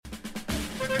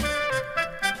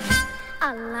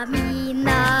Alla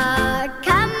mina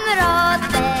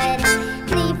kamrater,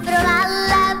 ni från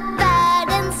alla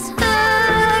världens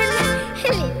hörn.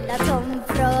 Lilla Tom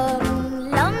från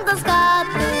Londons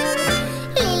gator,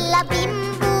 lilla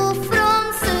Bimbo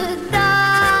från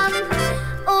Sudan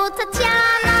och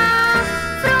Tatjana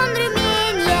från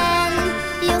Rumänien,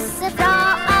 Josef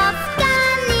från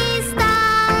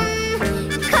Afghanistan.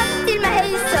 Kom till mig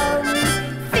som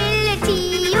fyller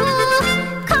 10,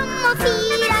 kom och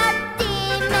fira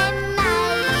det med mig.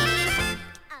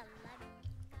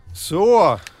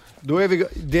 Så, då är vi...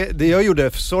 Det jag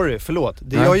gjorde, förlåt.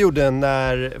 Jag gjorde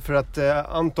när, för att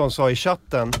Anton sa i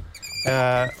chatten,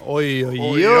 oj.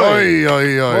 Kolla. Jag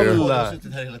har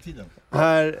suttit här hela tiden.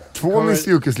 Här 2 Mr.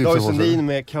 Jocke-slips. Lars Sundin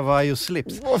med kavaj och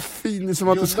slips. Vad fin, det är som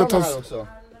att du ska ta...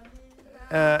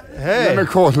 Hej. Nej men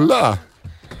kolla!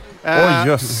 Oj,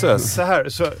 jösses. Så här,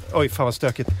 oj fan vad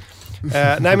stökigt.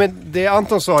 Nej men det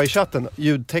Anton sa i chatten,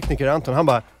 ljudtekniker Anton, han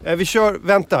bara, vi kör,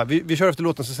 vänta, vi kör efter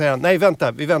låten, så säger han, nej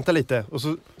vänta, vi väntar lite. Och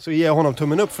så ger jag honom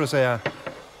tummen upp för att säga,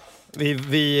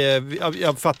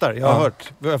 jag fattar, jag har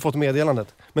hört, vi har fått meddelandet.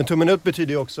 Men tummen upp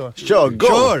betyder ju också, kör!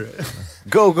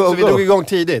 Go! Så vi drog igång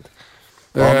tidigt.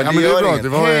 Ja, men det är bra, det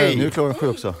var nu är klockan 7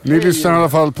 också. Ni lyssnar i alla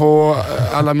fall på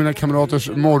alla mina kamraters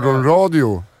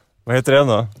morgonradio. Vad heter den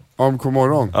då? AMK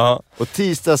Morgon. Ja. Och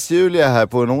tisdags-Julia här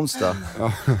på en onsdag.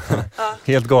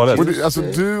 Helt galet. Och alltså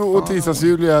du och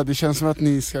tisdags-Julia, det känns som att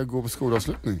ni ska gå på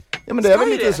skolavslutning. Ja men det är väl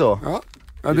lite så.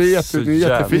 Ja, det är jättefint.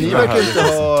 Ni verkar inte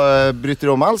ha brytt er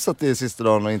om alls att det är sista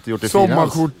dagen och inte gjort det fina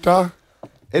alls. Sommarskjorta.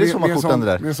 Är det sommarskjortan det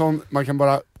där? Med sån, man kan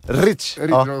bara... Rich.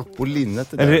 Ja, och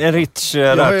linnet är där. En rich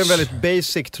Jag har ju en väldigt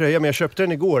basic tröja, men jag köpte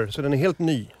den igår, så den är helt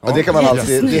ny. Ja, det kan man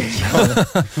alltid...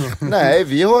 Nej,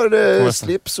 vi har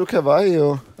slips och kavaj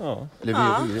och... Ja. Eller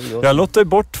Jag lottade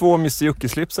bort 2 Mr.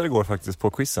 Jocke-slipsar igår faktiskt på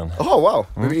quizen. Wow.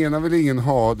 Den ena vill ingen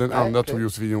ha, den andra tog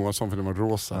Josefin Johansson för den var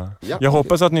rosa. Ja. Jag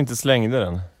hoppas att ni inte slängde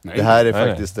den. Nej. Det här är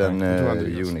faktiskt en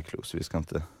Uniqlo, så vi ska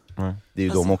inte... Det är ju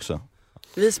dem också.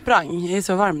 Vi sprang, jag är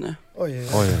så varm nu. Oj.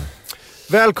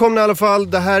 Välkomna i alla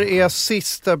fall, det här är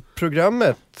sista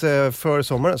programmet för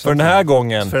sommaren. För den här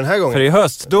gången. För i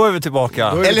höst, då är vi tillbaka.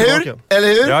 Eller hur?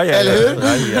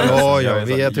 Ja,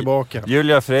 vi är tillbaka.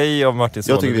 Julia Frey och Martin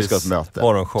Jag tycker vi ska ha ett möte.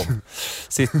 Morgonshow.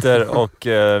 Sitter och...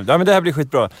 ja men det här blir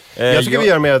skitbra. Jag tycker vi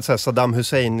gör med ett Saddam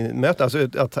Hussein-möte. Alltså,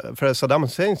 för Saddam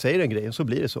Hussein säger en grej och så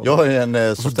blir det så. Jag har ju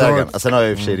en Sostergan. Sen har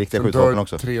jag i och för sig riktiga skjutvapen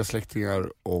också. 3 släktingar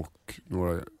och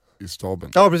några i staben.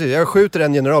 Ja precis, jag skjuter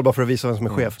en general bara för att visa vem som är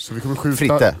chef. Så vi kommer skjuta...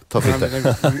 Fritte, ta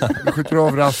Fritte. Vi skjuter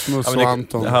av Rasmus och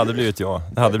Anton. Det hade blivit jag.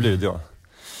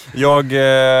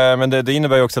 Men det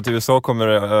innebär ju också att USA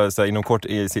kommer inom kort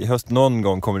i höst någon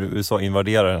gång kommer USA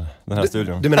invadera den här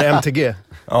studion. Du menar MTG?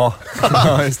 Ja,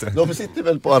 just det. De sitter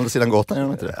väl på andra sidan gatan, gör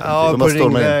de inte det? Ja, på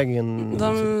Ringvägen.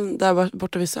 De där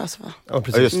borta vid Sös, va? Ja,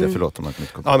 precis. Ja, just det, förlåt om jag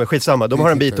inte Ja, men skitsamma. De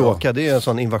har en bit att åka. Det är en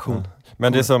sån invasion.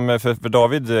 Men det som för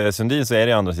David Sundin så är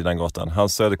det andra sidan gatan.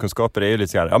 Hans söderkunskaper är ju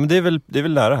lite så här. Ja men det är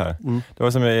väl nära här. Det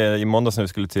var som i måndags när vi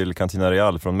skulle till Cantina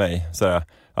Real från mig. Så här,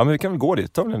 ja men vi kan väl gå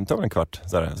dit. Ta väl en kvart.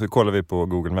 Så kollar vi på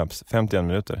Google Maps. 51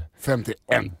 minuter. 51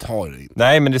 tar det inte.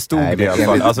 Nej men det stod det i alla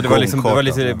fall. Alltså det var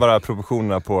lite bara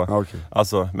proportionerna på. Okay.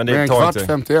 Alltså, men det en tar kvart inte.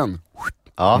 51.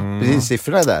 Ja, precis,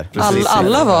 siffrorna är där.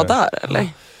 Alla var där, eller?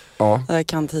 Ja. Där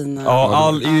kantinen.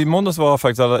 Ja, i måndags var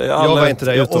faktiskt alla jag var inte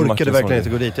där, jag orkade verkligen inte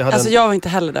gå dit. Jag var inte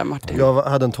heller där, Martin. Jag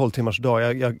hade en 12-timmars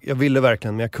dag, jag ville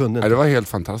verkligen, men jag kunde inte. Nej, det var helt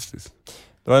fantastiskt.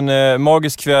 Det var en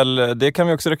magisk kväll, det kan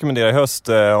vi också rekommendera i höst.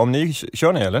 Om ni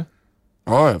kör ni eller?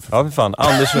 Ja, för fan.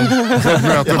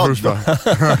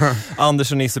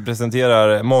 Anders och Nisse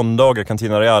presenterar måndagar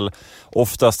Cantina Real.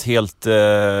 Oftast helt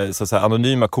så att säga,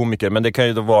 anonyma komiker, men det kan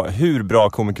ju då vara hur bra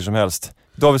komiker som helst.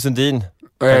 David Sundin.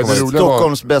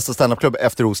 Stockholms bästa standupklubb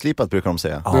efter oslipat brukar de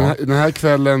säga. Den här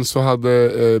kvällen så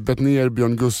hade Bettner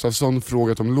Björn Gustafsson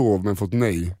frågat om lov men fått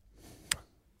nej.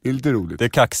 Det är lite roligt. Det är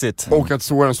kaxigt. Och att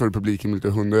Soran står i publiken med lite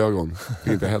hundögon. Det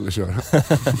är inte heller köra.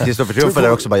 Kristoffer Triumf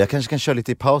där också bara, jag kanske kan köra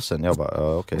lite i pausen. Jag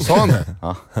bara, okej. Sa han det?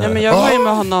 Ja, men jag var ju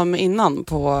med honom innan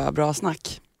på Bra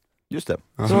Snack. Just det.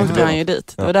 Så åkte han ju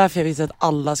dit. Det var därför jag visste att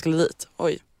alla skulle dit.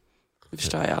 Oj, nu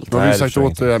förstår jag allt. Då har vi sagt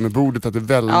åt det där med bordet att det är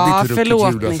väldigt ruktigt ljud.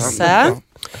 Förlåt Nisse.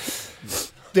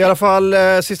 Det är i alla fall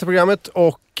sista programmet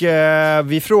och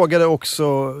vi frågade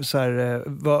också så här,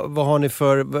 vad har ni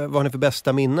för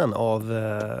bästa minnen av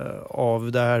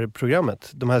det här programmet?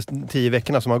 De här 10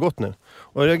 veckorna som har gått nu.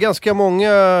 Och det är ganska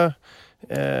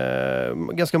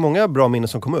många bra minnen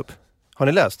som kom upp. Har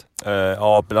ni läst?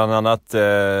 Ja, bland annat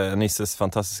Nisses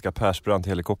fantastiska Persbrandt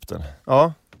helikoptern.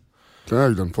 Ja. Det har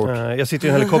jag glömt bort. Jag sitter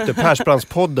i en helikopter,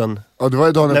 Persbrandtspodden. Ja, det var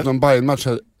ju dagen efter någon Bayern-match.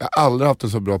 Jag har aldrig haft en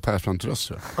så bra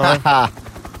Persbrandt-röst.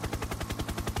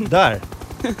 Där.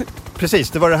 Precis,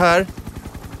 det var det här.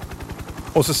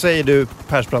 Och så säger du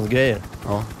Persbrandt-grejer.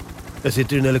 Ja. Jag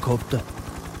sitter i en helikopter.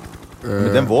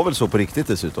 Men den var väl så på riktigt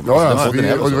dessutom? Ja, Alltså, och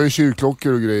det var ju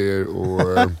kyrkklockor och grejer och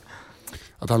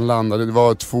att han landade, det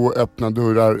var 2 öppna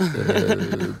dörrar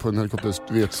på en helikopter,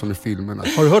 du vet, som i filmerna.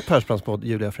 Har du hört Persbrandts podd,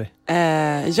 Julia Frey?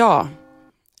 Ja.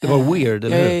 Det var weird,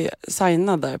 eller hur? Jag är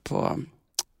signad där på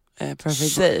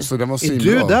Perfect Day. Så den var Är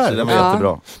du där? Så den var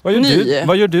jättebra.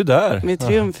 Vad gör du där? Med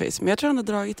Triumfis. Men jag tror han har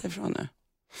dragit ifrån nu.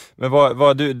 Men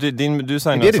vad du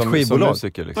signar som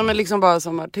musiker liksom? Ja, men liksom bara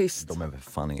som artist. De är väl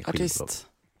fan inget skivbolag. Artist.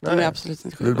 De är absolut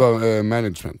inte Det är skivbolag. bara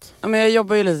management. Ja, men jag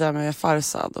jobbar ju lite där med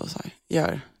Farsad och så här.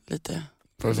 Gör lite.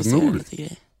 Farsad producerar Nord? lite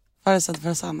grejer. Farsad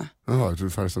Farsanne. Jaha, jag tror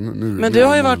Farsad nu. Men du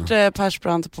har ju varit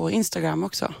Persbrandt på Instagram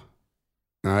också.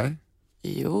 Nej.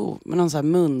 Jo, med någon sån här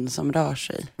mun som rör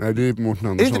sig. Nej, det är Mårten Är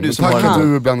det Andersson. inte du som Tack har att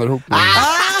den? du blandar ihop mig.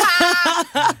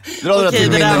 Okej,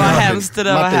 det där var hemskt, det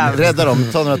där var Martin, hemskt. rädda dem,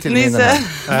 ta några till minnen Nisse, här.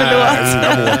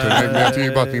 förlåt. Men jag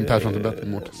tycker bara att min Persson är bättre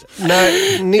än Mårten. När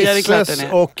Ja, det är klart Nisses den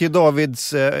är. och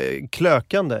Davids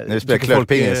klökande. När vi spelar tycker folk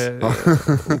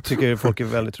klökpingis. tycker folk är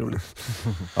väldigt roligt.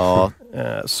 Ja,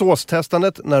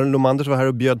 Såstestandet, när Lomanders var här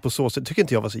och bjöd på såser, tycker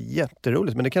inte jag var så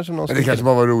jätteroligt. Men det kanske någon Men det kanske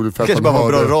bara var roligt för det att kanske bara var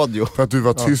bra hörde, radio. för att du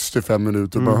var tyst i 5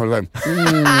 minuter och bara höll där.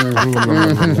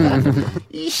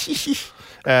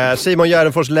 Simon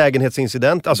Gärdenfors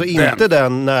lägenhetsincident, alltså inte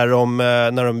den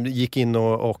när de gick in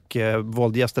och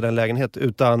våldgästade en lägenhet,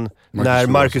 utan när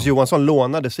Marcus Johansson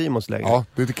lånade Simons lägenhet.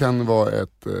 Ja, det kan vara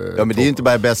ett... Ja, men det är ju inte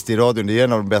bara bäst i radion, det är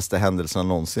en av de bästa händelserna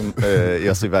någonsin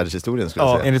i världshistorien, skulle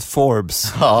jag säga. Enligt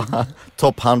Forbes. Ja,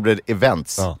 top 100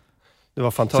 events. Ja. Det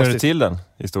var Känner du fantastiskt. till den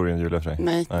historien, Julia Frey?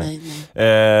 Nej.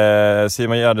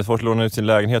 Simon Gärdenfors lånade ut sin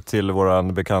lägenhet till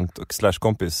våran bekant och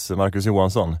 /kompis Marcus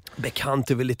Johansson.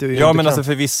 Bekant är väl lite Ja, men alltså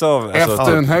för vissa av... Alltså,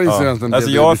 Efter den här incidenten alltså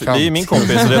blev jag, bekant. det är min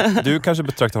kompis, så du kanske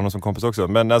betraktar honom som kompis också.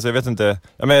 Men alltså jag vet inte,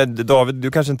 ja, men David,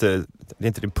 du kanske inte, det är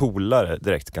inte din polare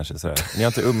direkt kanske sådär. Ni har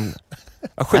inte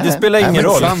det spelar ingen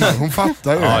roll. Hon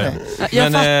fattar ju. Ja.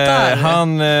 Jag fattar.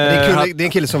 Han, det är en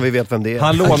kille som vi vet vem det är.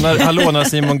 han lånar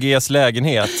Simon G's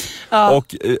lägenhet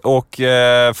och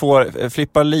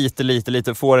flippar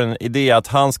lite, får en idé att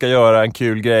han ska göra en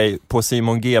kul grej på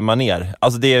Simon G-maner.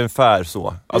 Alltså det är ungefär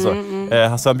så. Alltså,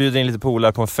 så han bjuder in lite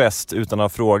polare på en fest utan att ha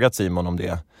frågat Simon om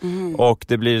det. Och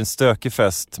det blir en stökig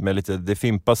fest med lite, det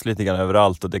fimpas lite grann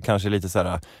överallt och det kanske är lite så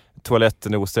här,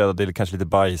 toaletten är ostädad, det är kanske lite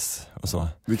bajs och så.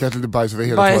 Det är kanske lite bajs över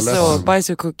hela toaletten. Bajs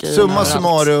och kokain. Summa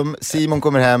summarum, Simon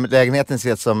kommer hem, lägenheten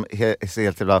ser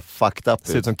helt jävla fucked up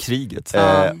Det ser ut som kriget.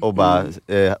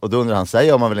 och då undrar han, så här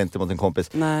gör man väl inte mot en kompis.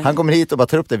 Nej. Han kommer hit och bara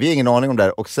tar upp det, vi har ingen aning om det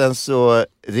här. Och sen så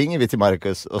ringer vi till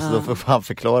Marcus och så då får han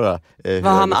förklara.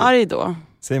 Var han arg då?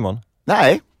 Simon?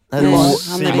 Nej.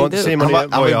 Simon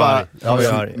var ju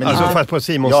arg. Alltså fast på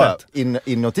Simons sätt.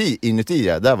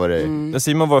 Inuti, där var det.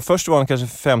 Simon först var han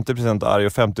kanske 50% arg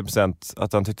och 50%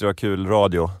 att han tyckte det var kul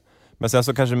radio. Men sen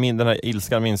så kanske den här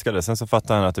ilskan minskade. Sen så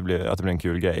fattade han att det blev en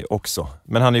kul grej också.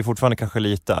 Men han är ju fortfarande kanske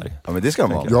lite arg. Ja, men det ska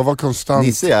han vara. Jag var konstant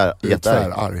Nisse är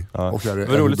jättearg. Ja. Och det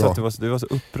var roligt att du var så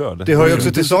upprörd. Det hör ju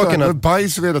också till saken att...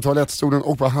 Bajs över hela toalettstolen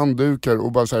och bara handdukar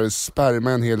och bara så här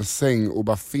sperma en hel säng och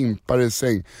bara fimpar i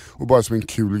säng. Och bara som en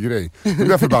kul grej. Nu blir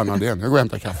jag förbannad igen, jag går och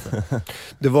hämtar kaffe.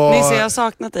 Det var... Nisse, jag har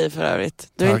saknat dig för övrigt.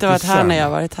 Du har inte varit här när jag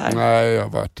har varit här. Nej, jag har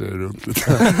varit runt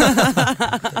lite.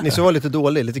 Nisse var lite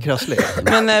dålig, lite krasslig.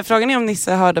 Men frågan är om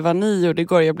Nisse hörde vad ni gjorde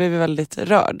igår. Jag blev väldigt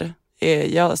rörd.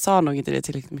 Jag sa nog inte det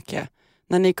tillräckligt mycket.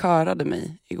 När ni körade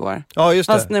mig igår. Ja, just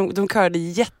det. Fast de körade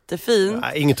jättefint.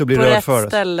 Nej, inget att bli på rörd rätt för.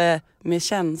 ställe med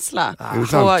känsla. På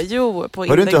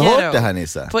har du inte hört det här,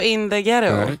 Nisse? På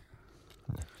Indegero. Nej.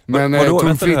 Men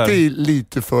tog Fritte i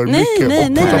lite för mycket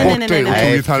och puttade bort dig och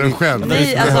tog gitarren själv.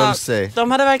 Nej, alltså,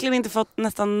 de hade verkligen inte fått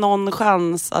nästan någon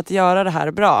chans att göra det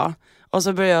här bra. Och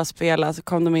så började jag spela, så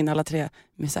kom de in alla tre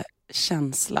med så här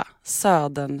känsla,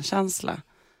 södernkänsla.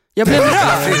 Jag blev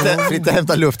rörd. Fritte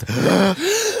hämta luft.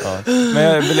 Ja. Men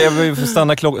jag vill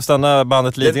stanna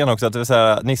bandet lite grann också. Att det var så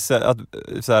här, Nisse,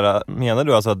 menar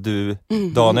du alltså att du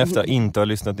dagen efter inte har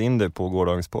lyssnat in det på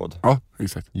gårdagens podd? Ja,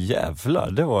 exakt.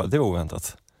 Jävlar, det var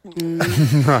oväntat.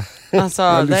 Alltså,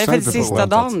 det är faktiskt sista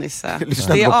dagen, Nisse.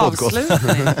 Det är avslutning.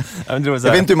 Jag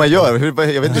vet inte hur man gör.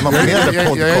 Jag vet inte hur man förmedlar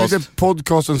podcast. Jag är lite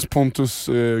podcastens Pontus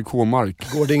K-mark.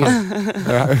 Gårdingen.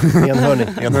 Enhörning.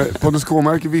 Pontus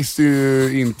K-mark visste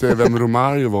ju inte vem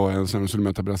Romario var ens när de skulle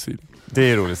möta Brasilien.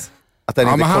 Det är roligt. Att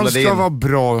men han ska vara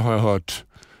bra, har jag hört.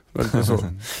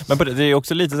 Men det är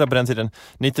också lite så här på den tiden.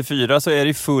 94 så är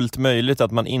det fullt möjligt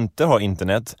att man inte har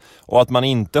internet och att man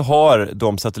inte har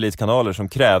de satellitkanaler som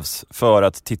krävs för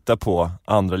att titta på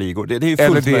andra ligor. Det är ju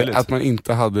fullt möjligt. Eller att man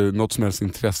inte hade något som helst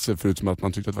intresse förutom att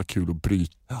man tyckte att det var kul att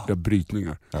bryta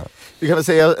brytningar. Ja. Vi kan väl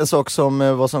säga en sak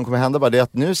som vad som kommer hända bara, det är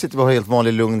att nu sitter vi och har helt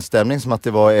vanlig lugn stämning som att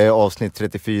det var avsnitt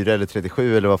 34 eller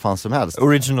 37 eller vad fan som helst.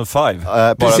 Original 5.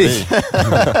 Precis.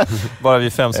 Bara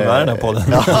vi 5 som är den här podden.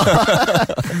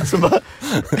 Så bara,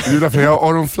 Det är därför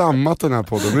har de flammat den här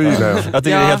podden, det gillar jag. Jag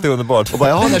tycker det är helt underbart. och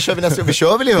bara, när kör vi nästa gång? Vi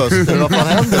kör väl i höst? Eller vad fan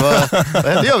händer? Vad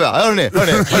händer? Gör vi? Hörrni,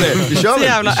 vi kör Så väl.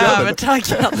 jävla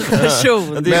övertaggad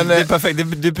person. Det är perfekt.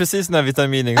 Det är precis den här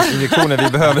vitamininjektionen vi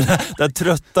behöver. Det här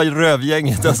trötta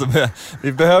rövgänget. Alltså,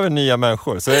 vi behöver nya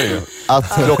människor, så är det ju.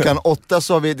 Att klockan 8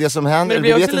 så har vi det som händer. Men det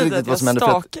Vi blir vet också inte lite riktigt att vad som jag händer.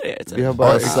 För att stakar er typ.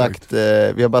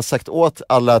 vi har bara sagt åt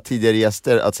alla tidigare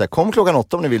gäster att så här, kom klockan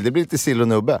 8 om ni vill. Det blir lite sill och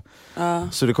nubbe.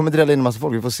 Så det kommer drälla in en massa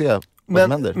folk. Vi får se vad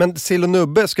som händer. Men sill och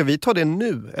nubbe, ska vi ta det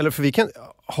nu? Eller för vi kan,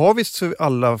 har vi så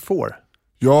alla får?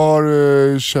 Jag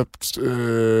har köpt,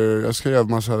 jag ska göra en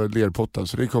massa lerpottar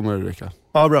så det kommer att räcka.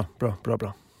 Ja, bra.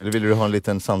 Eller vill du ha en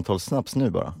liten samtalssnaps nu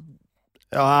bara?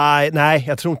 Ja, nej,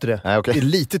 jag tror inte det. Nej, okay. Det är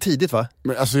lite tidigt, va?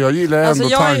 Men alltså jag gillar ändå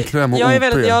tandkräm och OP.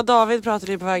 Jag och David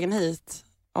pratade ju på vägen hit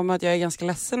om att jag är ganska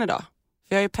ledsen idag.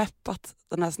 För jag har ju peppat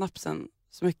den här snapsen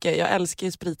så mycket. Jag älskar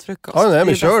ju spritfrukost. Ja, nej,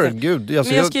 men kör. Gud.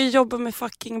 Alltså, men jag ska ju jobba med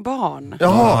fucking barn.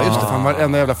 Jaha, just det. Fan,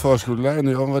 varenda jävla förskollärare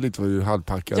när jag var lite var ju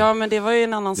halvpackad. Ja, men det var ju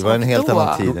en annan sak då. Det var en helt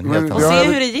annan tid. Och se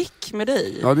hur det gick med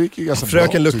dig. Ja, det gick ju ganska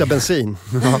Fröken bra. luktar bensin.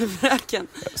 Fröken.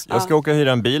 Jag ska åka och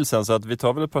hyra en bil sen, så att vi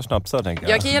tar väl ett par snapsar, tänker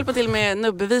jag. Jag kan hjälpa till med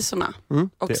nubbevisorna.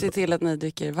 Och se till att ni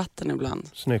dricker vatten ibland.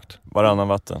 Snyggt. Varannan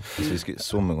vatten.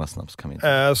 Så många snaps kan vi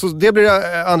inte. Så det blir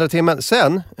andra timmen.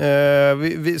 Sen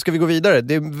ska vi gå vidare.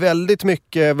 Det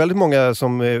är väldigt många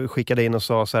som skickade in och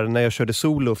sa så här, när jag körde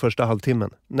solo första halvtimmen.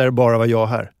 När det bara var jag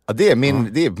här. Ja, det är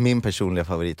min personliga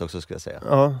favorit också, ska jag säga.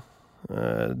 Ja.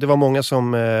 Det var många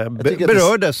som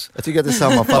berördes. Jag tycker att det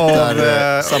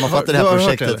sammanfattar det här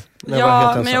projektet.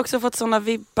 Ja, men jag har också fått såna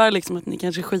vibbar liksom, att ni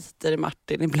kanske skiter i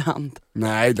Martin ibland.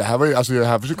 Nej, det här var ju, alltså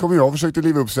här kommer jag försökte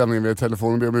liva upp stämningen via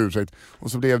telefonen och be om ursäkt.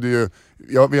 Och så blev det ju,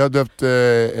 vi har döpt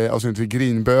alltså inte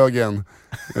grinbögen,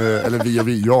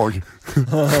 eller jag.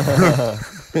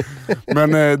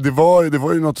 Men det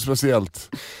var ju något speciellt.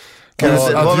 Jag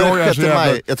tror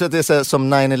att det är så här,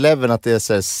 som 9/11, att det är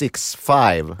så här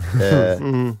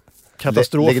 6-5.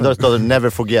 Katastrofen. Legendariskt datum, never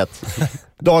forget.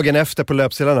 Dagen efter på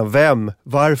löpsedlarna. Vem?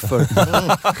 Varför?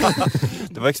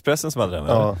 Det var Expressen som hade den.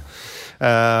 Ja.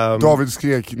 David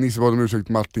skrek, Nisse bad om ursäkt,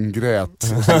 Martin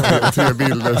grät. Och så tre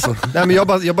bilder. Så. Nej, men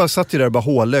jag bara satt ju där och bara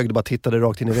hålögd och bara tittade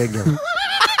rakt in i väggen.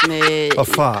 Nej. Vad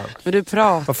fan? Men du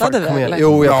pratade väl?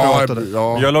 Jo, jag pratade.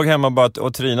 Ja. Jag låg hemma bara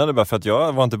och trinade bara för att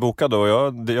jag var inte bokad och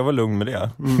jag var lugn med det.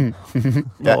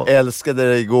 Jag älskade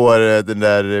det igår, den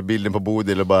där bilden på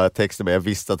Bodil och bara texten. Jag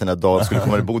visste att den här dagen skulle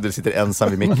komma. Bodil sitter ensam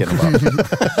vid micken och bara,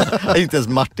 inte ens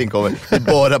Martin kommer. Det är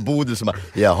bara Bodil som bara,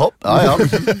 jaha, ja.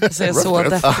 Det ser så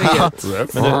deppigt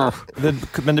ut.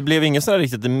 Men det blev ingen sån här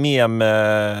riktigt det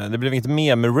blev inget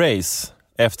meme-race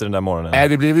efter den där morgonen. Nej,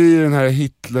 det blev ju den här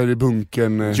Hitler i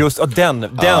bunkern. Just, och den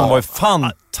var ju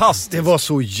fantastisk. Det var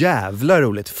så jävla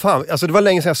roligt. Fan, alltså det var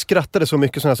länge sedan jag skrattade så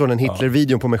mycket som jag såg en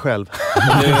Hitler-videon på mig själv.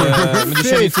 Men du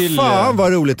känner ju till, fan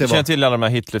vad roligt det var. Du känner till alla de här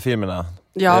Hitler-filmerna.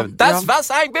 Ja, Das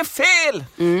was ein Befehl!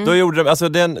 Då gjorde de, alltså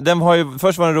den har ju,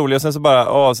 först var den rolig och sen så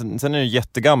bara, sen är den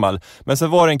jättegammal. Men sen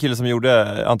var det en kille som gjorde,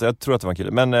 jag tror att det var en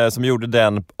kille, men som gjorde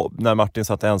den när Martin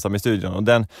satt ensam i studion. Och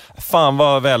den, fan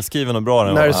var välskriven och bra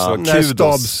den var. När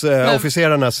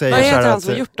stabsofficerarna säger vad heter så här han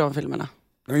som gjort de filmerna?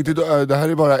 Det här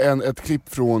är bara ett klipp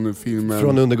från filmen.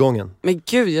 Från undergången. Men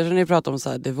gud, jag tror ni pratar om så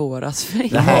här, det våras för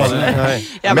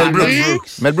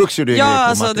Mel Brooks gjorde ju ja,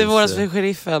 alltså det våras för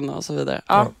sheriffen och så vidare.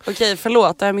 Ja, okej,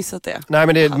 förlåt, jag har missat det. Nej,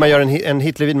 men man gör en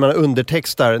Hitler-video, man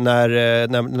undertextar när det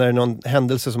är någon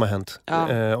händelse som har hänt.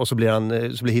 Och så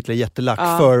blir Hitler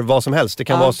jättelack för vad som helst. Det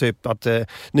kan vara typ att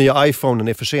nya iPhonen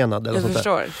är försenad eller sånt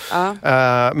förstår.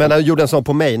 Men han gjorde en sån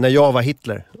på mig när jag var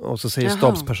Hitler. Och så säger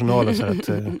stabspersonalen så här att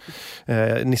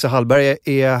Nisse Hallberg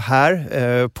är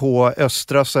här på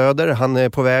Östra Söder. Han är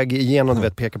på väg igenom,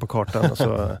 pekar på kartan. Och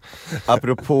så.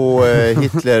 Apropå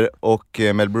Hitler och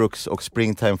Mel Brooks och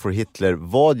Springtime for Hitler.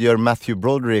 Vad gör Matthew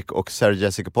Broderick och Sarah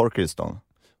Jessica Parker i stan?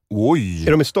 Oj!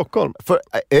 Är de i Stockholm? För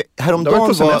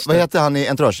häromdagen vad heter han i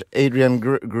Entourage? Adrian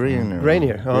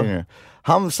Grenier.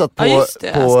 Han satt på... Ja, just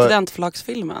det.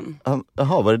 Studentflagsfilmen.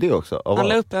 Jaha, var det också? Han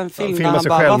la upp en film där han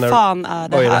bara, vad fan är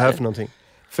det här? Vad är det här för någonting?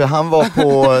 För han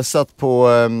var satt på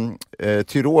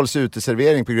Tyrols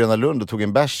uteservering på Gröna Lund och tog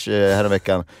en bärs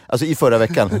häromveckan. Alltså i förra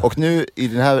veckan. Och nu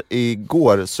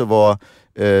igår så var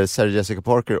Sarah Jessica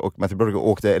Parker och Matthew Broderick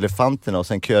åkte elefanterna och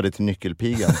sen köade till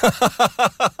nyckelpigan.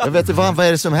 Jag vet inte vad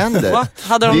är det som händer? What?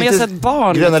 Hade de med sig ett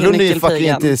barn Gröna till Lund är ju fucking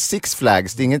nyckelpigan? inte Six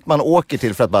Flags. Det är inget man åker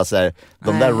till för att bara såhär,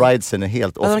 de där ridesen är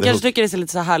helt off De the kanske hook. tycker det ser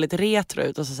lite så härligt retro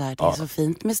ut och så här, det är så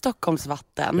fint med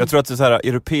Stockholmsvatten. Jag tror att det är så här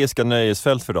europeiska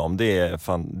nöjesfält för dem. Det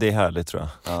är härligt, tror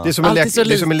jag. Det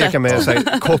är som en leka med så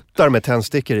här, kottar med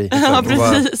tändstickor i. Ja,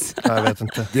 precis. Jag vet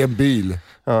inte. Det är en bil.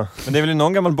 Ja. Men det är väl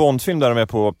någon gammal Bondfilm där de är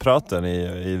på praten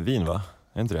i Wien, va?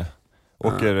 Är inte det?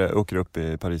 Åker upp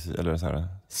i Paris eller så här.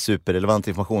 Superrelevant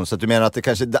information. Så att du menar att det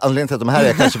kanske, anledningen till att de här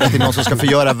är kanske för att det är någon som ska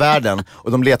förgöra världen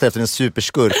och de letar efter en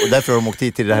superskurk och därför har de åkt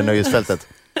hit till det här nöjesfältet.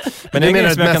 Men du menar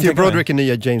att Matthew Broderick är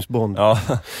nya James Bond? Ja,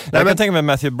 jag kan tänka mig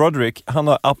Matthew Broderick, han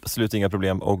har absolut inga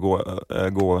problem att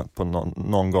gå på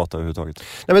någon gata överhuvudtaget.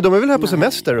 Nej, men de är väl här på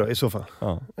semester då, i så fall?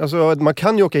 Ja. Alltså, man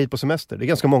kan ju åka hit på semester, det är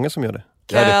ganska många som gör det.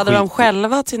 Hade de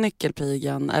själva till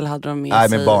nyckelpigan eller hade de med sig? Nej,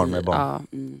 med barn. Ja,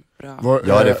 bra.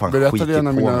 Ja, det är fan berättade jag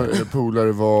när skitigt på mina mig.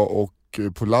 polare var och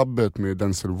på labbet med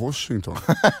Denzel Washington.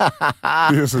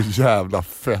 Det är så jävla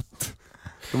fett.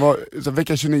 Det var så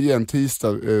vecka 29, en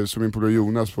tisdag, som min polare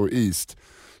Jonas på East.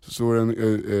 Så var det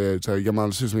en så här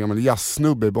gammal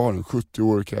jazzsnubbe i baren, 70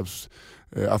 år, krävs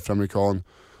afroamerikan.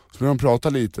 Så började de prata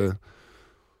lite.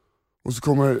 Och så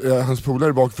kommer hans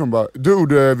polare bakifrån och bara,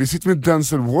 dude, vi sitter med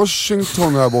Denzel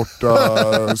Washington här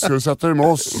borta, ska du sätta dig med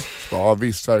oss? Ja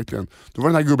visst, verkligen. Då var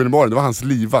den här gubben i baren, det var hans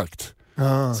livvakt.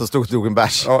 Så stod och tog en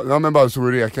bärs. Ja, men bara så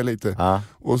och reka lite. Ja.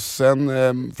 Och sen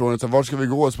från ett, vart ska vi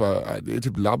gå? Så bara, det är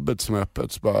typ labbet som är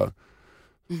öppet. Så bara,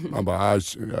 man bara,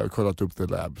 jag har kollat upp det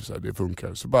lab, så här, det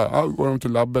funkar. Så bara, går de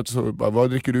till labbet, så bara, vad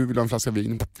dricker du? Vill ha en flaska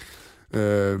vin?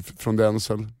 Från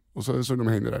Denzel. Och så de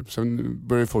hängde där. Sen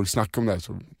började folk snacka om det här,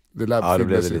 så det lab Då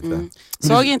blev det lite.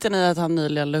 Såg inte ni att han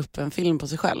nyligen la upp en film på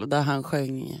sig själv där han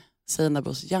sjöng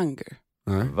Seinabos Younger?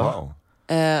 Nej. Wow.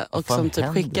 Och fan som typ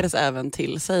händer? skickades även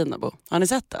till Seinabo. Har ni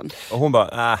sett den? Och hon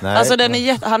bara, Nej. Alltså den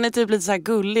är han är typ lite så här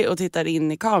gullig och tittar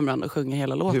in i kameran och sjunger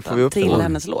hela Hur får vi låten upp till den?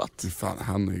 hennes låt. Fan,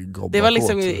 han är gobbat. Det var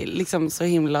liksom så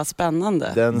himla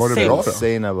spännande. Den Var det bra då?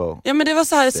 Seinabo. Ja, men det var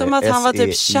så här som att han var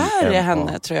typ SEINA. kär i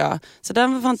henne, tror jag. Så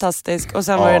den var fantastisk. Och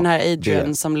sen var det den här Adrian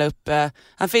det. som la upp,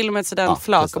 han filmade ett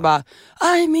studentflak och bara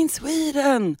I'm in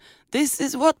Sweden, this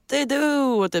is what they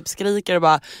do. Och typ skriker och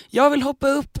bara, jag vill hoppa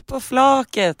upp på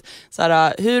flaket. Så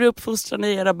här, hur uppfostrar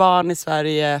ni era barn i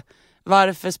Sverige?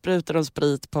 Varför sprutar de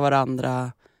sprit på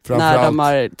varandra? När de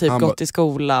har typ gått i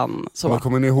skolan. Så.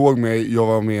 Kommer ni ihåg mig? Jag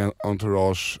var med i en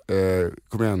entourage.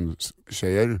 Kom igen,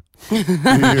 tjejer.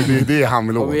 Det är det han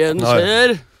vill åt. Kom igen,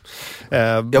 tjejer.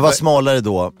 Jag var smalare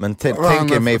då, men tänk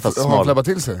er mig fast Har han smal. flabbat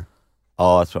till sig?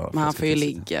 Ja, jag tror jag. Men han får ju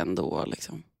ligga ändå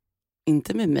liksom.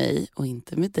 Inte med mig och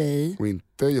inte med dig. Och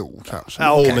inte, jo, kanske.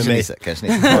 Ja, med Kanske mig. Nisse, kanske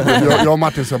Nisse. Jag och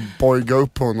Martin ska bojga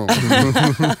upp honom.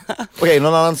 Okej,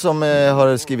 någon annan som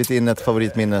har skrivit in ett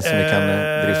favoritminne som vi kan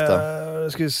drifta?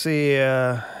 Ska vi se,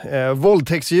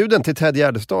 våldtäktsljuden till Ted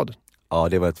Gärdestad. Ja,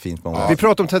 det var ett fint moment. Vi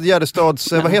pratar om Ted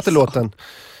Gärdestads, vad heter låten?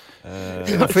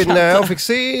 Jag fick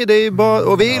se dig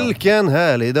och vilken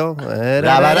härlig dag. Jag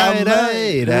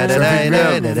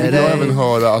även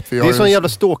höra att vi Det har är en sån jävla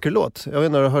stalkerlåt. Jag vet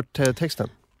inte, har du hört texten?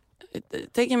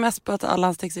 Jag tänker mest på att alla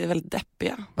hans texter är väldigt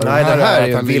deppiga. Nej, det här är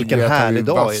att han vilken ligger, härlig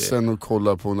dag är det. vassen och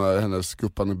kollar på hennes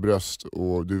guppande bröst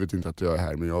och du vet inte att jag är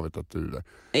här, men jag vet att du är där.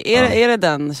 Är det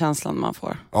den känslan man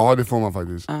får? Ja, det får man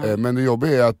faktiskt. Men det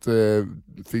jobbiga är att,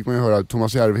 fick man ju höra att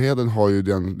Thomas Järvheden har ju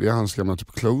det är hans gamla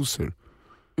typ closer.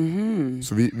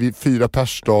 Så vi 4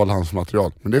 pers stal hans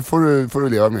material. Men det får du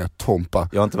leva med, Tompa.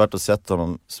 Jag har inte varit och sett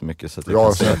honom så mycket så att Jag har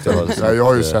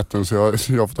ju sett. sett den, så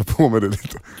jag får ta på mig det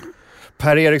lite.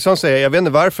 Per Eriksson säger, jag vet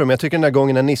inte varför, men jag tycker den här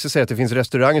gången när Nisse säger att det finns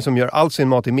restauranger som gör all sin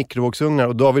mat i mikrovågsugnar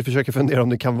och David försöker fundera om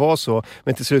det kan vara så,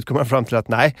 men till slut kommer han fram till att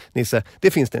nej, Nisse,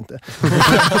 det finns det inte.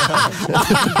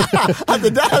 Det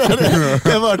där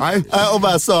hade jag varit och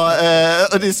bara sa,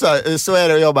 och det sa, så är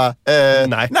det, och jag bara,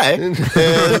 nej,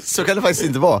 så kan det faktiskt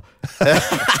inte vara.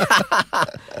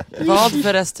 Vad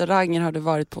för restauranger har du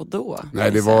varit på då?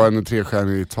 Nej, det var en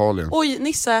 3-stjärnig i Italien. Oj,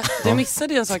 Nisse, du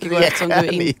missade ju en sak igår som du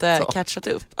inte catchat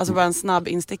upp. Alltså bara en snabb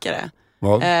instickare.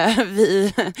 Vad?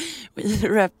 Vi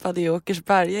rappade i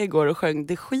Åkersberga igår och sjöng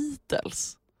The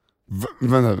Skitels.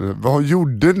 Vad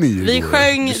gjorde ni igår? Vi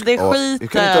sjöng The Jag kan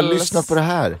inte ha Skitels. lyssnat på det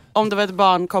här. Om det var ett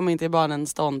barn, kom inte i barnens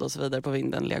stånd och så vidare på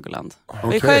vinden, Legoland. Vi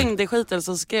Okej. sjöng The Skitels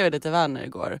och skrev det till Werner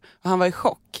igår. Och han var i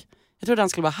chock. Jag trodde han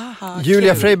skulle bara haha.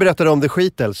 Julia kul. Frey berättade om The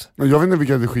Skittles. Men jag vet inte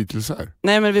vilka The Skittles är.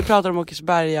 Nej, men vi pratar om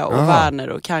Åkersberga och Werner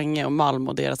och Kange och Malm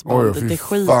och deras band. Oj, The fy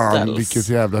fan, Skittles. vilket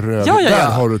jävla röv. Ja. Där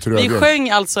har du ett Vi rövgäng. sjöng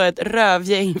alltså ett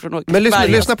rövgäng från Åkersberga.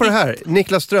 Men lyssna på det här.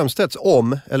 Niklas Strömstedts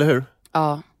Om, eller hur?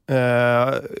 Ja.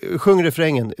 Sjung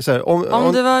refrängen. Så här,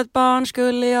 Om du var ett barn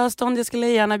skulle jag stånd, jag skulle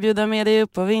gärna bjuda med dig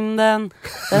upp på vinden.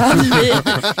 Där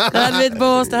hade vi ett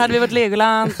bås, där hade vi vårt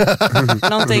Legoland.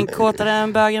 Någonting kåtare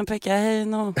än bögen Pekka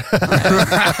Heino.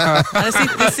 Det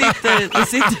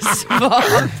sitter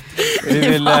svagt.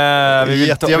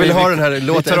 Jag vill ha den här Vi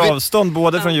låten. tar avstånd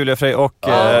både från Julia Frey och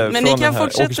Men från ni den kan här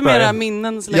fortsätta med era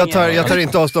minnen så länge. Jag tar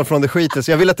inte avstånd från The Skittles.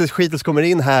 Jag vill att The Skittles kommer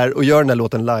in här och gör den här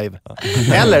låten live.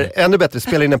 Eller, ännu bättre,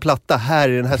 spela in en platta här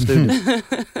i den här studion.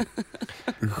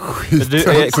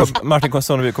 Martin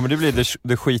Konsson, kommer du bli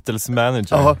The Skittles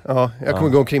manager? Ja, jag kommer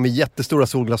gå omkring med jättestora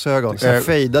solglasögon. Så här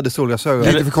fejdade solglasögon.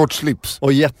 Lite för kort slips.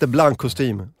 Och jätteblank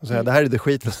kostym. Och säga, det här är The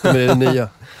Skittles, det är det nya.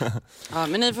 Ja,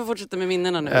 men ni får fortsätta med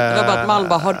minnena nu. Det var bara att Malm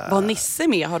bara, var Nisse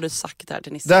med? Har du sagt det här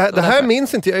till Nisse? Det här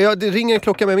minns inte jag. Det ringer en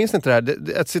klocka men jag minns inte det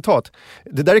här. Ett citat.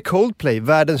 Det där är Coldplay,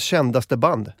 världens kändaste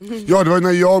band. Ja, det var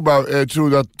när jag bara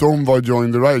trodde att de var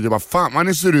Join the Riot. Jag bara, fan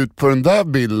man ser ut på den där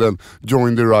bilden,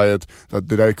 Join the Riot. Att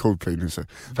det där är Coldplay nu.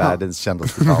 Världens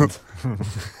kändaste band.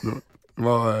 Det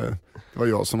var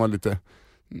jag som var lite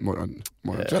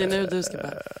Det är nu du ska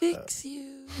bara, fix you.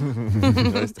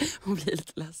 Hon blir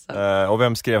lite ledsen. Och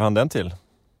vem skrev han den till?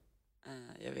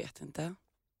 Jag vet inte.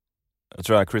 Jag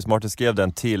tror att Chris Martin skrev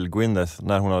den till Gwyneth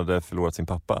när hon hade förlorat sin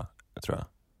pappa. Jag tror jag.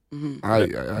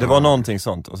 Det var någonting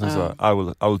sånt. Och sen så,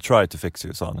 I will try to fix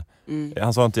you, sa han.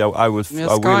 Han sa inte I will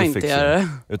fix you.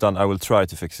 Utan I will try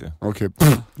to fix you. Okej,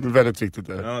 det är väldigt viktigt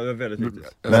det. Ja, det är väldigt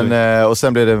viktigt. Men, och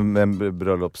sen blev det en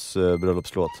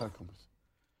bröllopslåt.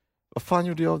 Vad fan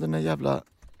gjorde jag av den där jävla...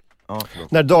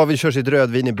 När David kör sitt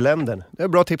rödvin i blenden. Det är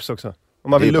ett bra tips också.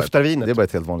 Om man vill lufta vinet. Det är bara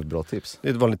ett helt vanligt bra tips. Det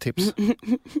är ett vanligt tips.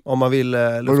 Om man vill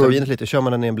lufta vinet lite, kör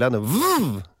man den i en blender.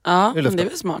 Ja, men det är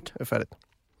väl smart. Det är färdigt.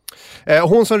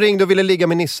 Hon som ringde och ville ligga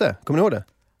med Nisse, kommer ni ihåg det?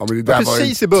 Ja, men det där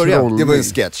precis var i början. Det var en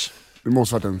sketch. Det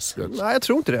måste varit en sketch. Nej, jag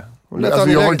tror inte det. Alltså,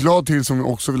 jag var glad till som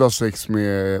också vill ha sex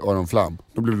med Aron Flam.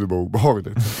 Då blev det bara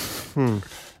obehagligt.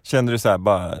 Kände du så här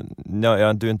bara,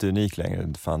 ja, du är inte unik längre,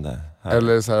 fan det här.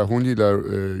 Eller så här, hon gillar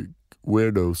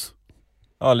weirdos.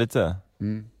 Ja, lite.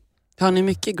 Har ni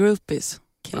mycket groupies,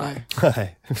 killar?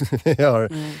 Nej, jag har...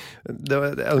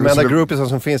 De enda groupies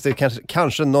som finns, det är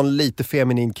kanske någon lite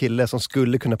feminin kille som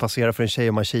skulle kunna passera för en tjej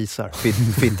om man kisar.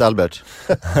 Fitt Albert.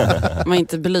 Man är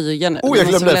inte blyga nu. Jag det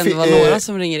måste glömde. väl ändå vara några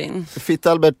som ringer in. Fitt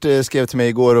Albert skrev till mig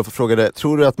igår och frågade: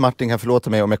 tror du att Martin kan förlåta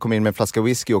mig om jag kommer in med en flaska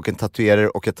whisky och en tatuerare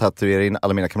och jag tatuerar in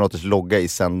alla mina kamraters logga i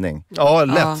sändning? Ja,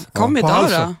 lätt. Ja, kom idag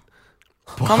då.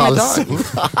 Kom idag.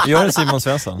 Gör det Simon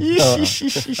Svensson.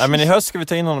 Nej, men i höst ska vi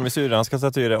ta in honom i Syrien. Han ska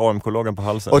tatuera AMK-loggan på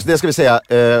halsen. Och det ska vi säga,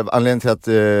 anledningen till att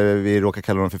vi råkar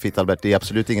kalla honom för Fitt Albert, det är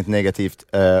absolut inget negativt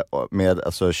med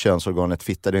alltså, könsorganet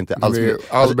fitta. Det är inte alls...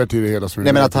 Albert är det hela som...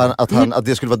 Nej, men att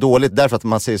det skulle vara dåligt därför att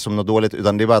man ser som något dåligt,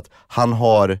 utan det är bara att han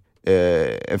har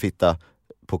en fitta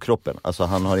på kroppen. Alltså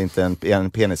han har inte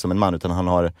en penis som en man, utan han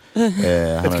har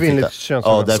ett kvinnligt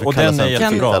könsorgan. Ja, och den är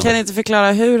jättebra. Kan inte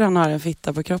förklara hur han har en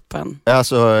fitta på kroppen?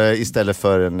 Alltså istället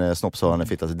för en snopp så har han en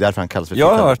fitta. Det är därför han kallas för fitta.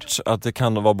 Jag har hört att det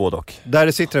kan vara både och. Där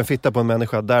det sitter en fitta på en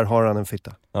människa, där har han en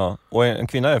fitta. Ja, och en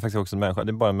kvinna är faktiskt också en människa.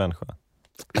 Det är bara en människa.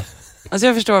 Alltså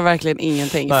jag förstår verkligen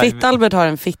ingenting. Fitt-Albert har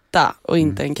en fitta och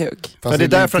inte en kuk. Men det är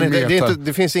därför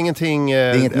det finns ingenting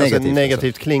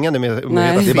negativt klingande med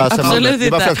Nej, det är bara absolut det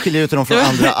är bara för att skilja ut honom från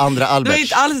andra Albert. Det var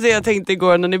inte alls det jag tänkte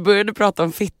igår när ni började prata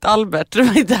om Fitt-Albert. Det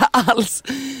var inte alls.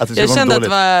 Jag kände att det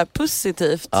var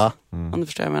positivt. Ja. Om du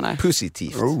förstår vad jag menar.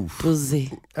 Positivt. Pussy.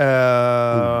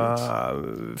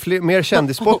 Mer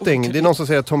kändisspotting. Det är någon som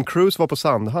säger att Tom Cruise var på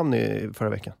Sandhamn förra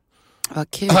veckan.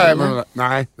 Vad kul.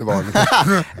 Nej, det var det inte.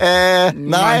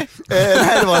 Nej,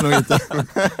 det var det nog inte.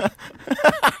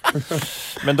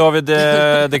 Men David,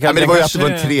 det kan... men det var ju alltså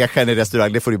en 3-stjärnig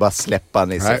restaurang, det får du bara släppa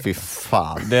Nisse, fy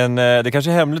fan. Det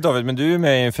kanske är hemligt David, men du är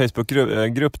med i en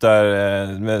Facebookgrupp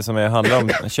där som handlar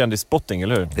om kändisspotting,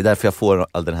 eller hur? Det är därför jag får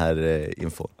all den här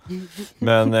info.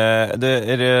 Men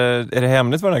är det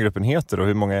hemligt vad den här gruppen heter och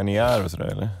hur många ni är och sådär,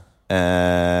 eller?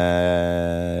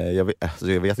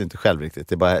 Jag vet inte själv riktigt.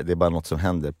 Det är bara något som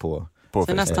händer på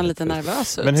ser nästan lite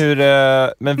nervös ut.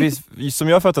 Men som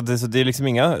jag har fattat det, så det är liksom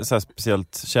inga så här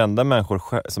speciellt kända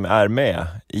människor som är med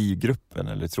i gruppen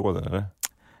eller tråden, eller?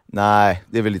 Nej,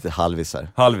 det är väl lite halvisar.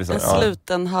 En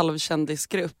sluten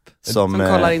halvkändisgrupp som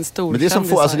kollar in storkändisar. Men det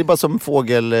är som det är bara som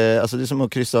fågel, alltså det är som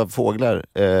att kryssa fåglar,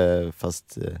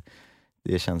 fast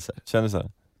det är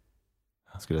kändisar.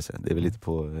 skulle jag säga. Det är väl lite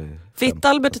på...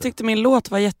 Fitt-Albert tyckte min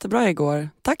låt var jättebra igår.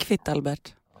 Tack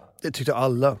Fitt-Albert. Det tyckte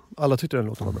alla. Alla tyckte den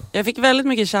låten var bra. Jag fick väldigt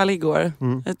mycket kärlek igår.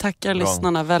 Jag tackar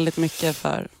lyssnarna väldigt mycket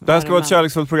för... Det här ska vara ett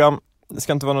kärleksfullt program. Det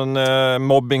ska inte vara någon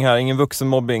mobbing här, ingen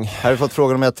vuxenmobbing. Här har vi fått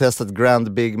frågan om jag har testat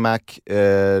Grand Big Mac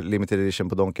Limited Edition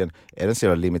på Donken. Är den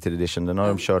så Limited Edition? Den har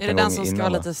de kört en gång innan. Är det den som ska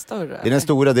vara lite större? Det är den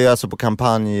stora, det är alltså på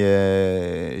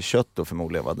kampanjkött då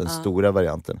förmodligen, va? Den stora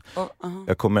varianten.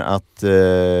 Jag kommer att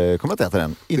äta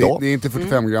den idag. Det är inte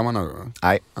 45 grammarna då?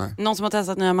 Nej. Någon som har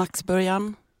testat nya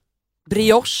Maxburgaren?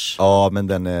 Brioche? Ja, men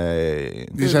den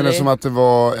det kändes som att det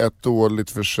var ett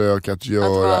dåligt försök att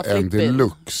göra en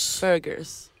deluxe.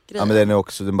 Burgers. Ja, men den är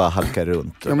också, den bara halkar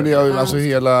runt. Ja, men det är alltså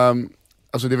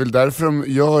alltså det är väl därför de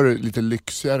gör lite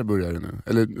lyxigare burgare nu.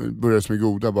 Eller burgare som är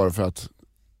goda bara för att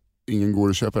ingen går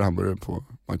och köper hamburgare på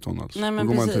McDonalds. Nej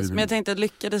men precis, men jag tänkte,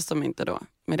 lyckades de inte då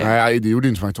med det? Nej, det gjorde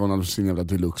inte McDonalds sin jävla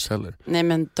deluxe heller. Nej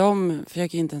men de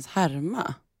försöker ju inte ens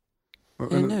härma.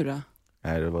 Hur är det nu då?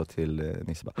 Nej, det var till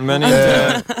Nisseba. Men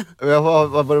inte...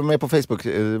 Vad var du med på Facebook?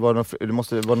 Det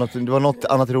var något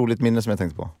annat roligt minne som jag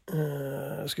tänkte på.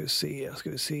 Ska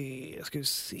vi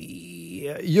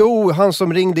se. Jo, han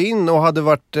som ringde in och hade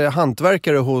varit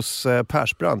hantverkare hos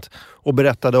Persbrandt och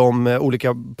berättade om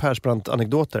olika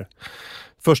Persbrandt-anekdoter.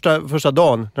 Första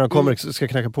dagen när han kommer ska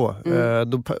knacka på,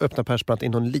 då öppnar Persbrandt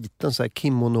in någon liten så här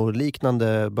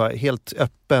kimono-liknande, bara helt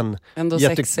öppen,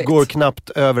 går knappt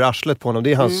över arslet på honom.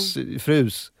 Det är hans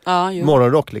frus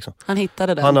morgonrock liksom. Han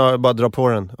hittade den. Han har bara dra på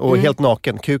den och helt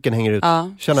naken, kuken hänger ut.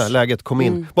 Tjena, läget, kom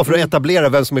in. Bara för att etablera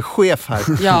vem som är chef här.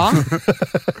 Ja.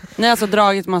 Ni har alltså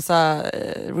dragit massa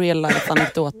real life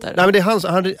anekdoter. Nej men det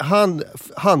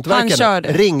är hantverkaren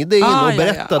ringde in och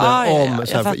berättade om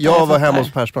så här, jag var hemma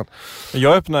hos Persbrandt.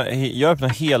 Jag öppnar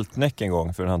helt näck en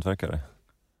gång för en hantverkare.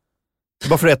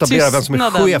 Bara för att etablera vem som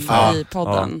är chef här. I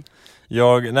podden.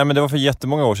 Nej men det var för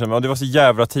jättemånga år sedan och det var så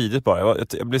jävla tidigt bara.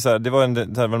 Jag blir så här, det var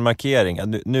en markering.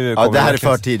 Nu det här är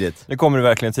för tidigt. Nu kommer det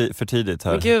verkligen för tidigt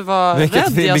här. Men gud vad rädd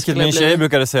jag skulle vilket min tjej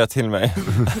brukade säga till mig.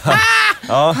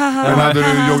 Ja. Men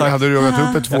hade du jagat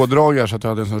upp ett tvådragare så att du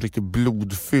hade en sån riktigt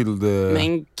blodfylld...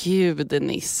 Men gud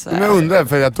Nisse. Men jag undrar,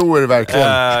 för jag tror det verkligen.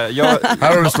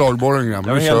 Här har du slagborren grann,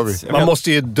 nu kör vi. Man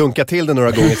måste ju dunka till det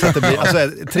några gånger så att det blir, alltså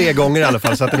 3 gånger i alla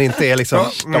fall så att den inte är liksom...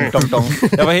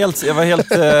 Jag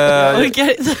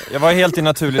var helt i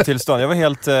naturligt tillstånd. Jag var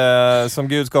helt som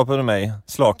Gud skapade mig,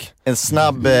 slak.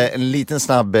 En liten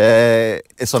snabb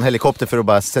sån helikopter för att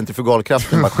bara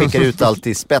centrifugalkraften bara skickar ut allt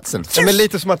i spetsen. Ja, men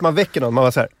lite som att man väcker någon, man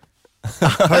var så här.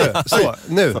 Hörru, så,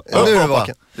 nu är du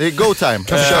vaken. Det är go time.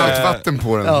 Kan köra ett vatten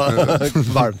på den. Ja,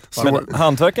 varmt. Men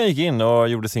hantverkaren gick in och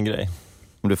gjorde sin grej.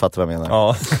 Om du fattar vad jag menar.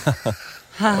 Ja.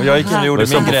 Och jag gick in och gjorde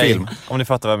min grej, om ni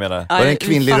fattar vad jag menar. Var det en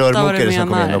kvinnlig rörmokare som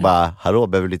kom in och bara, hallå,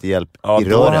 behöver lite hjälp i röret?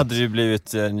 Ja, då hade det ju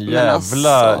blivit en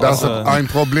jävla... ein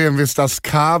Problem with das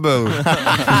Kabel.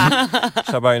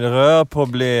 Jag bara, en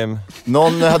rörproblem.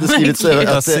 Någon hade skrivit så att...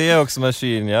 Jag ser också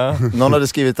maskin, ja. Någon hade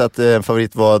skrivit att en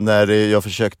favorit var när jag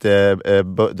försökte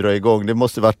dra igång. Det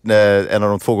måste varit en av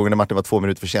de 2 gångerna Martin var 2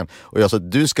 minuter för sen. Och jag sa,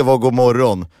 du ska vara god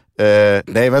morgon.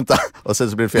 Nej vänta, och sen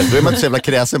så blir det fel. Då är man inte så jävla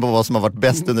kräsen på vad som har varit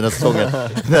bäst under den säsongen.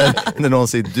 när någon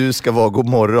säger du ska vara god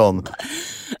morgon.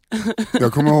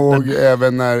 Jag kommer ihåg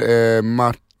även när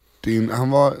Martin,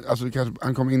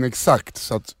 han kom in exakt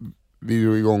så att vi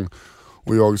var igång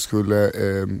och jag skulle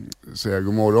säga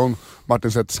god morgon.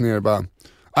 Martin sätter sig ner och bara,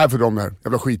 för dem där,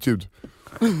 jävla skitljud.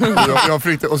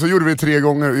 Och så gjorde vi 3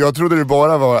 gånger. Jag trodde det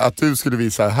bara var att du skulle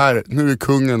visa här, nu är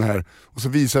kungen här. Och så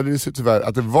visade det sig tyvärr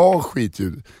att det var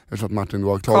skitljud. Eftersom att Martin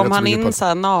var klagat. Kom han in så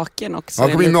här naken också?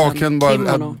 Han kom in naken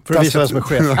bara. För att visa vem som är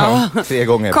chef. Ja. 3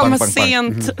 gånger. Kommer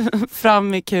sent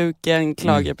fram i kuken,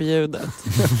 klagar på ljudet.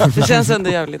 Det känns ändå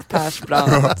jävligt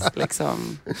Persbrandt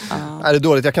liksom. Är det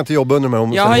dåligt? Jag kan inte jobba under de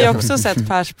här. Jag har ju också sett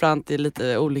Persbrandt i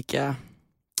lite olika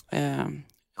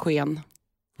sken,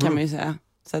 kan man ju säga.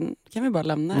 Sen kan vi bara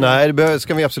lämna det. Nej, det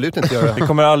ska vi absolut inte göra. Vi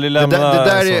kommer aldrig lämna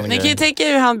Ni kan ju tänka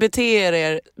hur han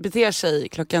beter sig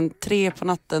 3:00 på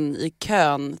natten i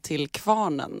kön till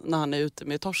Kvarnen när han är ute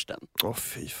med Torsten.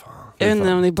 Fy fan. Jag vet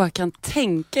inte om ni bara kan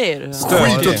tänka er hur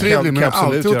skit och trevlig, men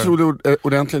alltid otroligt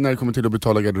ordentligt när det kommer till att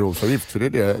betala garderobsavgift. För det är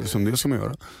det som det ska man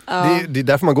göra. Ja. Det är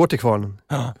därför man går till Kvarnen.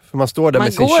 För man står där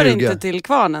med sin 20. Man går inte till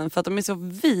Kvarnen för att de är så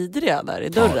vidriga där i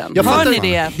dörren. Hör ni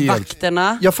det,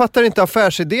 vakterna? Jag fattar inte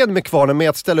affärsidén med Kvarnen med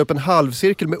att ställa upp en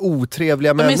halvcirkel med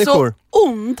otrevliga människor. De är så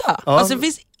onda. Ja. Alltså det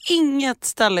finns inget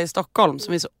ställe i Stockholm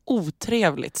som är så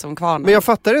otrevligt som Kvarnen. Men jag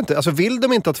fattar inte. Alltså vill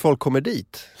de inte att folk kommer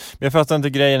dit? Men jag fattar inte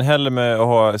grejen heller med att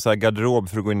ha så här garderob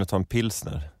för att gå in och ta en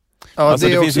pilsner. Ja, alltså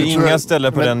det finns ju inga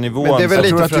ställen på den nivån. Men det är väl jag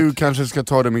tror att du kanske ska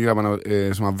ta det med grabbarna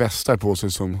som har västar på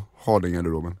sig som har den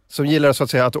garderoben. Som gillar så att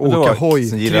säga att åka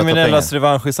hoj. Kriminellas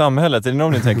revansch i samhället, är det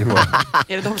någon ni tänker på?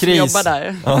 Är det de som jobbar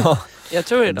där? Ja. Jag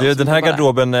tror det är Den här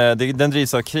garderoben, den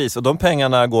drivs av KRIS och de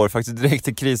pengarna går faktiskt direkt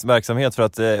till krisverksamhet för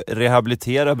att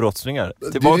rehabilitera brottslingar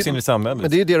tillbaka in i samhället.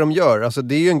 Men det är ju det de gör, alltså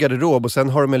det är ju en garderob och sen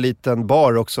har de en liten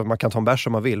bar också, man kan ta en bärs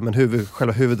om man vill, men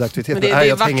själva huvudaktiviteten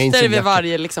är att hänga in sin vakter vid jacka.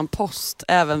 varje liksom post,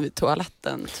 även vid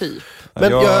toaletten typ.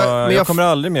 Men jag kommer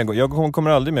aldrig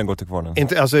mer gå till kvarnen.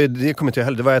 Inte, alltså det kommer inte jag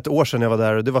heller, det var ett år sedan jag var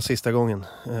där och det var sista gången.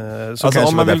 Alltså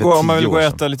om man vill gå och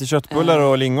äta lite köttbullar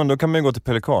och lingon, då kan man ju gå till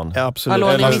Pelikan. Ja, absolut.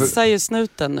 Hallå, ni missar ju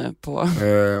snuten nu på...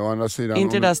 Å andra sidan,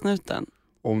 inte det där snuten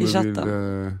om i du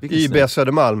chatten. YB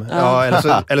Södermalm. Ja,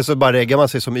 eller så bara reggar man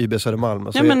sig som YB Södermalm.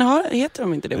 Ja, men heter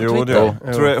de inte det på jo, Twitter?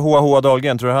 Jo. Tror jag H.H.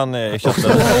 Dahlgren, tror han är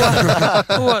chatten?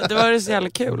 Det var så jävla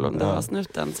kul om det var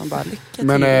snuten som bara lycka till.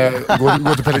 Men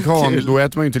gå till Pelikan, då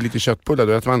äter man ju inte lite köttbullar,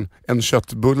 då äter man en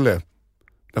köttbulle.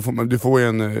 Du får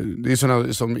ju det är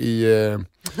såna som i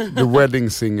The Wedding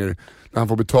Singer, när han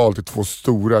får betalt till 2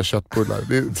 stora köttbullar.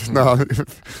 Det är när han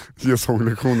ger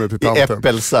sånglektioner till tanten. I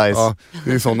äppelsize. Ja,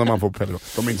 det är sådana man får på Pelikan.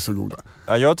 De är inte så goda.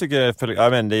 Ja, jag tycker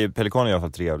Pelikan är i alla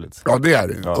fall trevligt. Ja, det är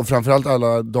det. Ja. Och framförallt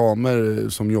alla damer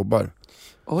som jobbar.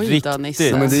 Oj då, Nisse.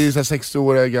 Ja, men det är ju så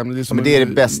 60-åriga gamla. Men det är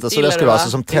det bästa, så det ska vara, alltså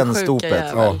som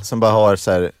Tändstopet. Som bara har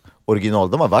så här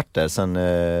original, de har varit där sen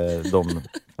de...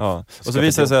 Ja. Och så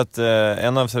visar det sig att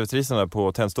en av servitriserna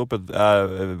på Tändstopet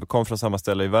kom från samma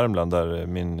ställe i Värmland där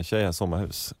min tjej har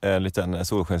sommarhus. En liten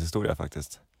solskenshistoria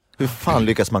faktiskt. Hur fan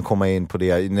lyckas man komma in på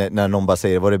det när någon bara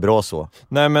säger, var det bra så?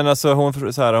 Nej, men alltså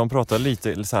hon pratade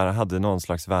lite så här, hade någon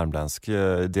slags värmländsk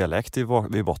dialekt i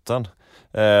botten.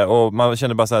 Och man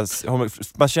kände bara så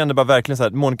här, man kände bara verkligen så här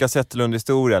Monica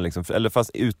Zetterlund-historien liksom, eller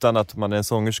fast utan att man är en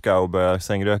sångerska och börjar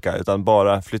sängröka, utan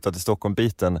bara flytta till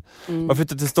Stockholm-biten. Man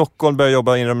flyttade till Stockholm, började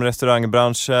jobba inom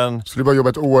restaurangbranschen. Skulle bara jobba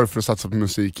ett år för att satsa på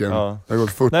musiken. Ja. Det har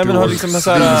gått 40 Nej, men år. har liksom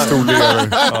så här,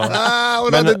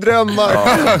 Hon hade drömmar.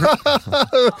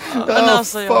 Men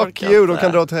alltså, fuck you, de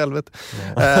kan dra åt helvete.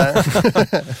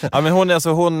 Ja, men hon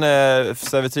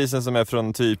servitrisen som är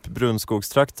från typ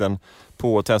Brunskogstrakten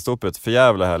på Tändstopet, för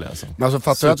jävla härlig alltså. Men alltså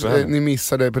fattar att ni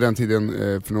missade på den tiden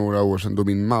för några år sedan då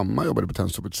min mamma jobbade på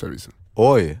Tändstopet servicen.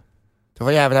 Oj. Det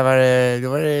var jävla det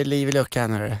var liv i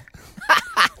luckan, hörru.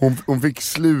 Hon fick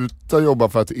sluta jobba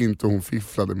för att inte hon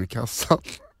fifflade med kassan.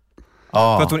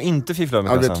 För att hon inte fifflade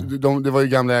med kassan? Det var ju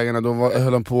gamla ägarna,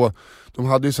 de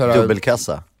hade ju så här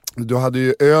dubbelkassa. Du hade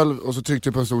ju öl och så tryckte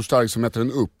du på en stor stark som mätte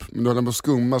den upp. Men du hade den på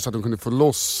skumma så att de kunde få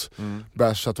loss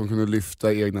bärs, så att de kunde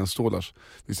lyfta egna stålars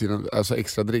vid sidan, alltså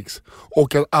extra dricks.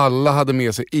 Och att alla hade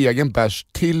med sig egen bärs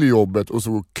till jobbet och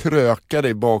så krökade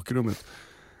i bakrummet.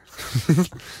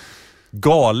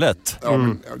 Galet.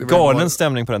 Galen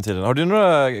stämning på den tiden. Har du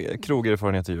några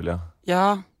krogerfarenheter, Julia?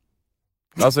 Ja.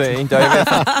 Alltså inte,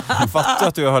 jag fattar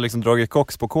att du har liksom dragit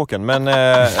koks på kåken, men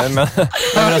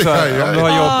alltså,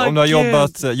 om du har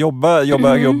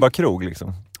jobbat krog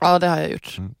liksom. Ja, det har jag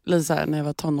gjort. Lite så här när jag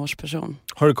var tonårsperson.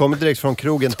 Har du kommit direkt från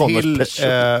krogen till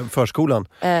förskolan?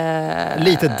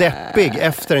 Lite deppig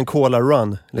efter en cola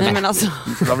run. Nej, men alltså.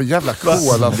 Det var jävla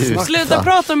cola. Sluta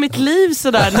prata om mitt liv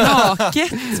sådär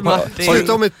naket, Martin.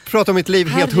 Har du pratat om mitt liv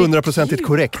helt 100%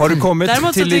 korrekt? Har du kommit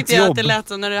däremot till ditt jobb? Däremot så tyckte jag att det lät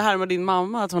som när du härmade din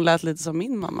mamma, att hon lät lite som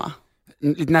min mamma.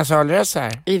 Lite nasalrös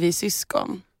här. I vi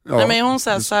syskon. Ja. Nej, men hon så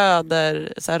här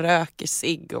söder, så här röker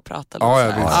cigg och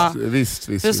pratar visst.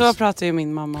 För så pratar ju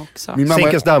min mamma också.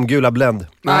 Zinkensdamm, gula Blend.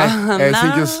 Nej,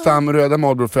 Zinkensdamm, röda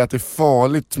Marlboro, för att det är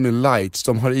farligt med lights.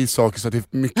 De har i saker så att det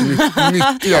är mycket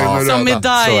nyttigare med röda. Som med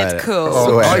Diet Coke.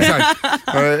 Så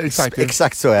är det.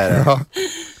 Exakt så är det. Ja.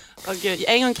 Gud,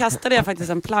 en gång kastade jag faktiskt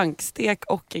en plankstek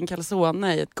och en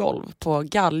calzone i ett golv på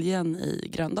galgen i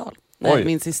Gröndal. Nej,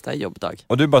 min sista jobbdag.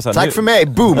 Och du bara så här, tack för mig,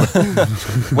 boom!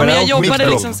 Men jag jobbade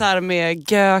liksom så här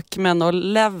med Gökmen och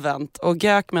Levent. Och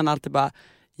Gökmen alltid bara,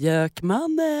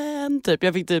 Gökmannen, typ.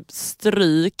 Jag fick typ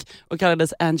stryk och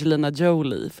kallades Angelina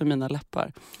Jolie för mina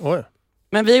läppar. Oj.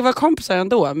 Men vi var kompisar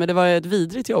ändå, men det var ett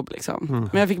vidrigt jobb liksom.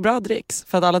 Men jag fick bra dricks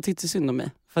för att alla tyckte synd om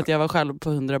mig. För att jag var själv på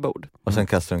 100 bord. Och sen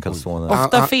kastade en calzone.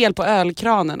 Ofta fel på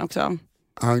ölkranen också.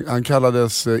 Han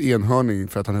kallades enhörning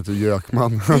för att han hette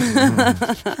Gökman.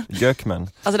 Gökman.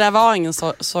 Alltså det här var ingen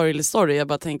sorglig story. Jag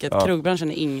bara tänker att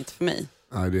krogbranschen är inget för mig.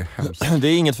 Nej, det är hemskt. Det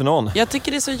är inget för någon. Jag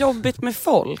tycker det är så jobbigt med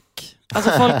folk.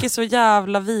 Alltså folk är så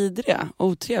jävla vidriga och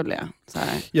otrevliga. Så här.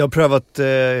 Jag har prövat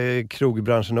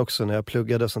krogbranschen också när jag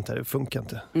pluggade och sånt där. Det funkar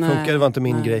inte. Det var inte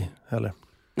min grej heller.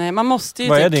 Nej, man måste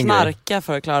ju typ knarka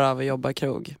för att klara av att jobba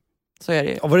krog. Så är det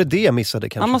ju. Ja, var det jag missade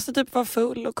kanske? Man måste typ vara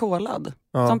full och kolad.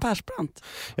 Som Persbrandt.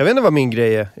 Jag vet inte vad min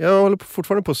grej är. Jag håller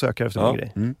fortfarande på att söka efter min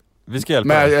grej. Vi ska hjälpa.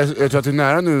 Men jag tror att det är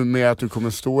nära nu med att du kommer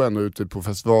stå ändå ute på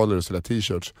festivaler och sälja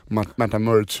t-shirts. Märta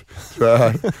merch.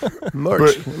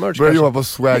 Merch Börjar jobba på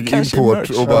swag import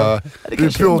och bara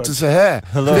du pratar så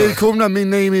här. Välkomna, min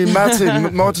name är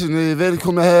Martin,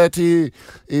 välkomna här till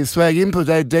swag import.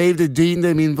 Det är Dave, det är Dean, det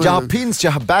är min... Jag har pins,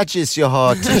 jag har badges, jag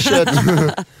har t-shirt.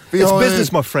 It's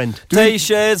business my friend.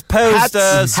 T-shirts,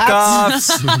 posters,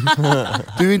 scarves.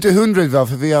 Du är inte 100 va?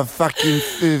 För vi har fucking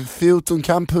 14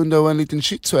 kamphundar och en liten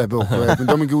shitso här bort. Men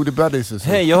de är goda buddies.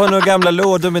 Hej, jag har några gamla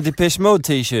lådor med Depeche Mode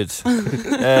t-shirts.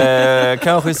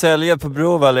 Kanske sälja på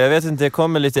Bråvalla. Jag vet inte, det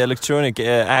kommer lite electronic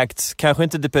acts. Kanske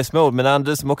inte Depeche Mode, men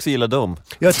andra som också gillar dem.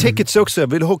 Jag har tickets också.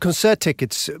 Vill du ha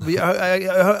konserttickets?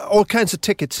 All kinds of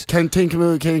tickets. Kan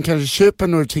kanske köpa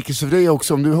några tickets för dig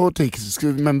också om du har tickets.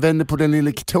 Man vänder på den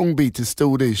lilla kartongbiten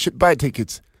stod det. Buy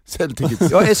tickets. Sälj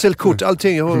tickets. Ja, SL-kort,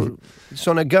 allting. Jag har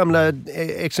såna gamla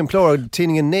exemplar,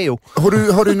 tidningen Neo.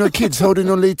 Har du några kids? Har du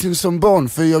någon liten som barn?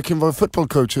 För jag kan vara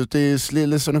fotbollscoach ute i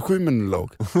lilla såna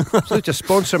 7-lag. Så jag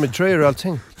sponsrar med tröjor och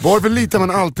allting. Varför litar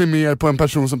man alltid mer på en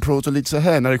person som pratar lite så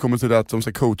här när det kommer till att de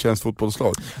ska coacha ens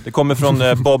fotbollslag? Det kommer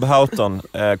från Bob Houghton,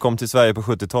 kom till Sverige på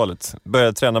 70-talet.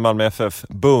 Började träna Malmö FF,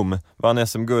 boom, vann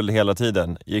SM-guld hela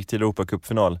tiden. Gick till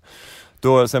Europacupfinal.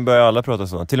 Sen började alla prata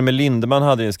så. Till och med Lindemann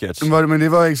hade en sketch. Men det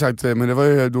var exakt, men det var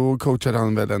ju, då coachade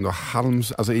han väl ändå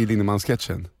alltså i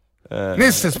Lindemann-sketchen.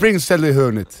 Nisse, spring, ställ i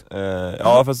hörnet.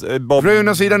 Ja, fast Bob...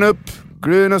 Gröna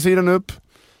sidan upp.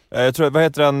 Jag tror, vad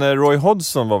heter han? Roy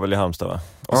Hodgson var väl i Halmstad, va?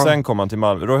 Och sen kom han till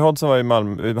Malmö. Roy Hodgson var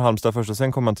i Halmstad först och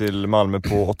sen kom han till Malmö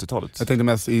på 80-talet. Jag tänkte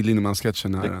mest i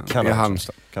Lindemann-sketchen här i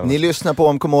Halmstad. Ni lyssnar på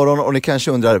AMK Morgon och ni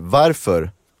kanske undrar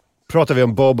varför? Pratar vi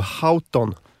om Bob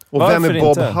Houghton. Och varför vem är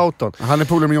Bob Houghton? Han är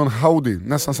polare med John Howdy,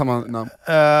 nästan samma namn.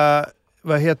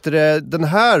 Vad heter det? Den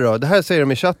här då? Det här säger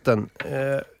de i chatten.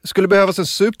 Skulle behövas en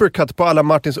supercut på alla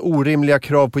Martins orimliga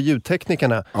krav på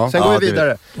ljudteknikerna. Ja. Sen går vi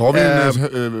vidare. Då har vi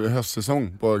en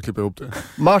höstsäsong på att klippa ihop det.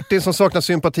 Martin som saknar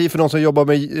sympati för de som jobbar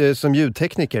med, som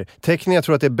ljudtekniker. Tekniker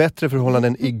tror att det är bättre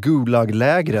förhållanden i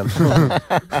Gulag-lägren.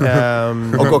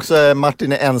 Och också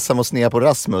Martin är ensam och snea på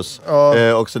Rasmus.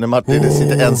 Också när Martin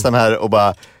sitter ensam här och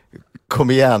bara...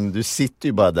 Kom igen, du sitter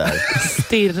ju bara där.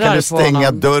 Stirrar kan du stänga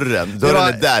honom. dörren? Dörren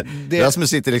är där. Rasmus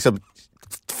sitter liksom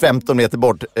 15 meter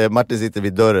bort. Martin sitter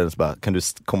vid dörren så bara, kan du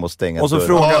komma och stänga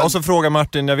dörren? Och så frågar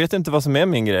Martin, jag vet inte vad som är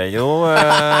min grej. Jo,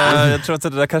 jag tror att det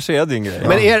där kanske är din grej.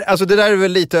 Men alltså det där är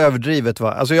väl lite överdrivet,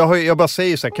 va? Alltså jag bara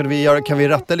säger så här, kan vi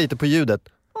ratta lite på ljudet?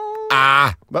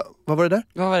 Vad var det där?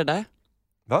 Vad var det där?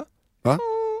 Va?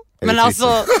 Men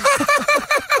alltså...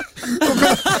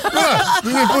 Det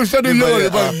är första du gör,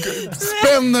 bara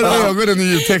spänner ögonen i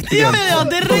ljudtekniken. Ja,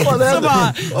 direkt så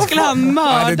bara skulle han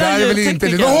mörda det där är väl inte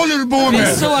det. Vad håller du på med?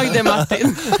 Vi såg det,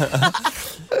 Martin.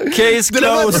 Case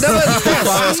closed.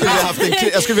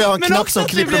 Jag skulle vilja ha en knapp som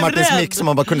klipper Martins mick som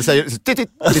man bara kunde säga lite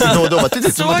då och då.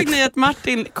 Såg ni att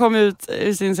Martin kom ut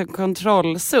ur sin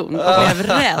kontrollzon och blev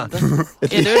rädd?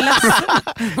 Är du ledsen?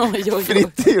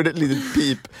 Fritte gjorde ett litet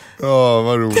pip. Ja,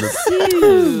 vad roligt.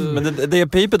 Men det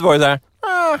pipet var ju där.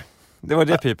 Det var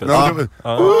det pipet. Det var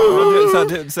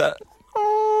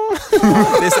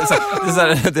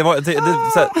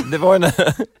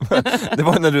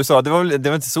när du sa det var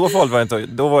inte så farligt, var det inte.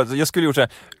 Då var jag skulle gjort så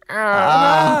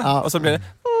här. Och så blev det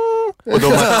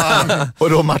och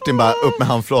då Martin bara upp med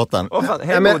handflatan.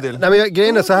 Men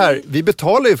grejen är så här, vi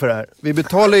betalar ju för det här. Vi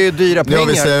betalar ju dyra pengar.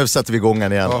 Nu har vi satt vi igång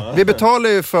igen. Ja. Vi betalar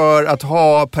ju för att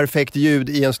ha perfekt ljud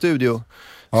i en studio.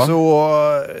 Ja.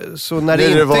 Så när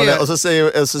det inte är... Och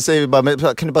så säger vi bara, men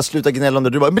kan du bara sluta gnälla om det?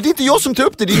 Du bara, men det är inte jag som tar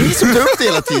upp det, det är ni som tar upp det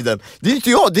hela tiden. Det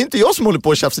är inte jag som håller på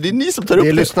och tjafsar, det är ni som tar upp det.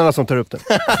 Det är lyssnarna som tar upp det.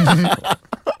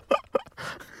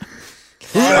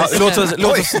 Ja,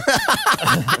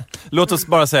 låt oss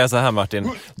bara säga så här,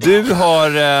 Martin.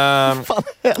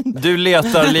 Du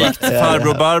letar likt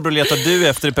farbror Barbro, letar du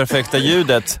efter det perfekta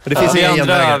ljudet. Det finns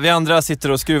vi andra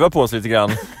sitter och skruvar på oss lite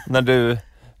grann när du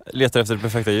letar efter det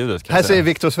perfekta ljudet. Här säger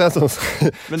Viktor Svensson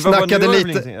snackade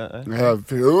lite.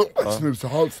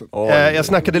 Jag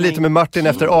snackade lite med Martin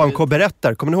efter AMK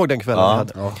berättar. Kommer ni ihåg den kvällen?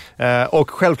 Och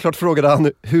självklart frågade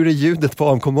han, hur är ljudet på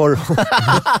AMK Morgon?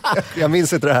 Jag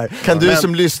minns inte det här. Kan du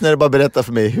som lyssnare bara berätta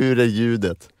för mig, hur är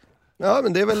ljudet? Ja,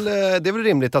 men det är väl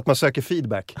rimligt att man söker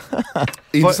feedback.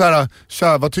 Inte såhär,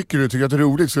 tja, vad tycker du? Tycker du att det är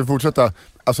roligt? Ska vi fortsätta?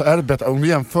 Alltså är det bättre, om vi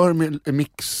jämför med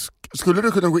mix, skulle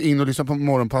du kunna gå in och lyssna på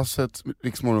morgonpasset,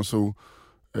 Riksmorgonzoo,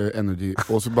 Energy,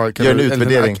 och så bara kan gör en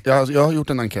utvärdering. Jag har gjort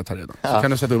en enkät här redan. Så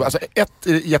kan du sätta upp, alltså 1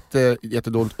 är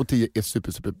jättedåligt och 10 är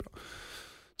superbra.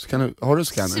 Så kan du, har du en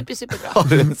scanner? Superbra. Har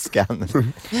du en scanner?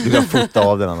 Du kan fota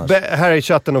av den annars. Här i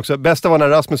chatten också. Bästa var när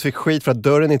Rasmus fick skit för att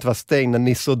dörren inte var stängd när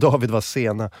Nisse och David var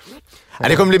sena.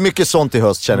 Det kommer bli mycket sånt i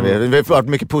höst känner vi. Vi har fått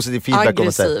mycket positiv feedback om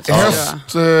det. I höst,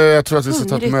 jag tror att vi ska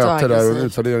ta ett möte där och en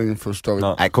utvärdering först.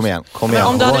 Nej, kom igen. Men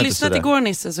om du hade lyssnat igår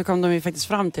Nisse så kom de ju faktiskt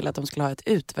fram till att de skulle ha ett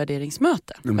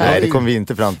utvärderingsmöte. Nej, det kom vi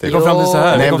inte fram till. Vi kom fram till så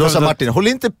här. Nej, men då sa Martin, håll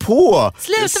inte på!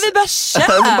 Sluta, vi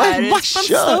bara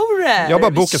kör! Jag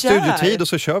bara bokar studiotid och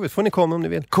så kör vi. Får ni komma om ni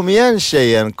vill. Kom igen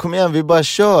tjejen, kom igen, vi bara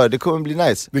kör. Det kommer bli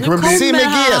nice. Det kommer bli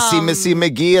Simme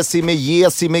G.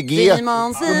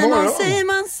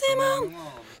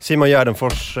 Simon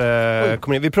Gärdenfors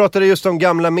kommer in. Vi pratade just om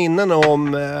gamla minnen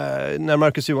om när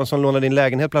Marcus Johansson lånade din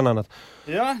lägenhet bland annat.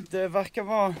 Ja, det verkar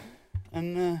vara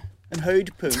en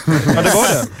höjdpunkt. Ja, det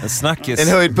var det. En snackis. En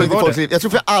höjdpunkt i folks liv. Jag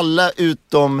tror för alla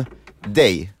utom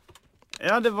dig.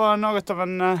 Ja, det var något av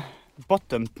en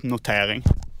bottennotering.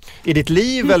 I ditt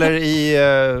liv eller i...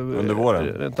 under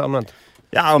våren? Ett annat?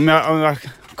 Ja, om jag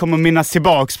kommer minnas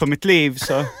tillbaks på mitt liv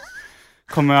så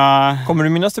kommer jag... Kommer du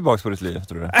minnas tillbaks på ditt liv,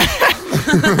 tror du?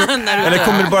 Eller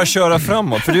kommer du bara köra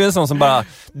framåt? För du är en sån som bara,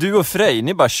 du och Frej,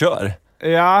 ni bara kör.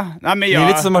 Ja, nej men Det är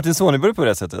lite som Martin Sonneborg på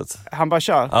det sättet. Han bara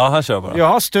kör. Ja, han kör bara. Jag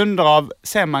har stunder av,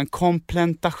 säger man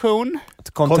kontemplation?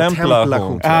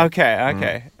 Kontemplation. Ja,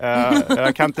 okej.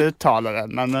 Jag kan inte uttala det,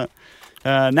 men...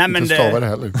 nej, men inte stava det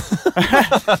heller.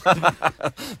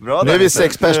 Bra, nu är vi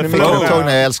 6 personer med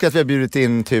upptagna. Jag älskar att vi har bjudit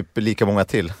in typ lika många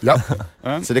till. Ja.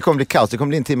 Så det kommer bli kaos. Det kommer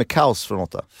bli en timme kaos från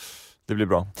 8. Det blir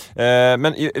bra.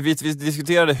 Men vi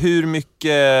diskuterade hur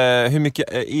mycket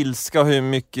ilska och hur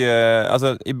mycket,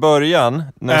 alltså i början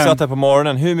när jag satt här på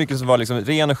morgonen, hur mycket som var liksom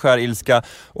ren och skär ilska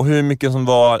och hur mycket som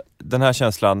var den här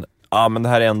känslan, men det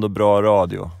här är ändå bra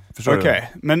radio.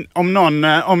 Okej, men om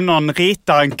någon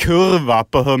ritar en kurva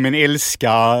på hur min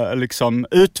ilska liksom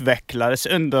utvecklades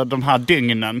under de här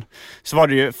dygnen, så var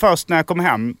det ju först när jag kom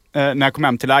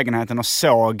hem till lägenheten och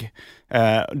såg,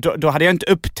 då hade jag inte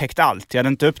upptäckt allt. Jag hade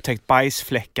inte upptäckt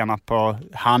bajsfläckarna på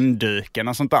handduken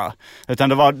och sånt där. Utan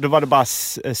då var det bara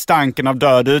stanken av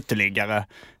död uteliggare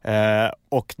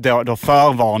och då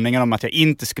förvarningen om att jag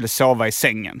inte skulle sova i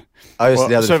sängen. Ja, just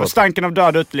det, så stanken av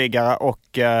död uteliggare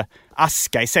och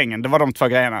aska i sängen, det var de 2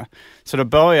 grejerna. Så då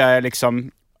började jag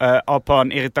liksom på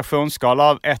en irritationsskala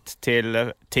av 1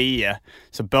 till 10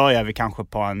 så börjar vi kanske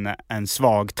på en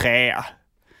svag 3.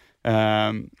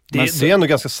 Det är ändå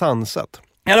ganska sansat.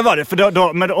 Ja, det var det.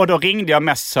 För då ringde jag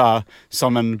mest så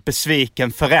som en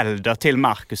besviken förälder till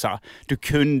Marcus. Du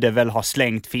kunde väl ha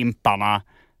slängt fimparna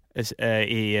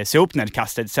i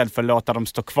sopnedkastet istället för att låta dem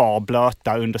stå kvar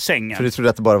blöta under sängen. För du trodde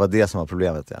att det bara var det som var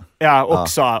problemet, ja. Ja,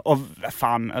 också. Och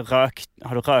fan,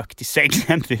 har du rökt i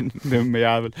sängen, din dumme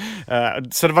jävel?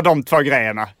 Så det var de 2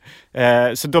 grejerna.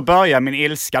 Så då började min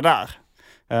ilska där.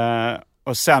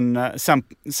 Och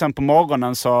sen på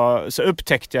morgonen så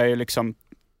upptäckte jag ju liksom,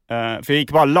 för jag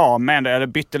gick bara la mig, eller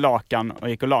bytte lakan och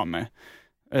gick och la mig.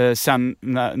 Sen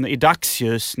i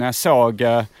dagsljus när jag såg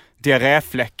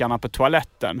diarréfläckarna på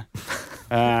toaletten,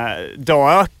 då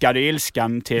ökade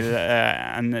ilskan till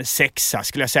en 6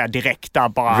 skulle jag säga direkt där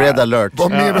bara. Red alert.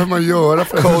 Vad mer behöver man göra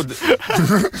för Code.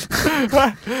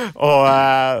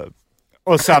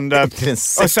 Och sen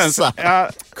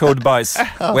Code bajs.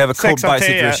 We have a code bajs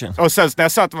situation. Och sen när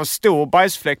jag sa att det var stor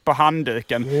bajsfläck på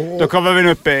handduken, då kommer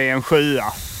vi upp i en 7.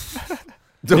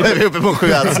 Då är vi uppe på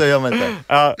 7, så gör man inte.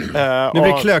 Nu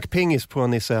blir klökpingis på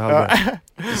Nisse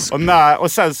Hallberg.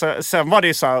 Och sen var det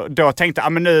ju så, då tänkte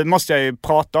jag, men nu måste jag ju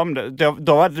prata om det.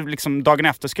 Då var det liksom, dagen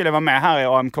efter skulle jag vara med här i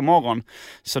AMK Morgon.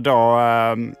 Så då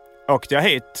åkte jag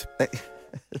hit.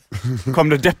 Kom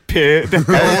det deppig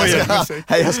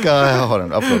jag ska ha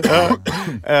den.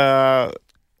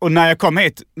 Och när jag kom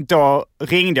hit, då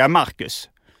ringde jag Marcus.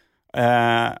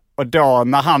 Och då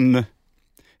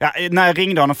när jag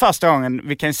ringde honom första gången,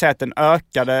 vi kan ju säga att den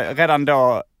ökade redan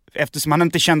då, eftersom han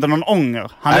inte kände någon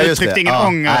ånger. Han uttryckte ingen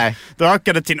ånger. Nej. Då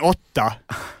ökade till 8.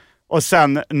 Och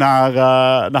sen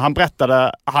när han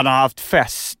berättade, han har haft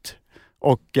fest.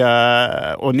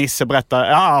 Och Nisse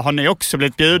berättade, har ni också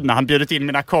blivit bjudna? Han bjudit in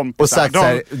mina kompisar. Och sagt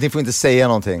såhär, ni får inte säga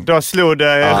någonting. Då slog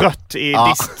det rött i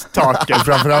disttaket.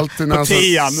 Framförallt på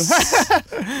 10.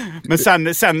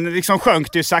 Men sen liksom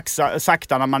sjönk det ju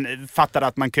sakta när man fattade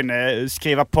att man kunde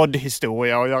skriva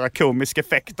poddhistoria och göra komisk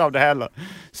effekt av det hela.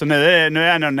 Så nu är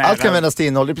jag nog nära. Allt kan vändas till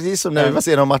innehåll. Det är precis som när vi var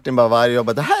sen och Martin bara varje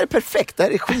jobbat. Det här är perfekt, det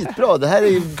här är skitbra, det här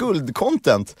är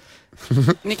guldcontent.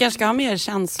 Ni kanske ska ha mer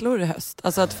känslor i höst.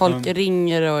 Alltså att folk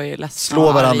ringer och är ledsna.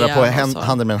 Slå varandra på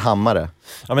handen med en hammare.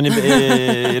 Ja, men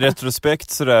i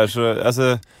retrospekt sådär så,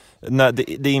 alltså när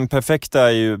det imperfekta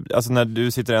är ju, alltså när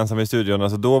du sitter ensam i studion,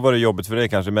 alltså då var det jobbigt för dig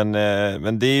kanske, men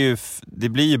det är ju, det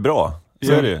blir ju bra.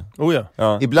 Så är det ju.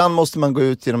 Ja. Ibland måste man gå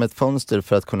ut genom ett fönster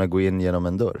för att kunna gå in genom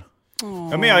en dör.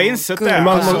 Ja, men jag har insett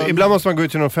det. Ibland måste man gå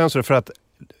ut genom fönster för att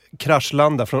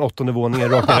kraschlanda från 8:e våningen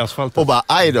rakt ner i asfalten. Och bara,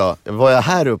 aj då, var jag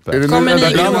här uppe?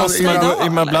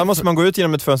 Ibland måste man gå ut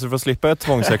genom ett fönster för att slippa ett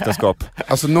tvångsäktenskap.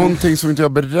 Alltså någonting som inte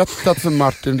jag berättat för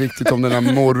Martin riktigt om den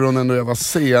här morgonen då jag var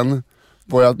sen,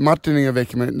 var att Martin ringde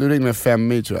väck mig, nu ringde mig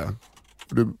 5 i tror jag.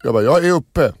 Jag bara, jag är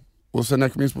uppe. Och sen när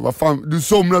jag kom in på, vad fan, du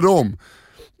somnade om.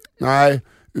 Nej,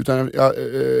 utan jag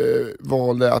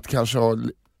valde att kanske ha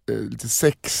lite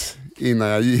sex innan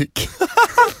jag gick.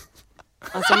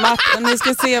 Alltså ni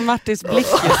ska se Martins blick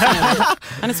just nu.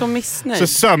 Han är så missnöjd. Så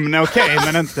sömn är okej,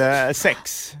 men inte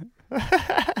sex.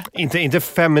 Inte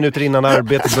 5 minuter innan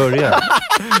arbetet börjar.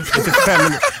 Inte 5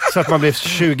 minuter, så att man blir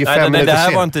 25 minuter det här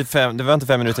sen. var inte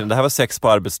 5 minuter, det här var sex på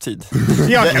arbetstid.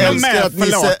 Jag kan vara med att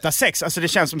förlåta sex. Alltså det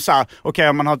känns som så här, okej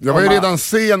om man har... Jag var ju redan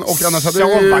sen och annars hade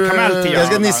jag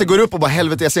ska Nisse går upp och bara,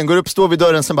 helvete jag sen går upp, står vid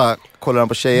dörren, sen bara kollar han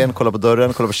på tjejen, kollar på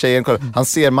dörren, kollar på tjejen, han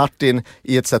ser Martin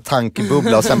i ett så här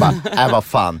tankebubbla och sen bara, vad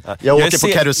fan. Jag åker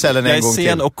på karusellen en gång till.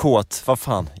 Jag är sen och kåt, vad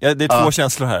fan. Det är 2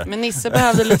 känslor här. Men Nisse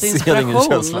behövde lite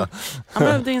inspiration. Han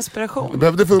behövde inspiration. Jag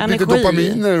behövde få upp lite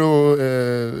dopaminer och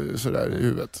sådär i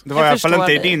huvudet. Det var i alla fall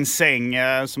inte i din säng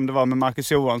som det var med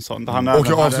Marcus Johansson. Och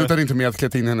jag avslutade inte med att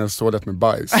klätta in hennes toalett med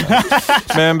bajs.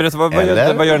 Men berätta,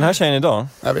 vad gör den här tjejen idag?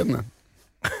 Jag vet inte.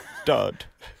 Död.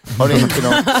 Har du inte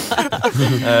någon?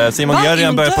 Simon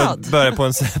Gerrian börjar på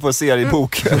en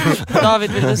seriebok.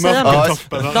 David, vill du säga något?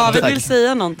 David vill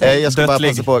säga någonting. Jag ska bara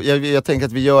passa på. Jag tänker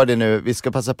att vi gör det nu. Vi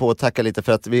ska passa på att tacka lite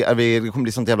för att det kommer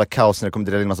bli sånt jävla kaos när det kommer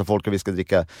till en massa folk och vi ska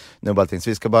dricka nu och allting. Så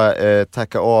vi ska bara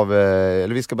tacka av,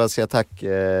 eller vi ska bara säga tack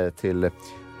till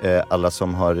alla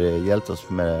som har hjälpt oss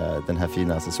med den här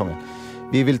fina säsongen.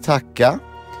 Vi vill tacka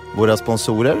våra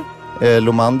sponsorer.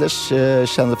 Lomanders,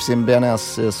 känd för sin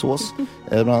bearnaisesås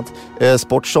bland annat.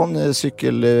 Sportson,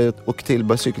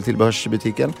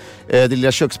 cykeltillbehörsbutiken. Det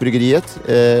lilla köksbryggeriet,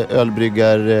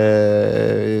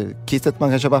 ölbryggarkittet man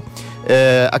kan köpa.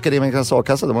 Akademikernas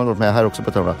A-kassa, de har varit med här också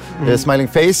på törna. Smiling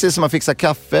Faces som har fixat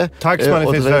kaffe. Tack Smiling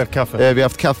Faces för kaffe. Vi har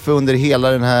haft kaffe under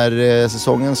hela den här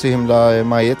säsongen, så himla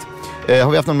majigt.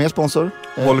 Har vi haft någon mer sponsor?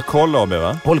 Håll koll AB,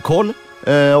 va? Håll koll,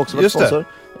 också varit sponsor.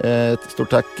 Stort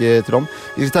tack till dem.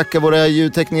 Vi vill tacka våra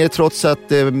ljudtekniker trots att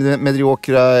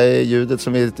mediokra ljudet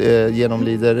som vi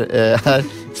genomlider här,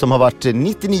 som har varit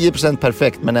 99%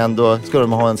 perfekt, men ändå ska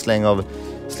de ha en släng av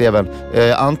sleven.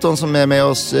 Anton som är med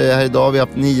oss här idag, vi har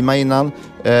haft Nima innan,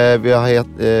 vi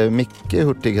har Micke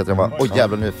Hurtig heter han, va? Oj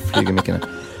jävlar, nu flyger Micke ner.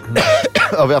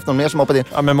 Har vi haft någon mer som hoppade in?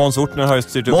 Ja, men Måns Ortner har ju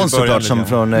styrt upp Måns såklart, som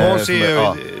från... Måns är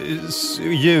ju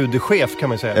ljudchef kan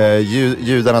man säga.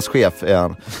 Judarnas chef är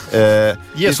han.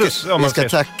 Jesus, vi ska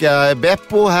tacka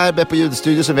Beppo här, Beppo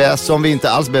ljudstudio som vi inte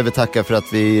alls behöver tacka för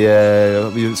att vi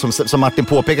som Martin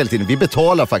påpekade lite, vi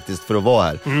betalar faktiskt för att vara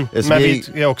här. Men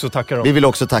vi också tackar dem. Vi vill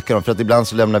också tacka dem för att ibland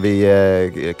så lämnar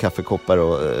vi kaffekoppar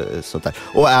och sånt där.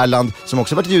 Och Erland som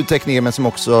också varit ljudtekniker men som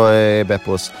också är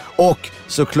Beppos. Och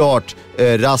såklart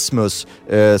Rasmus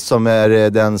som är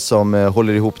den som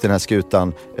håller ihop den här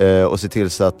skutan och ser till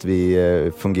så att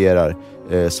vi fungerar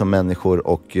som människor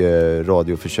och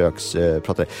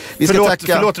radioförsökspratare.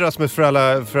 Förlåt Rasmus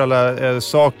för alla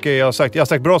saker jag har sagt. Jag har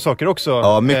sagt bra saker också.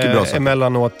 Ja, mycket bra saker.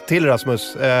 Emellanåt till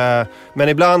Rasmus. Men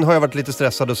ibland har jag varit lite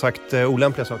stressad och sagt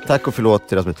olämpliga saker. Tack och förlåt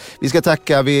till Rasmus. Vi ska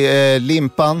tacka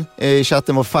Limpan i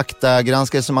chatten, vår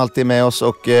faktagranskare som alltid är med oss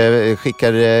och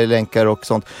skickar länkar och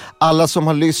sånt. Alla som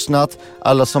har lyssnat,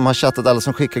 alla som har chattat, alla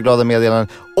som skickar glada meddelanden.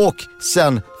 Och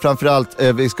sen framförallt,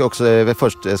 vi ska också,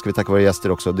 först ska vi tacka våra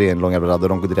gäster också. Det är en lång jävla rad och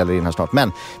de går dräller in här snart.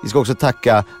 Men vi ska också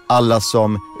tacka alla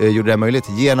som gjorde det här möjligt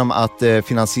genom att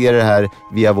finansiera det här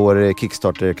via vår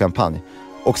Kickstarter-kampanj.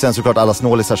 Och sen såklart alla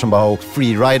snålisar som bara har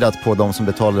freeridat på de som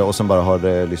betalade och som bara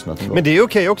har lyssnat ändå. Men det är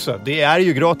okej också, det är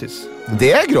ju gratis.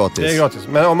 Det är gratis? Det är gratis,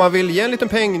 men om man vill ge en liten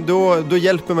peng då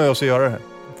hjälper man oss att göra det här.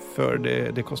 För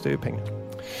det kostar ju pengar.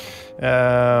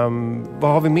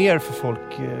 Vad har vi mer för folk?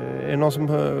 Är det någon som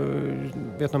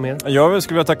vet något mer? Jag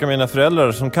skulle vilja tacka mina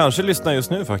föräldrar som kanske lyssnar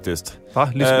just nu faktiskt.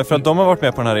 För att de har varit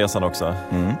med på den här resan också.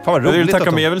 Fan vad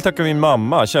roligt jag vill tacka min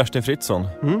mamma, Kerstin Fritzson.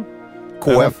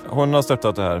 KF. Hon har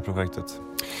stöttat det här projektet.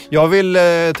 Jag vill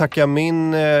tacka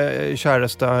min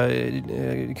käraste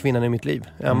kvinnan i mitt liv,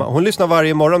 Emma. Hon lyssnar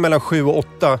varje morgon mellan 7 och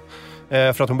 8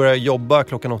 för att hon börjar jobba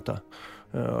klockan 8.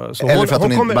 Så eller för att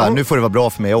hon inte bara, nu får det vara bra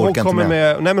för mig, jag orkar inte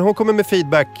med. Nej, men hon kommer med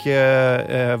feedback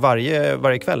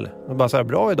varje kväll. Och bara så här,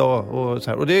 bra idag och så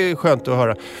här. Och det är skönt att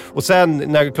höra. Och sen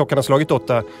när klockan har slagit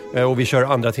 8 och vi kör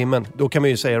andra timmen, då kan man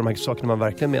ju säga de här sakerna man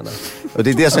verkligen menar. Och det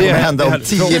är det som kommer hända om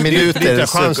 10 minuter. Det är inte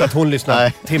chans att hon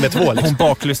lyssnar timme 2 liksom. Hon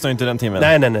baklyssnar inte den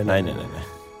timmen. Nej.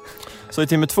 Så i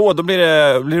timme 2 då blir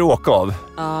det åka av.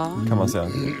 Kan man säga.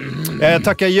 Jag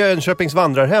tackar Jönköpings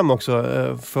vandrarhem också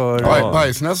för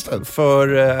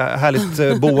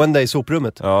härligt boende i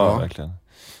soprummet. Ja, verkligen.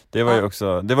 Det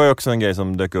var ju också en grej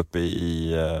som dök upp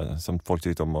i som folk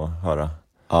tyckte om att höra.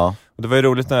 Ja. Och det var ju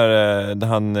roligt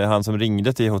när han som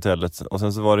ringde till hotellet, och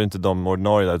sen så var det inte de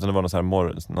ordinarie där, utan det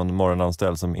var någon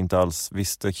morgonanställd som inte alls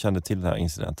kände till den här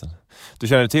incidenten. Du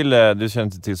kände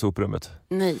till soprummet?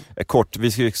 Nej. Kort,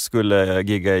 vi skulle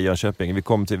gigga i Jönköping.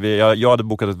 Jag hade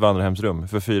bokat ett vandrarhemsrum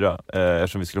för 4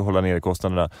 eftersom vi skulle hålla nere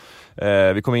kostnaderna.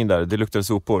 Vi kom in där, det luktade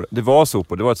sopor. Det var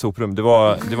ett soprum. Det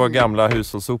var gamla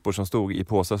hushållssopor som stod i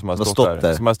påsar som hade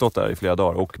stått där i flera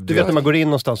dagar. Och du vet när man går in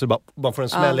någonstans och bara får en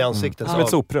smäll i ansiktet. Som ett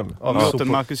soprum. Låter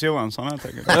Marcus Johansson helt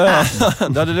enkelt.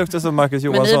 Det hade luktat som Marcus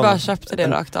Johansson. Men ni bara köpte det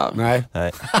rakt av? Nej.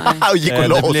 Och gick och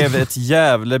loss.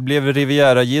 Det blev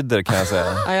Riviera-jidder, kan jag säga.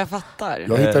 Ja, jag fattar.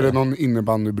 Jag hittade någon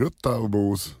innebandybrutta och bo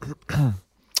hos.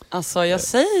 Alltså jag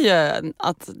säger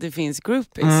att det finns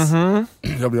groupies.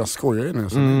 Jag skojar ju när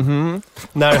jag säger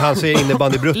När han säger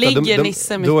innebandybrutta, Ligger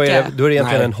Nisse mycket? då är det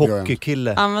egentligen en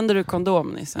hockeykille. Använder du kondom,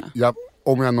 Nisse? Ja,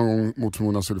 om jag någon gång mot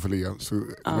förmodan skulle få ligga så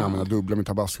kommer jag använda dubbla med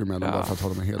tabasco med bara för att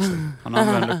hålla mig helt säker. Han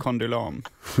använder kondylam.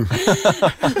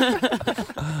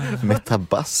 Med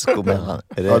tabasco med han.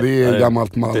 Ja, det är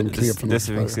gammalt malmknep. Det är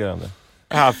desinficerande.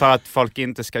 Ja, för att folk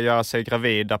inte ska göra sig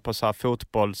gravida på så här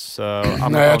fotbolls...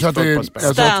 Nej, jag tror att det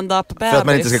är stand-up bebis. För att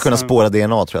man inte ska kunna spåra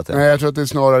DNA, tror jag att det är. Nej, jag tror att det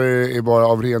snarare är bara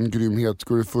av ren grymhet.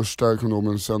 Går det första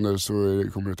kondomen sönder så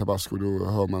kommer det tabasco, då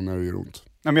hör man när det gör ont.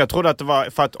 Nej, men jag trodde att det var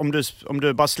för att om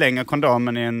du bara slänger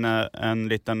kondomen i en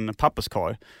liten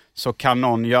papperskorg, så kan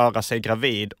någon göra sig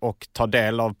gravid och ta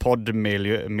del av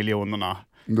poddmiljonerna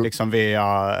liksom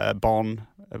via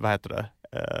vad heter det?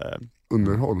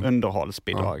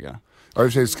 Underhållsbidrag. Ja, i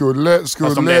och för sig skulle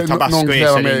om det är någon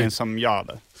kräva mig, ingen som gör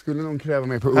det. Skulle någon kräva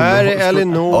mig på underhåll? Här är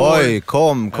Elinor. Oj,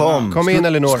 kom in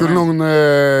Elinor. Skulle någon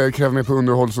kräva mig på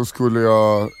underhåll så skulle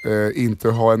jag inte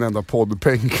ha en enda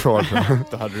poddpeng kvar.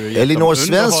 Elinor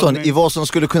Svensson i vad som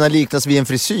skulle kunna liknas vid en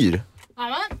frisyr.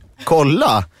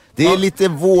 Kolla! Det är lite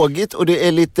vågigt och det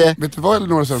är lite... Vet du vad,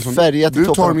 Elinor Svensson? Färgat. Du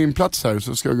tar min plats här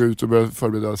så ska jag gå ut och börja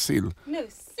förbereda sill.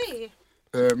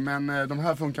 Men de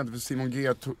här funkar inte för Simon G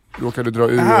råkade dra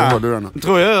ur hörlurarna.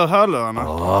 Drog jag ur hörlurarna?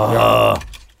 Ja.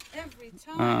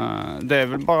 Det är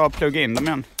väl bara att plugga in dem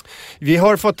igen. Vi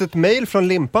har fått ett mejl från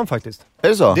Limpan faktiskt. Är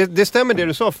det så? Det stämmer det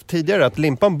du sa tidigare, att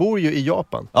Limpan bor ju i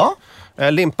Japan. Ja.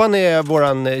 Limpan är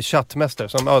våran chattmästare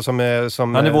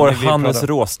som han är vår Hannes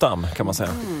Råstam, kan man säga.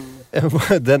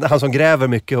 Han som gräver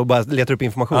mycket och bara letar upp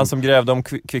information. Han som grävde om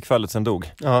kvickfallet sen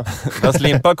dog. Ja. Fast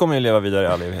Limpa kommer ju leva vidare i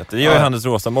all evighet. Det gör ju Hannes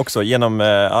Råstam också genom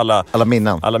alla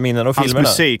minnen och filmerna. Hans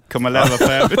musik kommer leva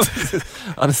för evigt.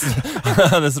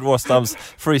 Hannes Råstams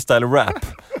freestyle rap.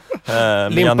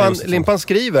 Limpan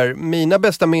skriver: mina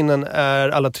bästa minnen är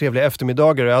alla trevliga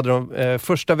eftermiddagar. Jag hade de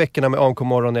första veckorna med AMK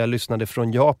Morgon när jag lyssnade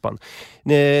från Japan.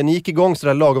 Ni gick igång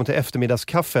sådär lagom till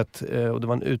eftermiddagskaffet och det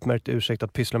var en utmärkt ursäkt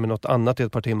att pyssla med något annat i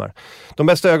ett par timmar. De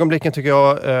bästa ögonblicken tycker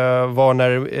jag var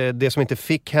när det som inte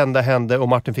fick hände och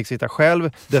Martin fick sitta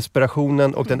själv.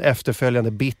 Desperationen och den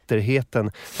efterföljande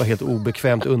bitterheten var helt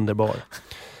obekvämt underbar.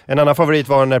 En annan favorit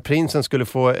var när prinsen skulle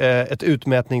få ett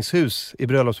utmätningshus i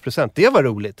bröllopspresent. Det var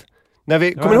roligt.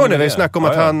 Kommer du ihåg när vi snackade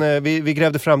om att vi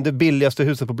grävde fram det billigaste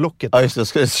huset på Blocket? Ja, just det.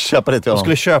 Jag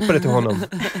skulle köpa det till honom.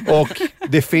 Och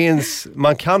det finns,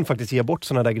 man kan faktiskt ge bort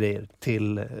sådana där grejer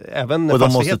till även och de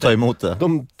fastigheter. måste ta emot det.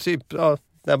 De typ,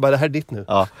 det här är ditt nu.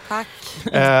 Ja. Tack.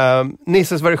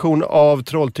 Nisses version av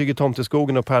Trolltyg i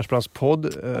Tomteskogen och Persbrandts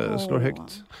podd slår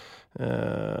högt.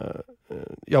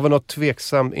 Jag var något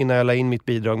tveksam innan jag la in mitt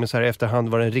bidrag, men så här efterhand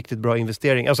var det en riktigt bra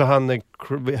investering. Alltså han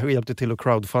hjälpte till att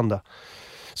crowdfunda.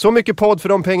 Så mycket podd för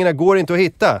de pengarna går inte att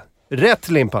hitta. Rätt,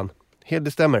 Limpan.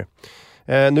 Det stämmer.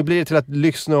 Nu blir det till att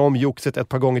lyssna om joxet ett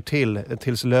par gånger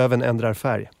tills löven ändrar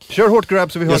färg. Kör hårt,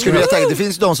 grab, så vi hör. Det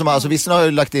finns de som vissa har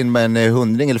ju lagt in med en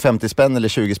 100 eller 50 spänn eller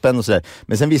 20 spänn och sådär.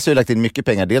 Men sen vissa har ju lagt in mycket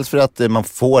pengar. Dels för att man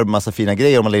får massa fina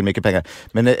grejer om man lägger in mycket pengar.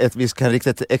 Men vi kan rikta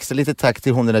ett extra litet tack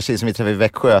till hon den där tjejen som vi träffade i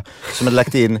Växjö. Som har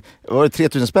lagt in, var det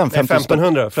 3000 spänn?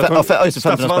 1500.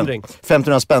 Stadsvandring.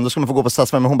 1500 spänn, då ska man få gå på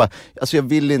stadsvandring. Men hon bara, alltså jag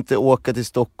vill inte åka till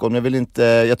Stockholm. Jag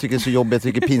tycker det är så jobbigt, jag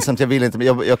tycker det är pinsamt. Jag vill inte,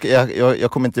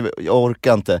 jag kommer inte, jag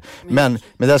orkar inte. Men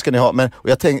där ska ni ha. Och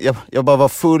jag bara var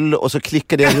full och så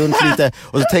klickade jag runt lite.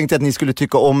 Och så tänkte jag att ni skulle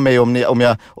tycka om mig om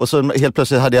jag. Och så helt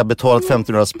plötsligt hade jag betalat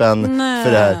 1500 spänn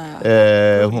för det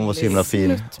här. Hon var så himla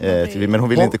fin. Men hon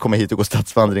ville inte komma hit och gå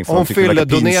stadsvandring. Hon fyllde,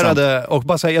 donerade och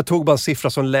bara säga, jag tog bara en siffra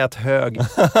som lät hög.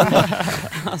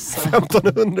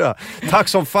 1500. Tack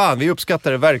som fan, vi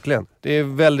uppskattar det verkligen. Det är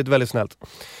väldigt, väldigt snällt.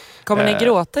 Kommer ni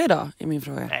gråta idag, är min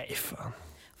fråga. Nej, fan.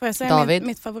 Får jag säga David?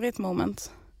 mitt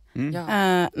favoritmoment? Ja.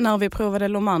 När vi provade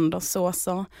Lomanders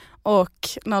såser och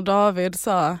när David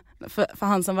sa, för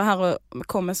han som var här och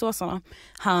kom med såserna,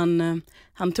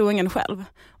 han tog ingen själv.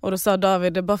 Och då sa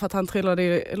David, det är bara för att han trillade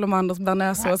i Lomanders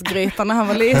bearnaisesåsgrytan när han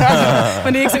var liten.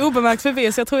 Men det gick så obemärkt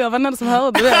förbi så jag tror jag var den som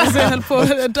hörde det. Så jag höll på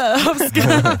att dö av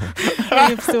skratt.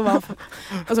 Jag förstod varför.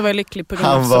 Och så var jag lycklig på grund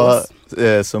av Han var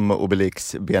sås. som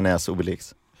Obelix, bearnaise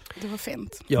Obelix. Det var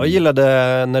fint. Jag gillade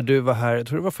när du var här, jag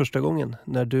tror det var första gången,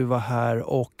 när du var här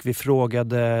och vi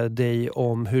frågade dig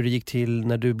om hur det gick till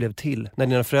när du blev till. När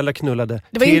dina föräldrar knullade.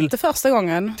 Det var inte första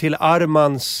gången. Till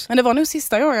Armans... Men det var nog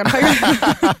sista gången.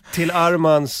 Till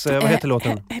Armans, vad heter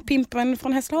låten? Pimpen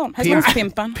från Hässleholm.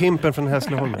 Hässleholmspimpen. Pimpen från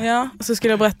Hässleholm. Ja, och så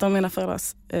skulle jag berätta om mina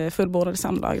föräldrars fullbordade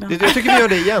samlag. Jag tycker vi gör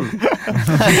det igen.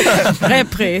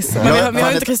 Repris. Men vi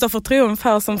har inte Kristoffer Triumf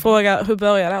här som frågar hur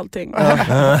började allting.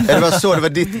 Det var så, det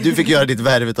var du fick göra ditt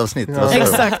värvet-avsnitt.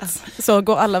 Exakt, så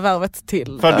går alla värvet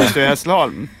till. Föddes du i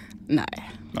Hässleholm?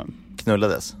 Nej.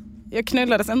 Knullades. Jag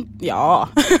knullades ja.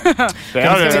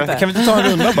 Kan vi inte ta en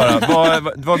runda bara?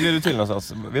 Vad blev du till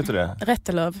någonstans? Vet du det?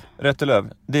 Rättelöv.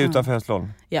 Det är utanför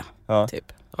Hässleholm. Ja, typ.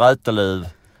 Rättelöv.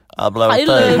 Jag blev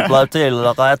till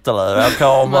Rättelöv. Jag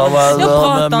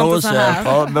kommer med mosen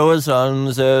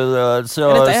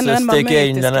så sticker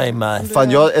in den i mig.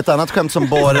 Fan, ett annat skämt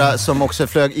som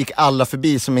också gick alla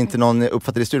förbi, som inte någon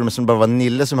uppfattade i studion, men som bara var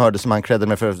Nille som hörde, som han creddade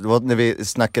med för. Det var när vi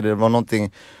snackade, det var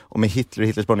någonting om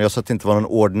Hitlers barn. Jag sa att det inte var någon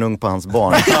ordnung på hans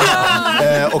barn.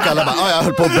 Och alla bara, jag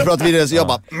höll på att prata vidare, så jag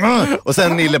bara, och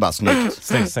sen Nille bara, snyggt.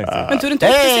 Men tog du inte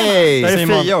upp det sen?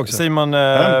 Det är Fia också. Simon,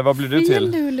 vad blir du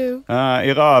till?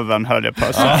 I röven höll jag på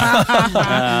att säga.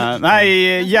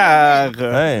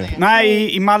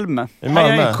 Nej, i Malmö. I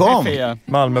Malmö? Kom!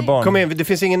 Malmöbarn. Kom igen, det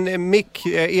finns ingen egen mick.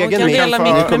 dela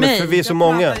mick med mig. För vi är så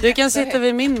många. Du kan sitta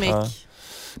vid min mick.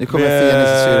 Nu kommer Fia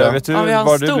syra. Vet du vi har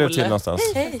var en du blev stol. till någonstans?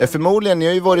 Förmodligen, jag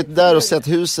har ju varit där och sett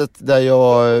huset där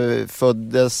jag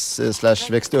föddes /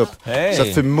 växte upp. Hej. Så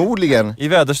att förmodligen, I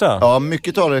Väderstad? ja,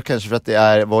 mycket talar kanske för att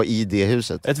det var i det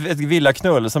huset. Ett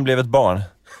villaknull som blev ett barn.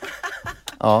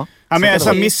 Ja. Ja, men jag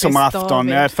sa midsommarafton.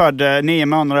 Jag är född 9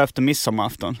 månader efter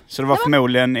midsommarafton. Så det var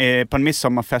förmodligen på en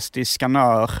midsommarfest i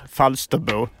Skanör,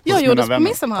 Falsterbo. Jag gjorde på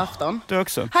midsommarafton. Du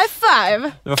också. High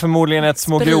five! Det var förmodligen ett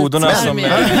små grodorna som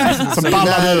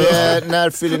När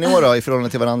fyller ni år då i förhållande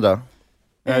till varandra?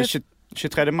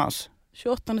 23 mars.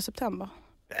 28 september.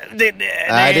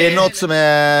 Nej, det är något som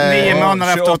är 9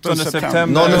 månader efter 8 september.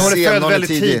 september. Någon är Hon är sen, född någon är väldigt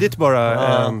tidig. tidigt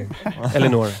bara,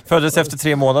 Elinor. föddes efter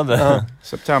 3 månader.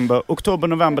 September, oktober,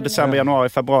 november, december, januari,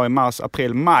 februari, mars,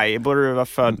 april, maj. Borde du vara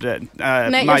född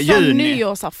Nej, maj, jag sa juni.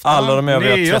 nyårsafton. Alla de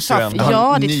övriga 31. Nyårsafton.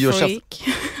 Ja, ditt Nyårsafton. freak.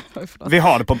 Vi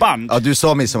har det på band. Ja, du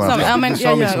sa midsommarafton. Ja, men Du sa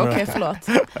jag gör, midsommar. okej, förlåt.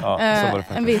 Ja, så var det En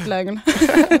faktiskt. vit lögn.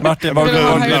 Martin, vad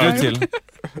blir du till?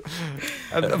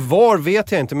 Var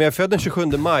vet jag inte, men jag är född den 27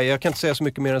 maj. Jag kan inte säga så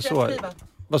mycket mer än så.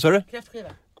 Vad sa du? Kräftskiva.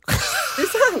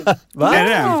 Va? Är det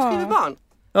den? Barn.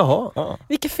 Jaha.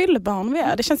 Vilka fyllebarn vi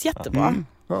är, det känns jättebra.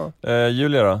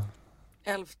 Julia då?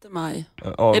 11 maj.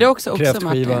 Av Är det också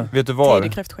kräftskiva. Martin? Vet du var?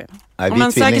 Tidig kräftskiva. Nej, Om vi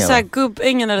man söker tvillingar, såhär va?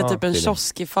 Gubbängen eller typ en tvilling.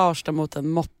 kiosk i Farsta mot en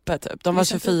moppe typ. De var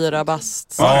 24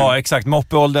 bast. Ja, exakt.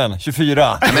 Moppeåldern.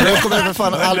 24. Men nu kommer det för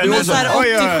fan Albin Men Olsson. såhär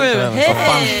 87. Vad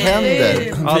fan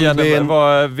händer? Albin,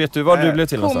 vet du var du blev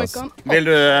till någonstans? Komikern. Vill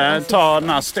du ta den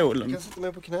här stolen? Jag sätter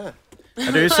mig på knä.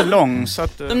 Ja, du är ju så lång så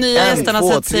att... De nya gästerna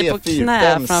sätter sig på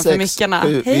knä framför mickarna.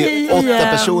 Vi Hej är 8 igen.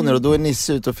 personer och då är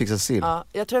Nisse ute och fixar sill. Ja,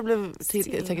 jag tror jag blev till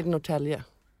säkert i Norrtälje.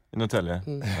 I Norrtälje?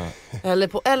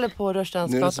 Eller på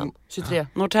Rörstrandsgatan, 23.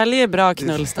 Norrtälje är bra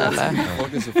knullställe.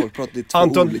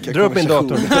 Anton, dra upp min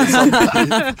dator.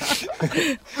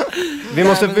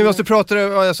 vi måste prata,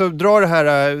 alltså dra det här,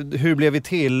 hur blev vi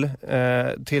till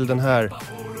den här.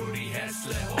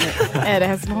 Är det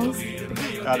Hässleholms?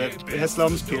 Ja, det är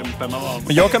Hässleholmspimpen.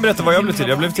 Men jag kan berätta vad jag blev till.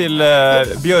 Jag blev till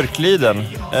Björkliden.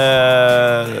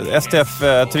 STF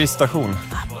turiststation.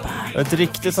 Ett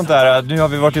riktigt sånt där, nu har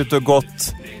vi varit ute och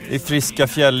gått i friska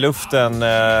fjällluften.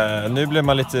 Nu blev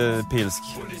man lite pilsk.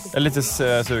 Eller lite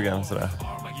sugen sådär.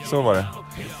 Så var det.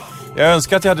 Jag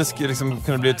önskar att jag hade liksom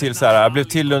kunnat bli till så här. Jag blev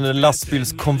till under en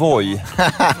lastbilskonvoj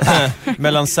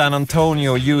mellan San Antonio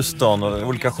och Houston och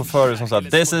olika chaufförer som sa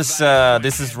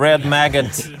this is Red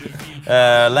Maggot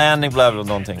landing bla bla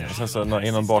någonting. Och sen så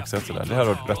inom baksätet där. Det har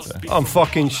varit bättre. I'm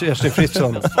fucking Kerstin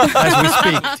Fritzson. As we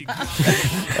speak.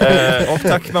 Och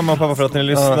tack mamma och pappa för att ni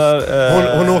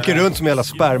lyssnar. Hon åker runt som hela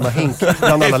spermahink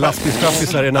bland alla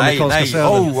lastbilstrafisar i den amerikanska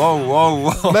södern.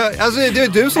 Men alltså det är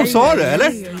du som sa det,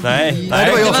 eller? Nej,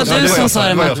 det var jag som sa det. Du som sa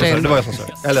det, Martin. Det var jag som sa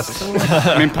det. Jag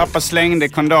läser. Min pappa slängde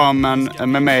kondomen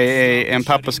med mig i en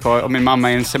papperskorg och min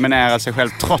mamma inseminerade sig själv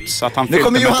trots att han Nu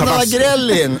kommer Johanna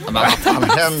Agrell in. Vad fan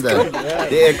händer?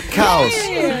 Det är kaos.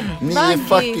 9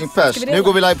 fucking pers. Nu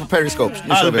går vi live på Periscope.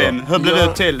 Nu kör vi. Albin, hur blev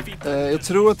du till? Jag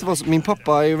tror att det var så, min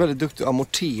pappa är ju väldigt duktig och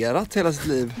amorterat hela sitt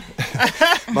liv.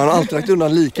 Man har alltid lagt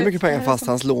undan lika mycket pengar fast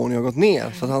hans lån har gått ner.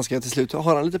 Så att han ska till slut,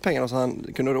 har han lite pengar så han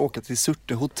kunde åka till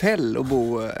Surte hotell och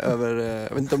bo över, jag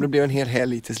vet inte om det blev en hel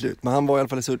helg till slut. Men han var i alla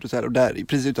fall i Surte hotell och där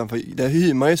precis utanför, där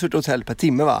hyr man ju Surte hotell per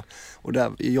timme va. Och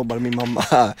där jobbade min mamma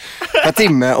per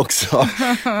timme också.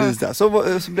 Där.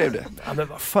 Så blev det. Ja, men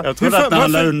vad fan. Jag trodde att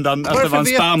han la undan att det var en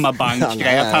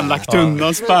spermabankgrej, att han lagt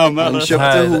undan sperma. Han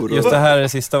köpte horor. Just det här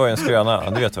sista var ju en skröna,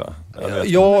 det vet du va?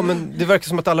 Ja, men det verkar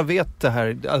som att alla vet det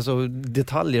här, alltså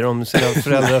detaljer om sina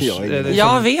föräldrars...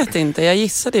 Jag vet inte, jag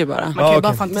gissade ju bara. Man kan ju bara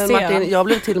Men fantisera. Martin, jag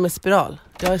blev till och med spiral.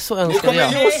 Jag är så önskad jag.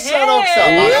 Jossan också!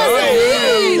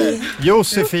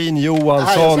 Josefin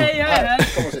Johansson.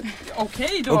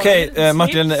 Okej,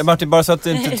 Martin, bara så att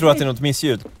du inte tror att det är något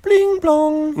missljud. Bling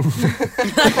blong.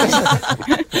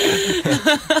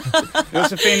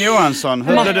 Josefin Johansson,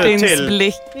 hur blev du Martins till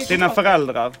blick. dina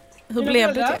föräldrar? Hur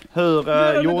blev det till?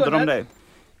 Hur gjorde de dig?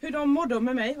 Hur de mådde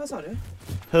med mig, vad sa du?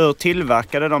 Hur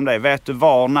tillverkade de dig? Vet du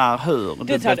var, när, hur?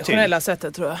 Det traditionella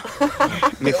sättet tror jag.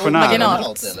 Missionären.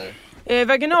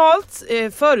 Vaginalt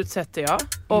förutsätter jag.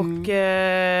 Och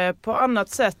på annat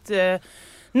sätt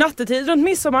nattetid runt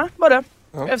midsommar var det.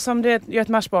 Ja. Eftersom det är ett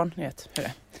marsbarn. Hur är.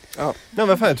 Ja,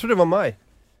 vad fan, jag trodde det var maj.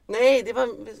 Nej,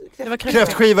 det var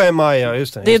Kräftskiva är maj, ja,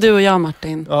 just det. Det är du och jag,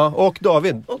 Martin. Ja, och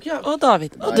David. Och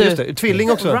David. Och du. Just det,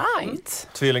 tvilling också. Right.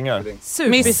 Tvillingar.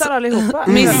 Supersar allihopa.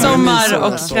 Midsommar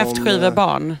och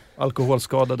kräftskivebarn.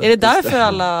 Alkoholskadade. Är det därför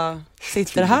alla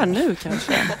sitter här nu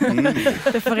kanske?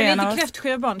 Det förenar oss.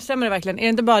 Kräftskivebarn, stämmer det verkligen? Är det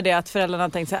inte bara det att föräldrarna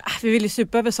tänkt så här, vi vill ju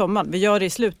supa över sommaren, vi gör det i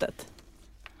slutet?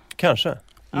 Kanske.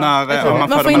 När om man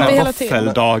födde med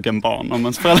våffeldagen barn, om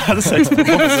man spelade sex på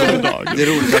våffeldagen. Det är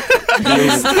roligt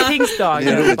att Pingstdagen.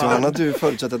 det är roligt Johanna att du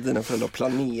förutsätter att dina föräldrar har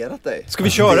planerat dig. Ska vi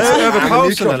köra över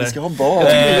pausen eller? Vi ska ha barn. Jag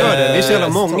tycker vi gör det, vi är så jävla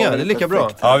många, det är lika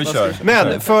bra. Ja, vi kör.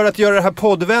 Men för att göra det här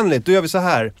poddvänligt, då gör vi så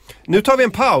här. Nu tar vi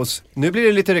en paus, nu blir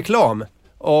det lite reklam.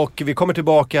 Och vi kommer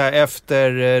tillbaka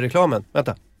efter reklamen.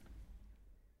 Vänta.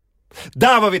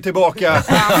 Där var vi tillbaka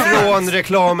från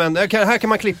reklamen. Här kan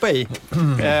man klippa i.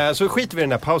 Så skiter vi i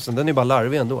den här pausen. Den är bara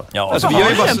larvig ändå. Ja, alltså, vi vi gör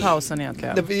gör ju bara den pausen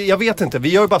egentligen. Jag vet inte, vi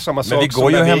gör ju bara samma sak. Men vi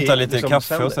går ju och hämtar lite liksom kaffe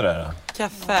sänder. och sådär.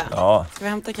 Kaffe. Ja. Ska vi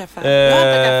hämta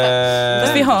kaffe?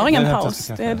 Fast vi har ingen paus.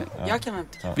 Jag kan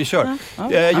hämta kaffe. Vi kör.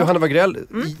 Johanna Wagrell,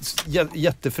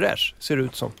 jättefräsch ser det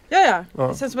ut som. Ja.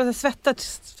 Det känns som att jag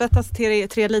svettas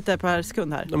 3 liter per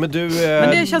sekund här. Ja, men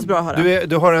det känns bra att höra.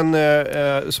 Du har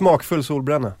en smakfull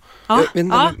solbränna. Martin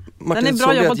den är bra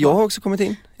såg jobbat att jag har också kommit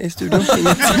in i studion.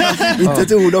 Inte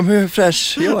ett ord om hur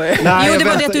fräsch jag är. Nej, Jo, det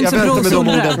var det att du inte så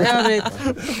solbränn.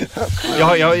 Jag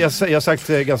har sagt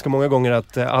ganska många gånger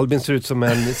att Albin ser ut som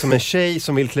en tjej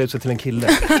som vill klä ut sig till en kille.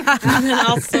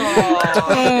 Alltså.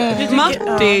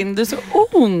 Martin, du är så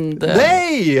ond.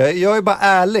 Nej, jag är bara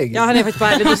ärlig. Ja, han är faktiskt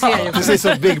bara ärlig, du ser ju. Precis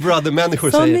som Big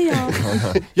Brother-människor säger.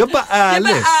 Jag är bara ärlig.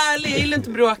 Jag är bara ärlig, jag gillar inte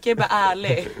bråka, jag är bara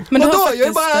ärlig. Men Vadå? Jag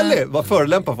är bara ärlig. Vad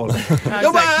förolämpar folk? Jag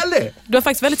är bara ärlig. Du har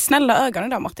faktiskt väldigt snälla ögon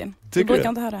idag, Martin. Tycker du brukar du?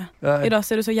 inte ha det. Nej. Idag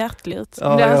ser du så hjärtlig ut.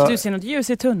 Ja, Det är alltså, du ser något ljus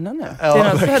i tunneln nu.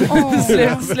 Ja,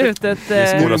 Slutet. Nu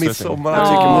är det midsommar.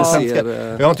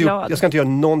 Jag ska inte göra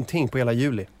någonting på hela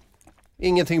juli.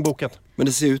 Ingenting bokat. Men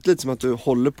det ser ut lite som att du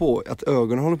att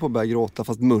ögonen håller på att börja gråta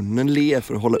fast munnen ler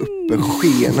för att hålla uppe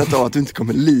skenet av att du inte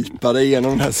kommer lipa dig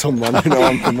igenom den här sommaren.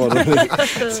 Nej,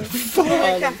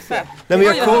 men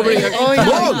jag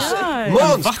kommer...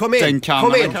 Måns, kom in.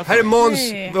 Här är Måns,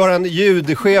 våran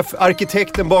ljudchef,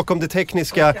 arkitekten bakom det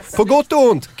tekniska. På gott och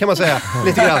ont, kan man säga.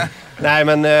 Lite grann. Nej,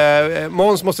 men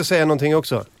Måns måste säga någonting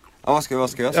också. Ja, vad ska jag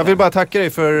säga? Jag vill bara tacka dig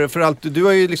för allt. Du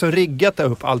har ju liksom riggat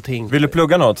upp allting. Vill du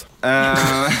plugga något? Nej,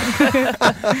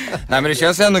 men det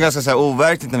känns ändå ganska så här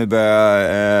overkligt när vi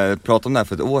började prata om det här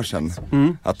för ett år sedan.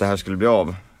 Att det här skulle bli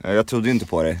av. Jag trodde ju inte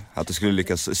på det. Att du skulle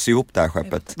lyckas sy ihop det här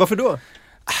skeppet. Varför då?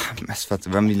 Mest för att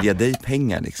vem vill ge dig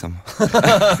pengar liksom?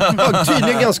 Ja,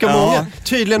 tydligen ganska många.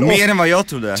 Mer än vad jag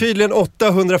trodde. Tydligen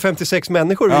 856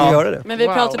 människor vill göra det. Men vi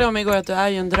pratade om igår att du är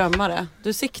ju en drömmare.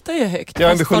 Du siktar ju högt. Jag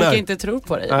är en fast visionär. folk inte tror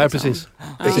på dig. Nej, liksom. precis.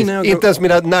 Inte ens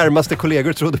mina närmaste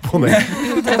kollegor trodde på mig.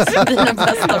 dina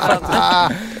bästa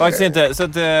vänner. Faktiskt inte. Så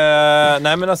att,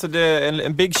 nej men alltså det är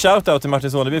en big shout-out till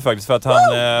Martin Soneby faktiskt för att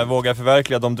han vågar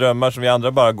förverkliga de drömmar som vi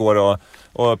andra bara går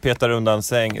och petar undan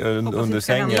under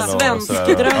sängen.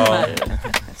 Svensk drömmar.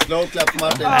 Slow clap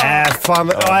Martin.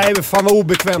 Fan vad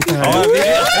obekvämt det här. Ja, vi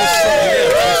vet.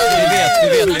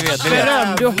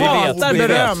 Beröm, du hatar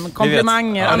beröm,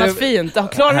 komplimanger, annars fint. Det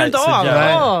klarar du inte av.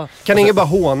 Nej. Kan ingen bara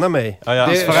håna mig?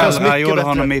 Det känns mycket gjorde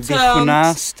honom i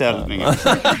visionärställning.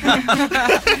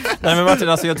 Nej men Martin,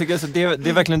 alltså jag tycker alltså, det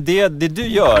är verkligen det du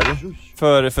gör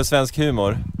för svensk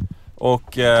humor.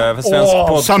 Och för svensk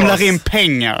podcast. Samlar in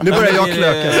pengar. Nu börjar jag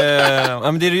klöka.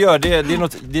 Men det du gör,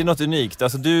 det är något unikt.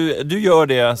 Alltså du gör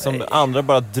det som andra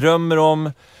bara drömmer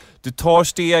om. Du tar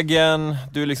stegen,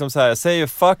 du liksom så här säger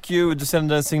fuck you, du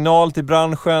sänder en signal till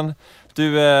branschen.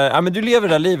 Men du lever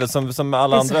det där livet som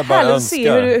alla andra bara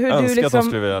önskar. Hur du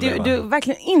liksom, du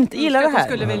verkligen inte gillar det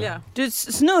här. Du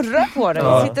snurrar på det.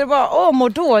 Du sitter och bara mår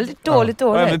dåligt.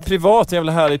 Men privat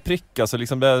jävla härlig prick alltså,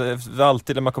 liksom det är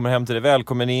alltid när man kommer hem till det,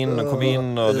 välkommen in och kom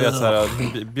in och du vet så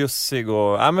här bjussig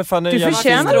och men fan, du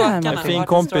förtjänar det här, en fin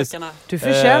kompis. Du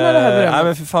förtjänar det här berömmet.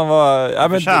 Men för fan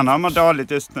vad förtjänar man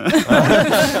dåligt just nu.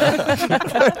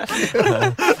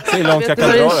 Hur långt jag kan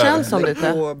dra det. Det känns som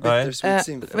lite.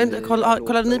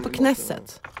 Kollade ni på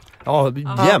Knesset? Ja,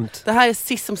 jämt. Det här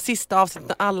är som sista avsnitt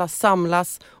när alla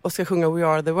samlas och ska sjunga We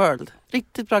Are The World.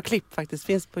 Riktigt bra klipp faktiskt,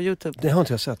 finns på YouTube. Det har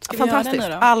inte jag sett. Fantastiskt.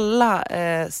 Alla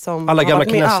som alla gamla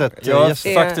Knesset. Jag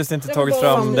har faktiskt inte tagit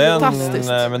fram den.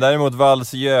 Men däremot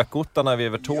Vals Gökottarna vid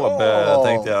Evertåb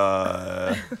tänkte jag.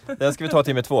 Den ska vi ta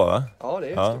timme 2 va? Ja,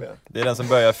 det ska vi. Det är den som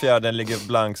börjar 4, den ligger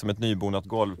blank som ett nybonat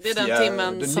golv. Det är den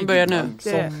timmen som börjar nu.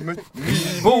 Som ett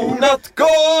nybonat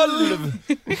golv!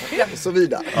 Så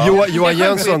vidare. Johan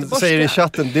Jönsson säger i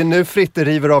chatten, det är nu Fritte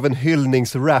river av en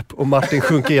hyllningsrap och Martin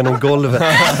sjunker genom golvet.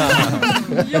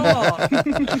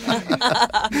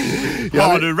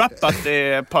 Har du rappat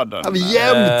i podden?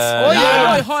 Jämt!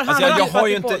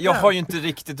 Jag har ju inte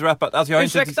riktigt rappat. Alltså, I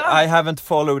haven't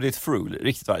followed it through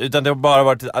riktigt va? Utan det har bara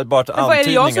varit antydningar. Vad är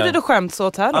det jag som du skämt så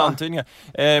åt här då? Antydningar.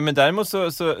 Men däremot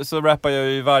så rappar jag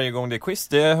ju varje gång det är quiz.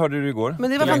 Det hörde du igår.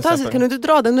 Men det var fantastiskt, kan du inte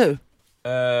dra det nu?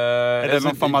 Är det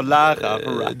någon form av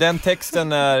lärare? Den texten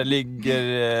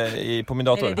ligger på min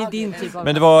dator. Det är din typ av.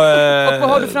 Men det var och vad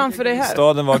har du framför dig här?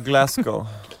 Staden var Glasgow.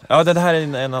 Ja, det här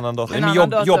är en annan dator. Min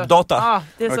jobbdata.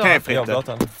 Det är så. Okej, Fritte.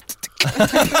 Jobbdatan.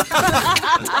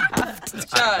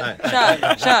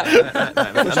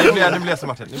 Kör. Nu blir jag som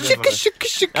Martin.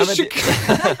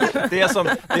 Det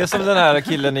är som den här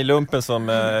killen i lumpen som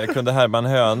kunde härma en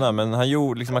höna, men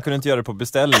han kunde inte göra det på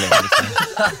beställning. Liksom.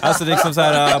 Alltså det är liksom så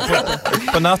här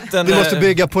på natten. Du måste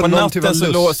bygga på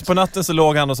på natten så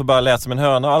låg han och så bara lät som en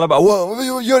höna och alla bara wow,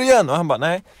 gör det igen och han bara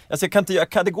nej. Alltså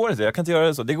det går inte. Jag kan inte göra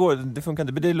det så. Det funkar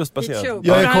inte. Det är lustbaserat.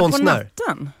 Jag är konstnär. På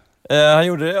natten? Han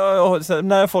gjorde det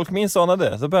när folk minst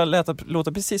anade så började det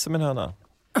låta precis som en höna.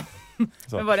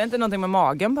 Men var det inte någonting med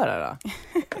magen bara då?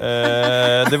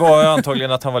 Det var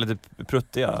antagligen att han var lite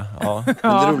pruttig. Ja.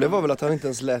 Men det roliga var väl att han inte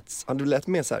ens lät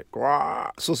mer så här,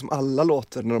 så som alla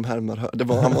låter när de härmar.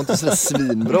 Han var inte så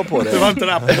svinbra på det. Det var inte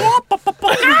det här.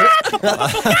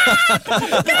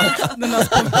 Den här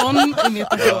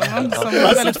spontan-imitationen som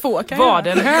är väldigt få kan var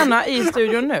det en höna i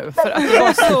studion nu? För att det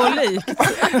var så likt.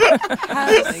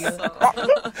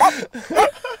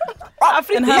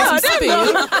 En här som spyr.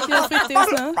 Jag Fritte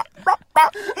just nu.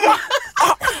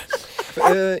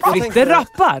 Fritte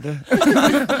rappar.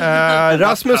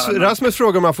 Rasmus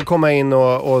frågar om man får komma in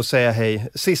och säga hej.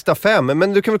 Sista 5,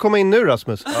 men du kan väl komma in nu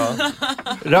Rasmus? Ja.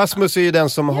 Rasmus är ju den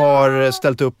som har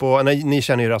ställt upp och ni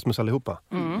känner ju Rasmus allihopa.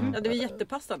 Ja, det var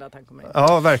jättepassande att han kom in.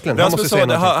 Ja, verkligen. Rasmus han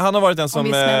har varit den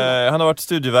som han har varit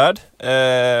studievärd.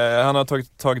 Han har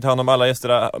tagit hand om alla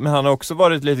gäster, men han har också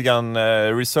varit lite grann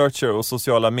researcher och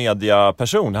sociala media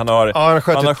person. Han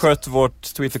har skött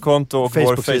vårt Twitterkonto och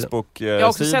vår Facebook-sida. Jag har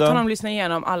också sett honom lyssna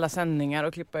igenom alla sändningar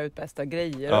och klippa ut bästa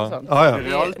grejer och sånt. Ja.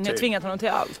 Ni har tvingat honom till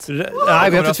allt.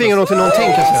 Nej, vi har inte tvingat honom till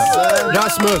någonting kan jag säga.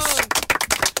 Rasmus!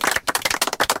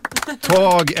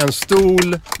 Tag en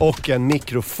stol och en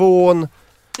mikrofon.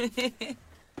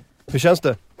 Hur känns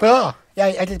det? Bra, jag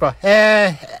är lite bra.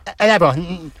 Är det bra?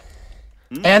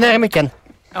 Är jag nära micken?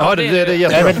 Ja, det är jättebra.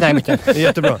 Jag är väldigt nära micken. Det är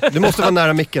jättebra. Du måste vara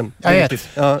nära micken. Jag vet.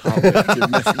 Ja.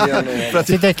 Jag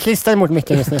sitter klistrad mot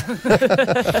micken just nu.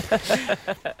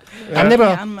 Ja, det är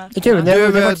bra. Det är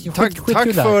kul.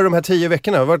 Tack för de här 10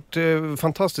 veckorna. Det har varit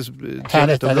fantastiskt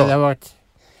trevligt och bra. Det har varit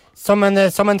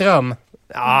som en dröm.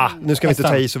 Ja, nu ska vi inte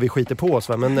ta i så vi skiter på oss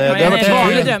va? Men det har en varit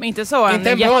vanlig dröm, inte så en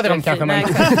Inte en bra dröm kanske, men...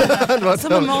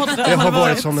 Som en mardröm. Det har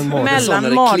varit som en mardröm. Mellan Sån när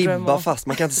det mardröm klibbar och... fast,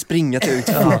 man kan inte springa till ut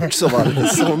fort så var det en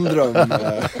sån dröm.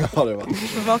 Ja, det var.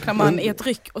 Då vaknar man i ett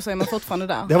ryck och så är man fortfarande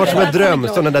där. Det har varit som en dröm,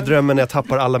 så den där drömmen när jag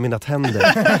tappar alla mina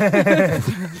tänder.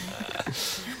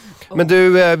 Men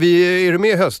du, är du med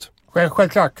i höst?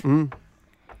 Självklart.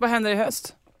 Vad händer i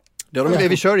höst?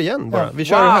 Vi kör igen bara. Vi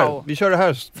kör det här. Vi kör det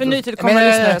här. För nytillkomna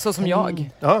lyssnare så som jag.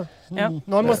 Ja.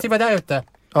 Någon måste ju vara där ute.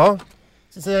 Ja.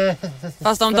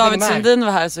 Fast om David Sundin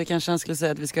var här så kanske han skulle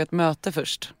säga att vi ska ha ett möte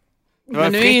först.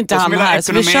 Men nu är ju inte han här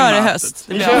så vi kör i höst.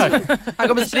 Han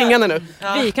kommer springande nu.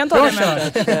 Ja. Vi kan ta det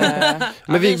mötet.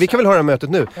 Men vi kan väl ha det mötet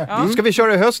nu. Ska vi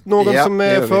köra i höst? Någon som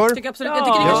är för? Jag tycker absolut. Jag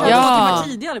tycker vi kan köra 2 timmar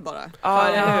tidigare bara.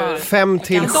 Ja, 5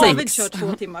 till 7. David kör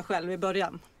 2 timmar själv i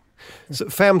början.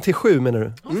 5 till 7 menar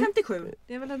du? 5 till 7.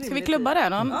 Det är väl rimligt. Ska vi klubba det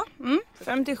då?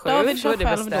 5 till 7. David kör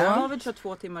själv då. David kör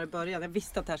 2 timmar i början. Jag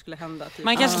visste att det här skulle hända. Typ.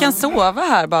 Man kanske kan sova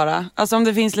här bara. Alltså om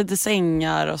det finns lite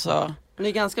sängar och så. Det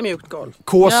är ganska mjukt golv.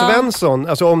 K. Svensson,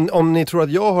 alltså om ni tror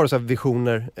att jag har så här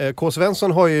visioner. K.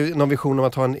 Svensson har ju någon vision om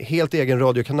att ha en helt egen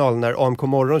radiokanal när AMK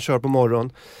Morgon kör på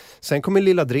morgon. Sen kommer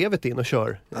Lilla Drevet in och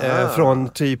kör från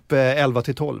typ 11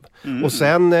 till 12. Och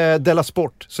sen Della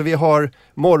Sport. Så vi har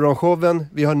morgonshowen,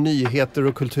 vi har nyheter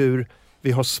och kultur,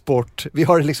 vi har sport. Vi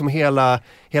har liksom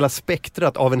hela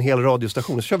spektrat av en hel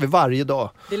radiostation. Så kör vi varje dag.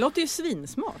 Det låter ju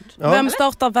svinsmart. Ja. Vem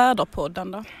startar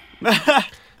Väderpodden då?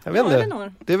 Jag vet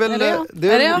inte. Det är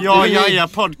väl... Ja,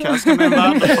 podcast med en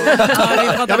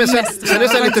ja, men sen är det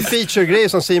så lite feature-grejer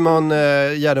som Simon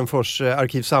Gärdenfors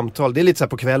arkivsamtal. Det är lite så här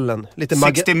på kvällen. Lite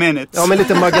 60 minutes. Ja, men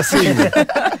lite magasin.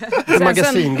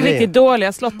 Sen riktigt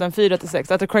dåliga slotten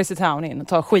 4-6. Att Crazy Town in och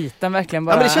ta skiten verkligen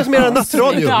bara. Ja, men det känns som era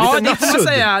nattradio.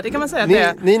 Ja, det kan man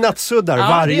säga. Ni nattsuddar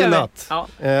varje natt.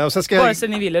 Ja. Och sen vare sig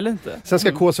ni vill eller inte. Sen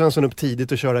ska K. Svensson upp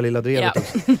tidigt och köra Lilla Drevet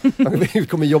också. Vi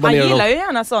kommer jobba han ner gillar ju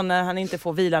gärna så när han inte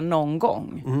får vila någon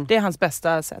gång. Det är hans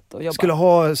bästa sätt att jobba. Skulle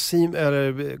ha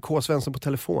K. Svensson på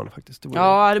telefon faktiskt. Vi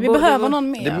behöver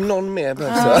någon mer. Det är någon mer.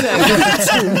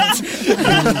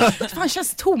 Fan,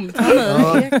 känns tomt.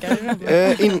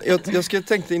 Jag skulle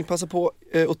tänkte passa på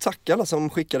att tacka alla som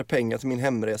skickade pengar till min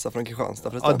hemresa från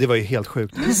Kristianstad. Ja, det var ju helt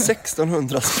sjukt.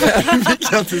 1600 spänn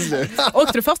fick jag till slut.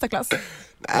 Åkte du första klass?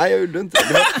 Nej, jag gjorde inte.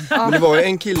 Men det var ju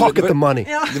en kille. Pocket the money.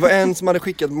 Det var en som hade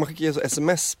skickat, man skickade så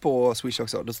sms på Swish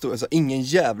också. Det stod alltså ingen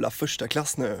jävla första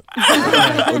klass nu.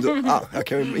 Och då, jag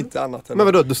kan ju inte annat än. Men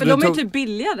vadå? För de är typ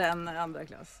billigare än andra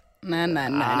klass. Nej,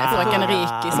 fröken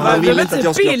Rikis. Man vill inte att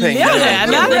jag ska ha pengar.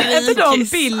 Nej, är inte de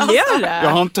billigare? Jag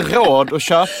har inte råd att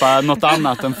köpa något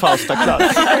annat än första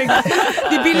klass.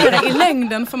 Det är billigare i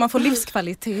längden för man får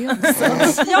livskvalitet.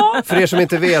 Ja. För er som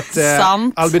inte vet,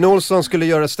 Albin Olsson skulle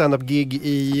göra ett stand-up-gig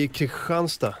i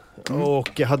Kristianstad.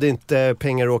 Och hade inte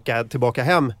pengar att åka tillbaka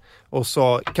hem. Och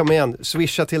sa, kom igen,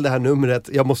 swisha till det här numret,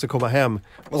 jag måste komma hem.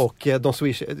 Och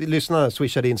lyssnarna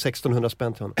swishade in 1600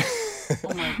 spänn till honom.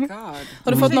 Oh my god.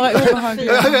 Har du fått några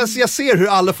obehagliga... Jag ser hur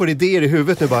alla får idéer i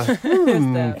huvudet nu bara.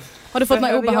 Har du fått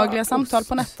några obehagliga samtal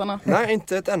på nätterna? Nej,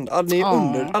 inte ett enda.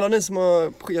 Alla ni som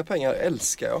har skickat pengar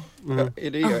älskar jag. Det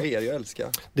är jag älskar.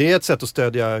 Det är ett sätt att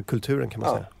stödja kulturen kan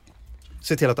man säga.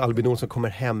 Se till att Albin Olsson kommer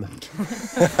hem.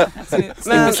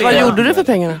 Men vad gjorde du för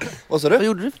pengarna? Vad sa du? Vad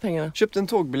gjorde du för pengarna? Köpte en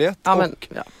tågbiljett och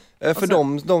för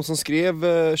de som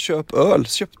skrev köp öl,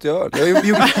 köpte jag öl.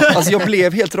 Jag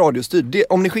blev helt radiostyrd.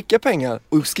 Om ni skickar pengar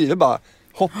och skriver bara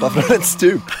hoppa från ett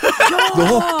stup. Då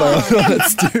hoppar jag från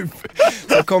ett stup.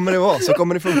 Så kommer det vara, så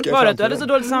kommer det funka. Var det du hade så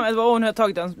dåligt samvete? Nu har jag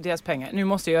tagit deras pengar. Nu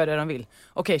måste jag göra det de vill.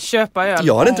 Okej, köpa öl.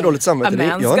 Jag hade inte dåligt samvete.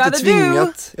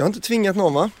 Jag har inte tvingat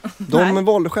någon, va? De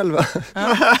valde själva.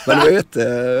 Men det var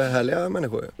jättehärliga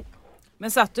människor.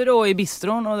 Men satt du då i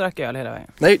bistron och drack öl hela vägen?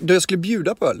 Nej, då jag skulle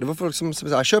bjuda på öl. Det var folk som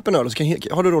sa, köp en öl och så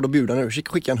har du råd att bjuda nu.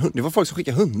 Skicka det var folk som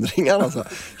skickade 100 alltså.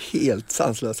 Helt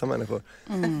sanslösa människor.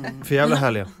 För jävla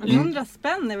härliga. 100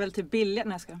 spänn är väl typ billigare?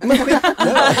 Nej, jag ska.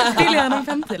 Billigare än en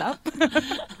 50-lapp.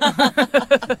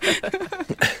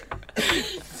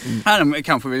 De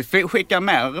kanske vill skicka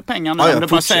mer pengar nu. Om du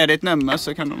bara säger ditt nummer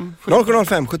så kan de...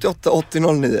 075 78 80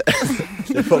 09.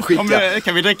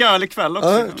 Kan vi dricka öl ikväll också?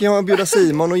 Ja, kan jag bjuda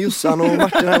Simon och Jossan och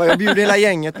Martin här. Jag bjuder hela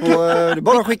gänget på... Det är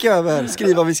bara att skicka över.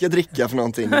 Skriva vad vi ska dricka för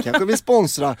någonting. Kanske vi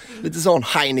sponsra lite sån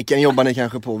Heineken jobbar ni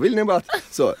kanske på. Vill ni bara...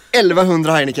 Så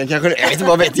 1100 Heineken kanske... Jag vet inte,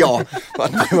 vad vet jag.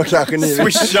 Det var kanske ni...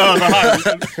 Swisha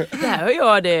Heineken. Det här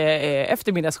gör det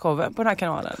eftermiddagsshowen på den här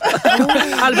kanalen.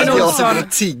 Albin Olsson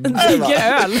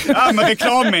digger öl. Ja, men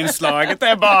reklaminslaget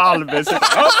är bara Albin.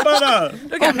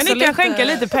 Då kanske ni kan skänka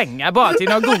lite pengar bara till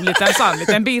någon god liten sand.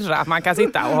 liten birra man kan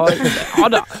sitta och ha. Ja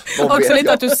då. Också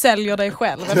lite att du säljer dig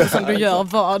själv eftersom du gör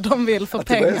vad de vill för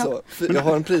pengar. Så. Jag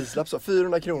har en prislapp så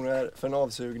 400 kronor för en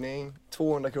avsugning,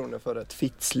 200 kronor för ett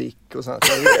fittslick och sånt.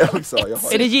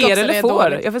 Är det ger eller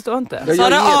får? Jag förstår inte. Så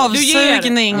har du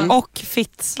avsugning och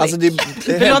fittslick? Alltså det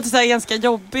låter så här ganska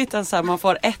jobbigt att så här, man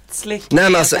får ett slick. Nej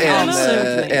men alltså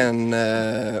en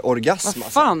orgasm.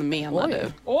 Vad fan menar du?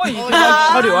 Oj,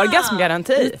 har du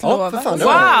orgasmgaranti? Ja, för fan.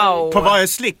 Wow! På varje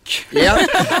slick? Ja.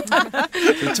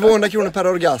 200 kronor per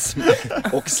orgasm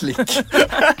och slick.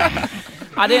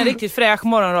 Ja, det är en riktigt fräsch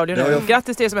morgonradio nu.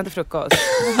 Grattis till er som äter frukost.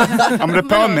 Ja, men det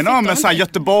påminner om en sån här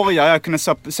göteborgare jag kunde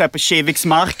se på Kiviks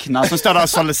marknad som stod där och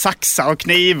sålde saxar och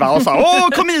knivar och sa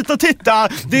kom hit och titta,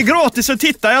 det är gratis att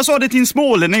titta. Jag sa det till en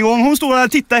smålänning och hon stod där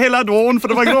och tittade hela dagen för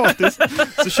det var gratis.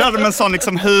 Så körde de en sån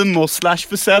liksom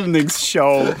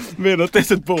humor/försäljningsshow med ett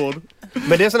litet bord.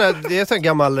 Men det är sån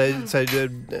gammal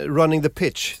running the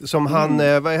pitch som han,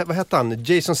 vad hette han?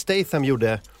 Jason Statham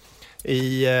gjorde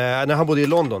när han bodde i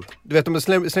London. Du vet, de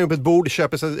slänger upp ett bord,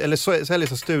 köper eller säljer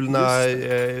så stulna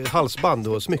halsband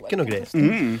och smycken och grejer.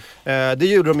 Det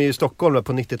gjorde de i Stockholm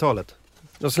på 90-talet.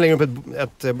 De slänger upp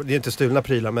det är inte stulna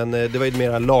prylar, men det var ju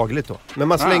mer lagligt då. Men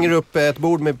man slänger upp ett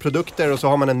bord med produkter och så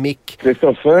har man en mick.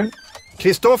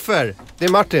 Kristoffer, det är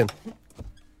Martin.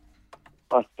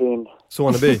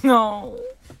 Soneby.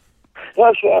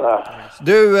 Ja, tjena.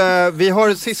 Du, vi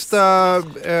har sista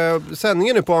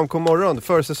sändningen nu på AMK Morgon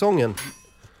för säsongen.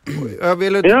 Jag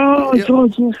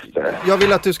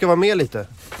vill att du ska vara med lite.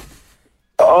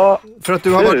 Ja. För att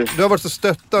du har varit så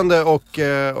stöttande och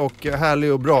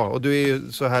härlig och bra. Och du är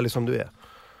ju så härlig som du är.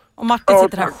 Och Martin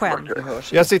sitter här själv.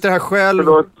 Jag sitter här själv.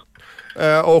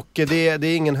 Och det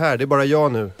är ingen här, det är bara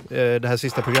jag nu. Det här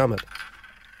sista programmet.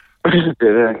 Det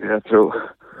är det jag tror.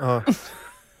 Ja.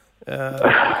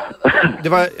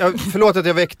 Förlåt att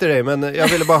jag väckte dig, men jag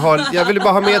ville bara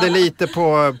ha med dig lite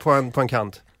på en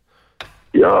kant.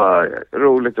 Ja,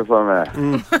 roligt att få med.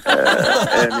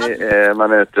 Är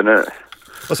man ute nu?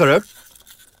 Vad sa du?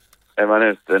 Är man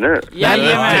ute nu?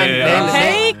 Jajamän.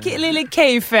 Hej lille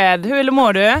K-Fed, hur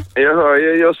mår du? Jag hör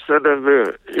ju just det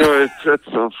nu. Jag är trött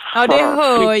som fan. Ja, det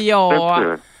hör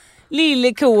jag.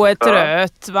 Lille ko är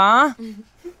trött, va?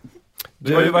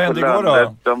 Vad hände igår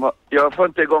då? Jag får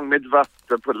inte igång mitt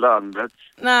vatten på landet.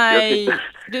 Nej,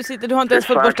 du har inte ens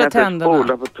fått borsta tänderna. Jag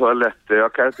kan inte spola på toaletter,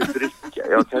 jag kan inte dricka,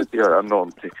 jag kan inte göra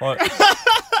någonting.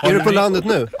 Är du på landet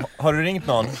nu? Har du ringt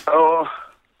någon? Ja.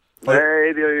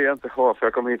 Nej, det gör jag inte ha, för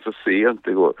jag kom hit så sent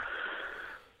igår.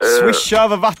 Swisha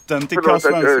över vatten till Claes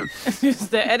Svensson.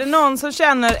 Just det, är det någon som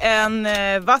känner en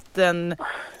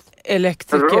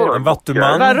vattenelektriker? En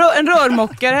vattuman? En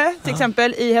rörmokare till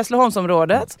exempel i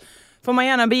Hässleholmsområdet. Får man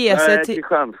gärna bege sig till...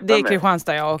 Det är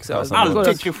Kristianstad jag också.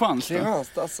 Alltid Kristianstad.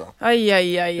 Kristianstad alltså.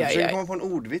 Aj. Jag försöker komma på en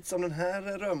ordvits om den här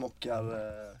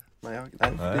rörmokar... Nej,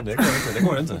 det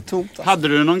går inte. Tomt, alltså. Hade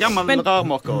du någon gammal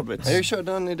rörmokarordvits? Jag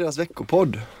körde den i deras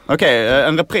veckopodd. Okej,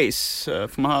 en repris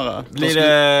får man höra.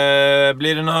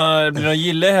 Blir det någon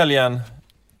gille i helgen,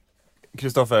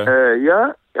 Kristoffer?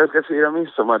 Ja, jag ska fira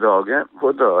midsommardagen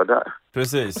på lördag.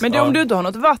 Precis. Men om du inte har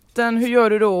något vatten, hur gör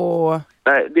du då?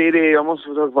 Nej, det är det. Jag måste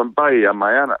få tag på en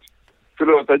bajamaja annars.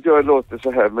 Förlåt att jag låter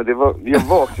så här, men jag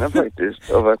vaknade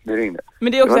faktiskt av att ni ringde.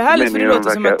 Men det är också härligt för det låter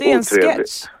som att det är en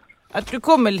sketch. Att du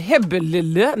kommer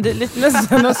hebbelille, det är lite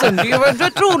nästan och sen.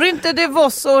 Jag tror inte det var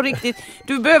så riktigt.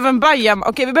 Du behöver en bajamaja.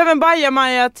 Okej, vi behöver en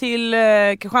bajamaja till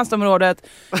Kristianstadsområdet.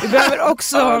 Vi behöver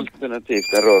också...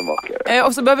 Alternativt en rörmokare.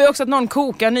 Och så behöver vi också att någon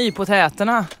kokar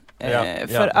nypotäterna.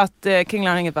 För att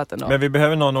Kringlan har inget vatten då. Men vi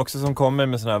behöver någon också som kommer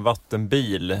med sån här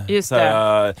vattenbil. Just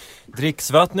det.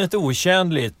 Dricksvattnet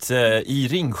otjänligt i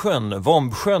Ringsjön,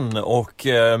 Vombsjön och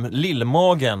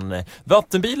Lillmagen.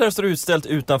 Vattenbilar står utställt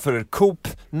utanför Coop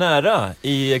nära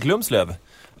i Glumslöv.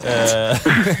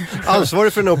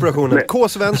 Ansvarig för den operationen, K.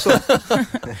 Svensson.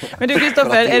 Men du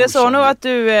Kristoffer, är det så nu att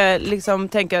du liksom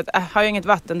tänker att har jag inget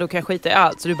vatten då kan jag skita i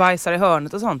allt, så du bajsar i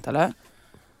hörnet och sånt eller?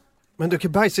 Men du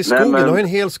kan bajsa i skogen, du har en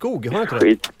hel skog, har du inte det?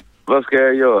 Skit. Vad ska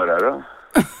jag göra då?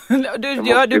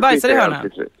 du bajsar i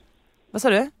hörnet. Vad sa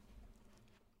du?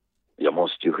 Jag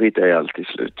måste ju skita i allt till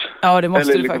slut. Ja, det måste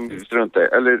eller du liksom faktiskt. Strunta,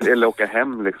 eller åka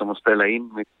hem liksom och spela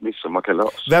in mitt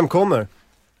midsommarkalas. Vem kommer?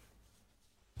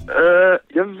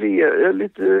 Jag vet, jag är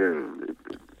lite...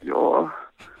 Ja...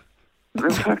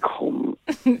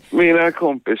 Mina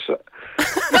kompisar.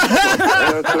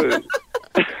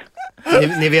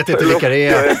 Ni vet inte vilka det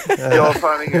är. Jag har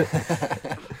fan ingen...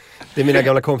 Det är mina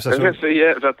gamla kompisar som... Jag är så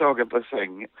jävla tagen på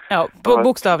sängen. Ja,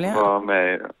 bokstavligen. Ja,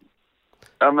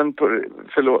 men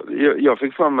förlåt. Jag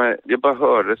fick för mig... Jag bara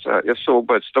hörde så här. Jag såg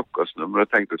bara ett Stockholmsnummer och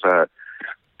tänkte så här.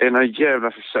 en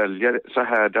jävla försäljare så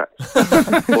här där.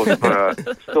 Och så bara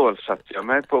stålsatte jag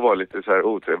mig på att vara lite så här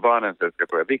otrevlig. Vad han inte ska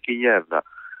fråga. Vilken jävla...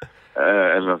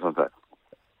 eller något sånt där.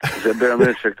 Så jag ber om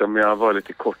ursäkt om jag var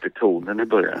lite kort i tonen i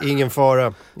början. Ingen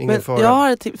fara. Jag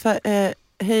har ett tips.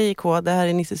 Hej K, det här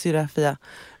är Nisse syra Fia.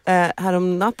 Här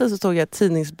om natten så såg jag ett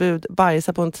tidningsbud,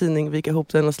 bajsa på en tidning, vika ihop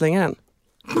den och slänga den.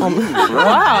 Wow,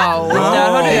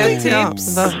 där har du ett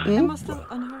tips.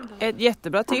 Ett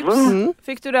jättebra tips.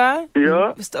 Fick du där?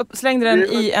 Ja. Slängde den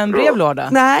i en brevlåda?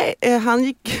 Nej,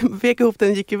 han vek ihop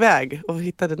den, gick iväg och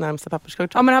hittade närmsta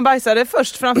papperskortet. Ja, men han bajsade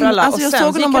först framför alla alltså och jag sen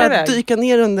såg honom bara bara dyka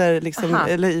ner under liksom,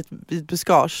 eller i ett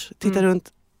buskage. Titta runt,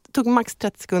 tog max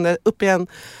 30 sekunder, upp igen.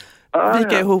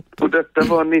 Vika ihop. Och detta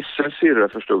var Nisses syrra,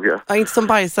 förstod jag. Ja, inte som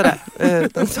bajsade,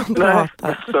 utan som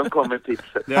pratar. Som kom med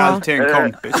tipset. Det är alltid en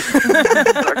kompis.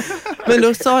 Men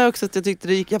då sa jag också att jag tyckte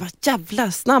det gick, jag bara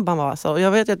jävla snabb han var alltså. Och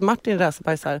jag vet att Martin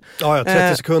racerbajsar. Ja,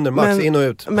 30 sekunder max, in och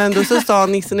ut. Men då så sa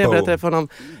Nissen när jag berättade för honom,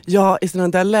 ja i sådana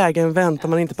där lägen väntar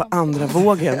man inte på andra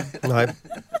vågen. Nej.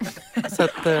 Så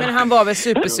att, men han var väl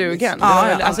supersugen?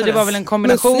 Det var väl en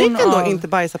kombination. Men snyggt ändå inte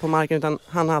bajsa på marken, utan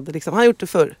han hade liksom, han gjort det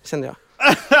förr, kände jag.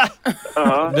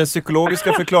 Den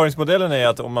psykologiska förklaringsmodellen är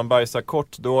att om man bajsar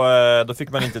kort då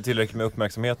fick man inte tillräckligt med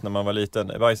uppmärksamhet när man var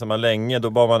liten. Bajsar man länge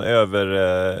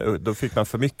då fick man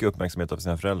för mycket uppmärksamhet av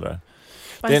sina föräldrar.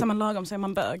 Bajsar man lagom så är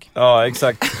man bög. Ja,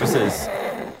 exakt, precis.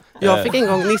 Jag fick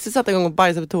Nisse satt en gång och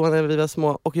bajsade på toan när vi var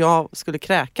små och jag skulle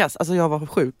kräkas, alltså jag var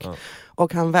sjuk. Ja.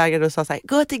 Och han vägrade och sa såhär,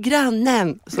 gå till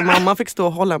grannen. Så mamma fick stå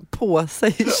och hålla en påse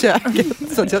i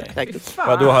köket. Så att jag kräktes.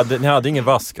 Ni hade ingen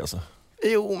vask alltså?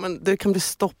 Jo, men det kan bli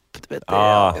stopp, vet du.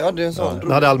 Ja, det är så.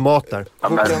 Han hade all mat där.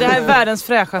 Det här är världens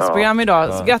fräschaste program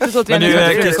idag. Så grattis åt men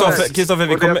Kristoffer,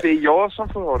 vi kommer... Det är jag som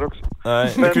får ha det också.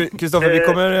 Nej, Kristoffer, vi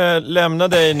kommer lämna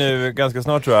dig nu ganska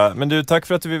snart tror jag. Men du, tack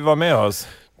för att du vill vara med oss.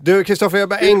 Du, Kristoffer, jag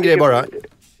bara en grej bara.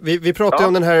 Vi pratade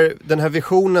om den här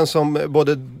visionen som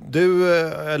både du,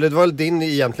 eller det var väl din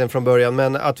egentligen från början,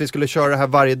 men att vi skulle köra det här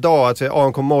varje dag, att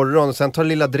AMK Morgon, och sen tar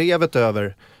lilla drevet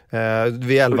över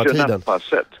vid 11-tiden.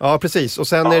 Ja, precis. Och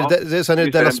sen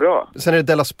är det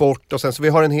Della Sport, och sen så vi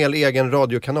har en hel egen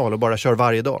radiokanal och bara kör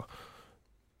varje dag.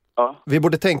 Ja. Vi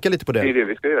borde tänka lite på det. Det är det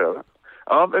vi ska göra.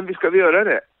 Ja, men vi ska göra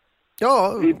det.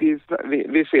 Ja.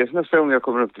 Vi ses nästa gång jag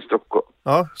kommer upp till Stockholm.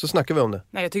 Ja, så snackar vi om det.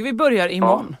 Nej, jag tycker vi börjar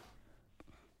imorgon. Ja.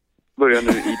 Börjar nu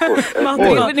i på.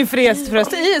 Martin, ni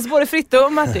förresten IS, både Fritte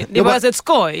och Martin. Det var alltså ett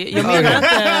skoj. Jag menar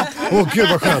inte... Gud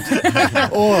vad skönt.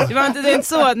 Det är inte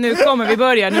så att nu kommer vi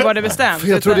börja, nu var det bestämt. För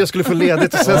jag trodde jag skulle få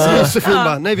ledigt och sen så Josefin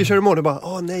bara, nej vi kör imorgon. Och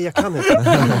bara, nej jag kan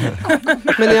inte.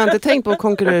 Men ni har inte tänkt på att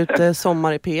konkurrera ut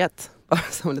sommar i P1? Bara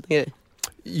som en liten grej.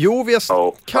 Jo, vi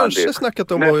har kanske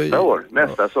snackat om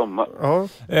nästa sommar. Ja.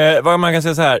 Vad man kan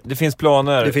säga så här, det finns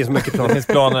planer. Det finns mycket planer. Det finns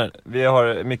planer. Vi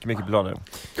har mycket planer.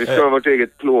 Vi ska ha vårt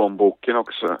eget plånboken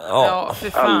också. Ja, för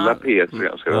fan. Alla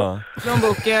P1 ska ha.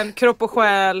 Plånboken, kropp och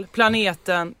själ,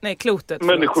 planeten, klotet.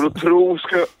 Människor och tro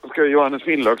ska Johannes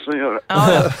Finnlaugsson göra.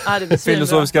 Ja, det blir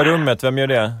filosofiska rummet, vem gör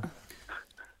det?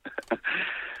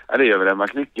 Ja, det gör väl Emma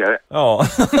Knyckare. Ja.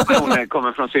 Hon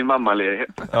kommer från sin mammaledighet.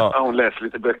 Ja. Hon läser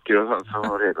lite böcker och sånt, så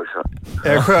hon är redo så.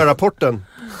 Sjörapporten.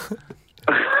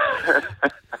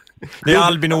 Det är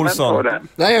Albin Olsson.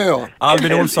 Nej, ja.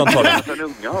 Albin Olsson tar den. Jonathan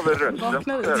Unge har väl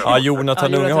rösten. Ja,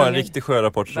 Jonathan Unge har en riktig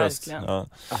sjörapportsröst. Jaha,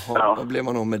 vad blev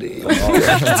man om med det? Du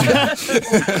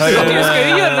ska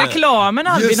ju göra reklamen,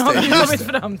 Albin, har vi kommit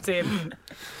fram till.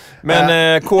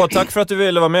 Men K, tack för att du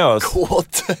ville vara med oss.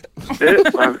 Kåt.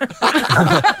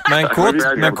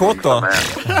 Men Kåt då?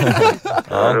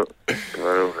 Ja.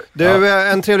 Du,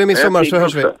 en trevlig midsommar så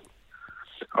hörs vi.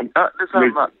 Ja,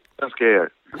 detsamma. Jag ska er.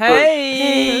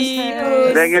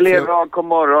 Hej! Länge leva AMK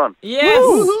Morgon. Yes!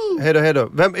 Hej då.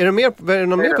 Vem, är det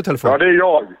någon mer på telefon? Ja, det är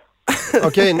jag.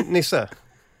 Okej, Nisse.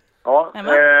 Ja,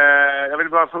 jag vill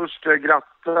bara först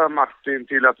gratta Martin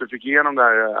till att du fick igenom det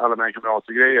här alla mina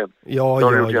kamrater-grejen. Ja.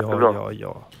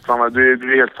 Fan,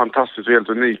 du är helt fantastisk och helt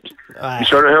unik. Vi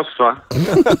kör i höst, va?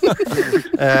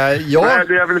 Ja. Nej,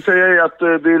 det jag vill säga är att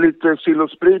det är lite sill och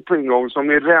sprit på ingång som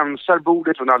ni rensar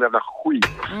bordet från all jävla skit.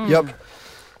 Ja.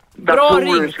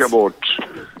 Datorer ska bort.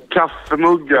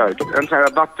 Kaffemuggar. En sån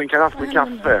här vattenkaraff med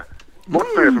kaffe. Bort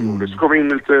med det från bordet. Så kommer in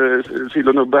lite sill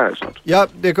och nubbe här snart. Ja,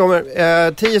 det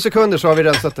kommer 10 sekunder så har vi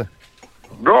rensat det.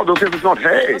 Bra, då ses vi snart.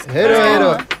 Hej! Hej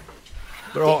då.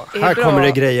 Bra, här kommer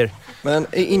det grejer. Men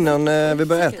innan vi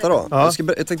börjar äta då.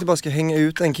 Jag tänkte bara hänga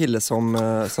ut en kille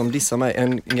som dissar mig.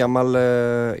 En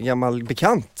gammal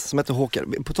bekant som heter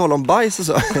Håkan. På tal om bajs och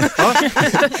så.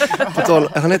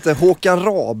 Han heter Håkan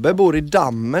Rabe, bor i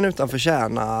Dammen utanför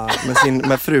Kärna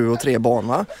med fru och 3 barn,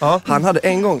 va? Han hade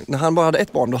en gång, när han bara hade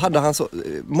ett barn, då hade han så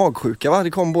magsjuka, va?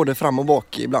 Det kom både fram och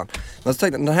bak ibland. Men så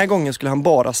tänkte han, den här gången skulle han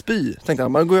bara spy. Tänkte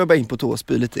han, man går jag bara in på toa och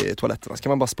spy lite i toaletterna, så kan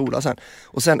man bara spola sen.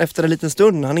 Och sen efter en liten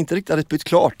stund, han inte riktigt hade spytt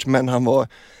klart, men han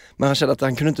kände att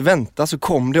han kunde inte vänta, så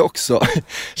kom det också,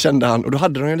 kände han. Och då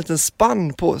hade de en liten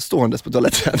spann ståendes på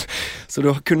toaletten. Så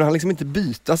då kunde han liksom inte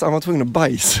byta, så han var tvungen att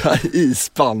bajsa i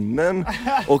spannen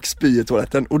och spy i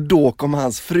toaletten. Och då kom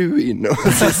hans fru in och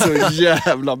så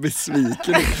jävla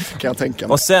besviken, kan jag tänka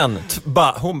mig. Och sen,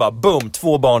 hon bara, boom,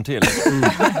 2 barn till.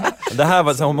 Det här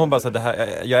var så, hon bara så, det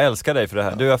här, jag älskar dig för det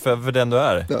här. Du är för den du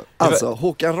är. Ja, alltså,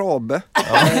 Håkan Rabe.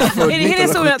 Är det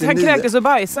historien att han kräktes och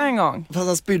bajsade en gång? Fast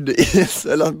han spydde i,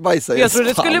 eller bajsade i. Jag tror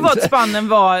det skulle vara att spannen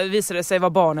visade sig vara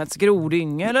barnets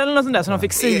grodyngel eller något sånt där, så de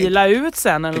fick sila ut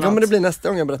sen eller det kommer något. Det bli nästa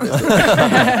gång jag berättar.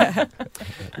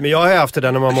 Men jag har haft det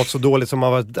där när man mått så dåligt som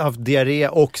man har haft diarré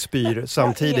och spyr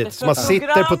samtidigt. Så man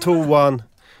sitter på toan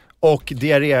och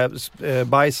diarré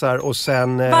bajsar och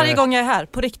sen... Varje gång jag är här,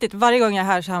 på riktigt, varje gång jag är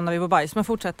här så hamnar vi på bajs. Men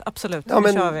fortsätt, absolut, ja,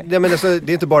 men, kör vi. Ja, men alltså,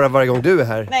 det är inte bara varje gång du är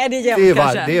här. Nej, det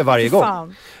är varje gång.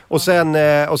 Fan. Och sen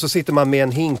och så sitter man med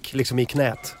en hink liksom i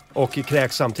knät och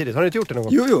kräks samtidigt. Har ni inte gjort det någon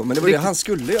gång? Jo, men det var det han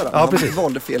skulle göra. Ja, precis. Han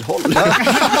valde fel håll.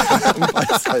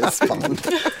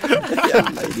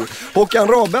 Håkan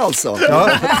Rabe alltså.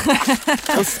 Ja.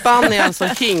 En spann är alltså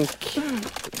hink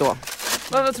då.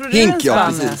 Vad tror du hink, är en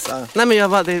spann? Ja, precis. Nej, men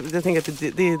jag tänker att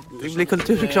det blir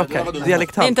kulturkrock här.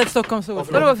 Dialektalt. Inte ett Stockholmsord.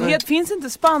 Vadå, finns inte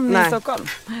spann i Stockholm?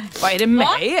 Vad är det med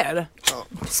er?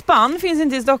 Spann finns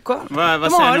inte i Stockholm.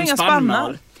 Vad säger ni om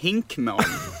spannmål? Hinkmål.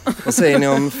 Vad säger ni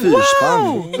om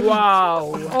fyrspann?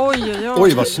 Wow.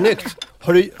 Oj, vad snyggt.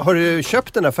 Har du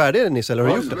köpt den här färdig, Nisse, eller har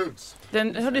du gjort det?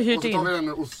 Den har du hyrt in.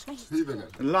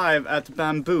 Live at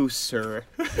Bambooser.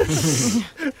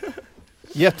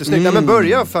 Jättesnyggt. Nej, men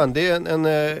börja fan. Det är en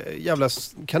jävla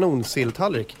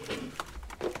kanonsilltallrik.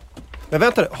 Men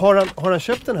vänta, har han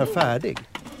köpt den här färdig?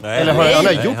 Nej, eller han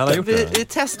har gjort det? Vi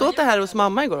testade åt det här hos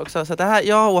mamma igår också, så det här,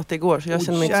 jag åt det igår så jag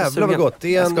känner mig inte så sugen. Jävlar vad gott.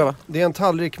 Det är en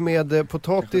tallrik med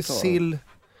potatis, sill,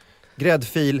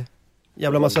 gräddfil,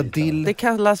 jävla massa dill. Det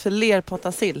kallas för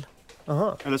lerpottasill.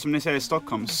 Aha. Eller som ni säger i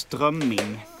Stockholm,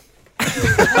 strömming.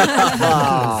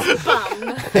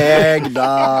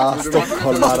 Ägda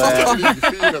stockholmare.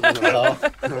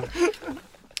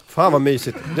 Fan vad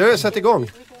mysigt. Du har satt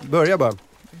igång. Börja bara.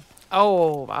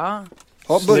 Va?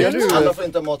 Ja, börjar du? Alla får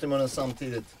inte ha mat i munnen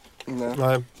samtidigt.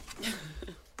 Nej.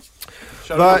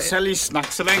 Kör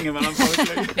säljsnack så länge mellan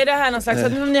folk. Är det här någon slags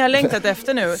att ni har längtat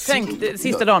efter nu? Tänk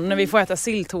sista dagen när vi får äta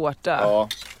silltårta. Ja.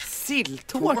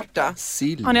 Silltårta?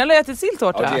 Sill. Har ni aldrig ätit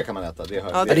silltårta? Ja, det kan man äta. Det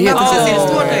har det heter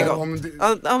silltårta igång.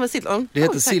 Ja, men sill. Det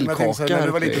heter sillkaka. När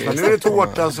du var liten, nu är det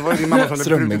tårta, så var det din mamma som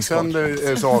hade brutit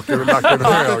sönder saker och lagt en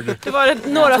hög. Det var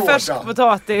några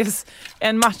färskpotatis,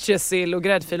 en matjessill och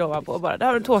gräddfil ovanpå bara. Där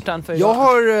har du tårtan för jag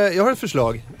har ett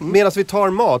förslag. Medan vi tar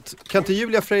mat, kan inte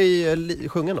Julia Frey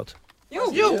sjunga något?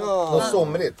 Jo. Något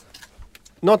somrigt.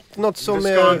 Något som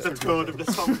är... Du ska inte tro det blir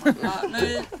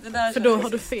För då har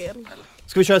du fel.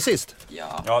 Ska vi köra sist?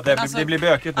 Ja, det blir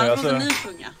bökigt nu. Alltså, ni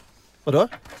sjunga. Vadå?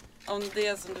 Om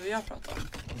det som du och jag pratar om.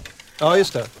 Ja,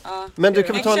 just det. Ja. Men du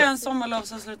kan vi ta en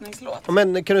sommarlovsavslutningslåt.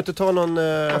 Men kan du inte ta någon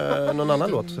annan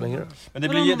låt så länge då? Men det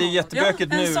är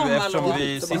jättebökigt nu eftersom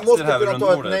vi sitter här runt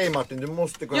ta ett bordet. nej, Martin, du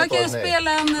måste kunna ta Jag ett nej. kan ju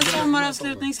spela en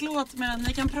sommaravslutningslåt medan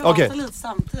ni kan prata lite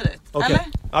samtidigt. Okej. Eller?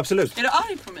 Absolut. Är du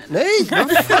arg på mig? Nej! Vad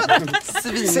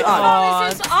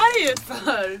ser så arg ut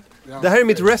för? Det här är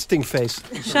mitt resting face.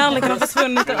 Kärleken har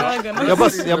försvunnit i ögonen.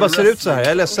 Jag bara ser ut så här,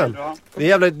 jag är ledsen.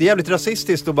 Det är jävligt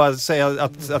rasistiskt att bara säga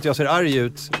att jag ser arg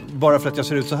ut bara för att jag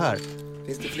ser ut så här.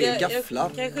 Finns det fler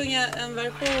gafflar? Jag kan sjunga en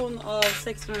version av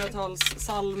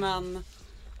 1600-talssalmen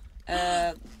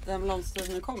Den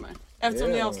blomstertid nu kommer.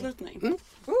 Eftersom det är avslutning.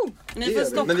 Ni får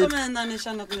stoppa mig när ni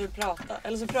känner att ni vill prata.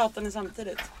 Eller så pratar ni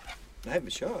samtidigt. Nej,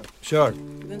 vi kör. Kör.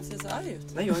 Du vill inte se så arg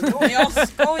ut. Nej, jag är inte arg. Jag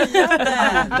skojade.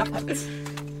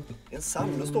 En psalm,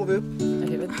 då står vi upp.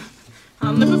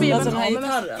 Han är på bilen. Alltså den här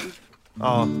gitarren.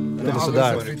 Ja, det är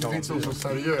sådär. Riktigt så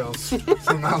seriös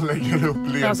som han lägger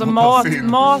upp ler. Alltså mat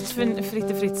för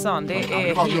Fritte Fritzson, det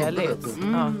är heligt.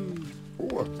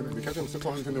 Vi kanske inte ska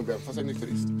ta en till nubbe, fast jag är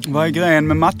nykterist. Vad är grejen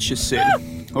med matjessill?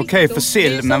 Okej för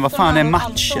sill, men vad fan är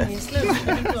matche?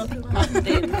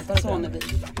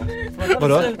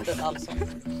 Vadå?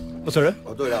 Vad sa du?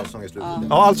 Ja, då är det allsång i slutet.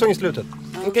 Ja, allsång i slutet.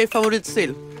 Okej,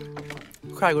 favoritsill.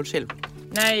 Skärgårdssill.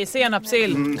 Nej,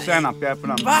 senapssill. Senap, jag är på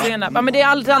den. Senap. Ja, men det är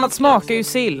allt annat smakar ju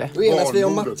sill. Då enas vi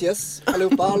om Matjes.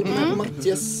 Allihopa allmän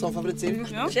Matjes som favoritsill.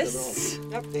 Yes.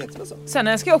 Det heter väl så. Sen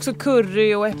älskar jag också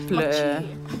curry och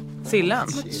äpplesillen.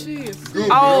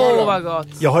 Åh, vad gott.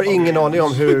 Jag har ingen aning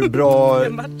om hur bra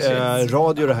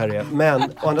radio det här är. Men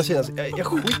å andra sidan, jag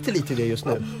skiter lite i det just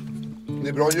nu. Det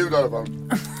är bra ljud i alla fall.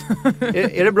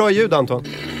 Är det bra ljud, Anton?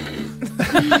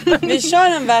 Vi kör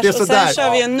en vers och sen där.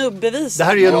 kör vi en nubbevis. Det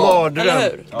här är ju en mardröm. Eller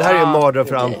hur? Det här är en mardröm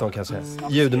för Anton, kan jag säga.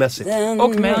 Ljudmässigt. Den Och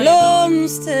mig.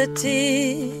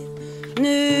 blomstertid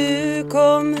nu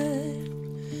kommer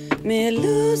med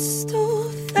lust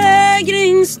och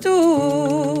fägring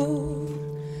stor.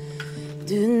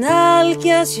 Du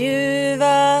nalkas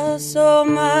ljuva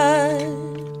sommar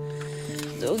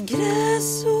då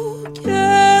gräs och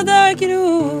gröda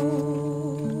gror.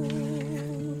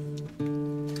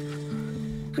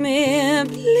 Med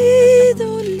blid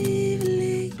och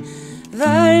livlig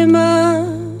värma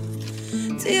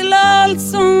till allt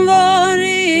som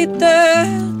varit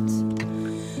dött.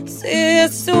 Se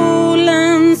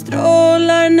solen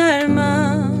strålar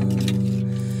närma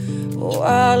och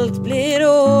allt blir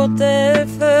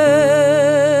återfött.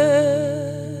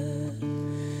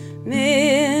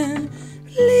 Med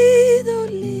blid och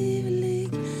livlig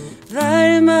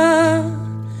värma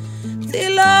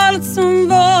till allt som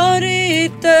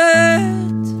varit dött.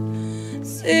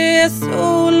 Se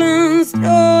solen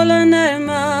strålar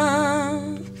närma.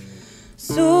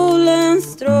 Solen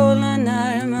strålar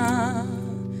närma.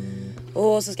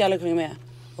 Och så ska alla sjunga med.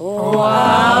 Och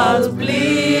allt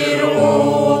blir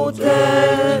återfött.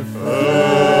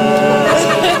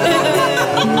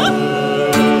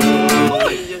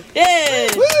 Yay!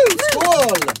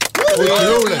 Skål!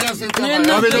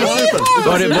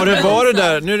 Var det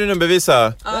där? Nu är det nu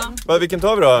bevisa. Vilken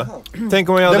tar vi då? Tänk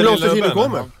om jag hade lilla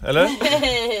nubben. Eller?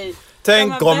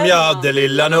 Tänk om jag hade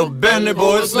lilla nubben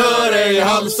på ett snöre i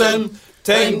halsen.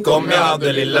 Tänk om jag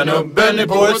hade lilla nubben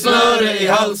på ett snöre i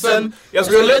halsen. Jag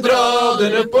skulle dra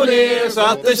den upp och ner så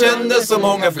att det kändes så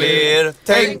många fler.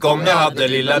 Tänk om jag hade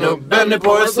lilla nubben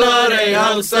på ett snöre i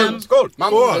halsen. Skål!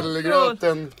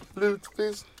 Mandelgröten,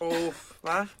 lutfisk.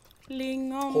 Va?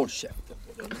 Lingon. Håll käften.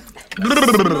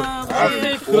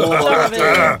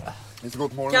 Inte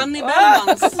gott morgon. Kan ni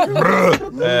Bellmans?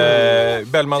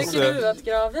 Bellmans... Tycker du att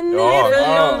graven Ja.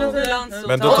 ner?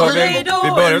 Men då tar vi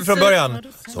börjar från början.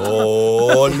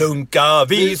 Så lunkar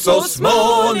vi så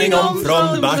småningom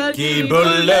från back i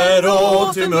buller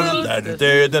och tumult. Där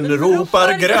döden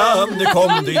ropar grann, nu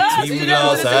kom ditt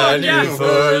timglas är nu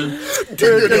full.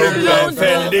 Du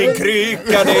fäll din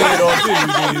krycka ner och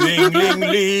du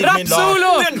yngling liv min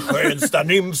lag. Den skönsta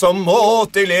nym som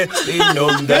återled in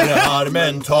under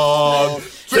armen tag.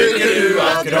 Tycker du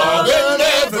att graven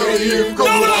är för djup,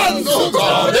 kommer an så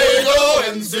ta dig då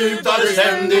en sutar.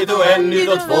 Sen dit och en dit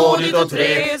och två dit och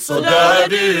tre, så dör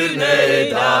du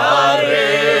nöjdare.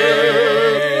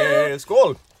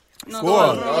 Skål!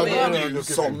 Skål! Ja, det är ju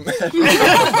som.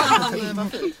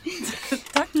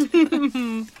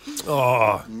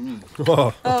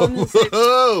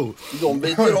 De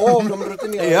biter av, de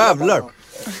rutinerar. Jävlar!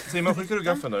 Simon, skickar du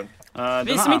gaffeln där?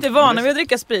 Vi som inte är vana vid att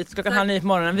dricka sprit klockan 8:30 på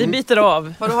morgonen, vi biter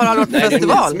av. Har du aldrig varit på Det är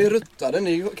festival? ni som är ruttade,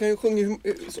 ni kan ju sjunga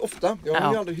så ofta. Jag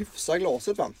vill ju aldrig hyfsa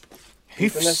glaset va?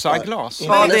 Hyfsa glas?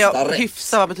 Ja, det är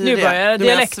hyfsa, vad betyder det? Nu börjar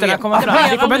dialekterna komma fram.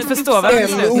 Vi kommer inte förstå vad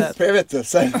det NOP vet du.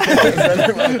 Så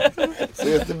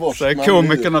Göteborgs. Så är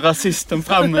komikern och rasisten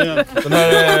framme igen. Den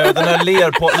här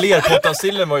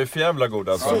lerpottasillen var ju för jävla god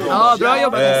alltså. Ja, bra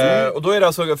jobbat. Och då är det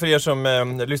alltså för er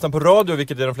som lyssnar på radio,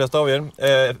 vilket är de flesta av er.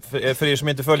 För er som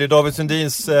inte följer David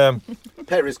Sundins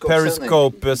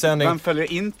Periscope-sändning. Man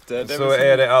följer inte. Så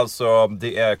är det alltså,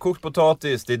 det är kokt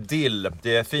potatis, det är dill,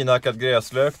 det är finhackad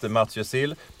gräslök, det är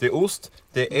matjessill, det är ost,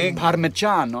 det är ägg.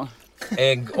 Parmigiano.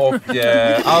 Ägg och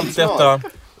allt detta.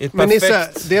 Men Nisse,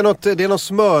 det är något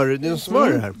smör. Det är något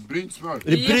smör det här. Brynt smör.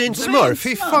 Det är brynt smör.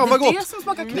 Fy fan vad gott. Det är det som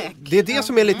smakar knäck. Det är det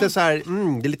som är lite så här,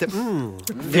 det är lite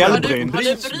Fjällbryn.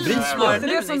 Brynt smör. Det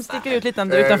är det som sticker ut lite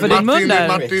utanför din mun där.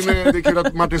 Martin, det är kul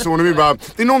att Martin sonen vi bara,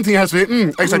 det är någonting här som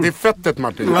är, exakt det är fettet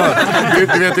Martin. Du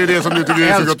vet det är det som du tycker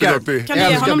är så gott i. Kan du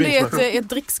ge honom det ett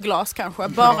dricksglas kanske?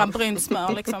 Bara brynt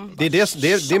smör liksom. Det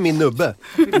är min nubbe.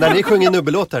 När ni sjunger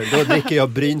nubbelåtar, då dricker jag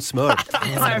brynt smör.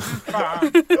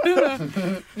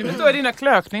 Nu består jag dina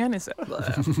klökningar, Nisse.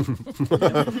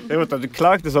 Det är roligt att du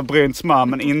klagdes av brynt smör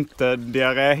men inte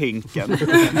diarréhinken.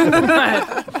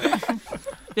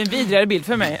 Det är en vidrigare bild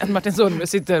för mig att Martin Soneby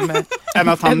sitter med... Än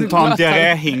att han tar en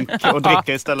diarréhink och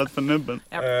dricker istället för nubben.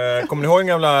 Kommer ni ihåg den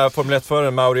gamla Formel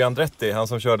 1-föraren Mauri Andretti? Han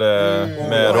som körde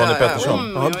med Ronnie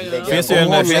Pettersson.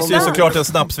 Det finns ju såklart en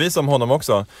snapsvis om honom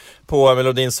också. På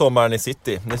melodin Sommaren i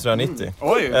City 1990.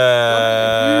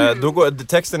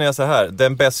 Texten är så här.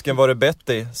 Den bäsken var det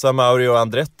Betty, sa Mauri och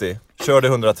Andretti. Körde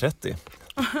 130.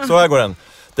 Så här går den.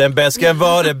 Den bäsken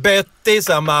var det Betty,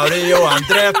 sa Mauri och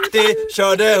Andretti.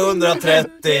 Körde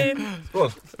 130.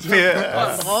 Skål.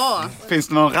 Finns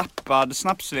det någon rappad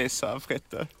snapsvisa,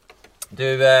 Fritte? Du,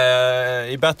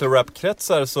 i battle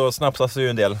rap-kretsar så snapsas ju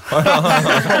en del.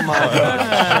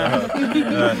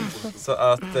 Så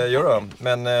att, då.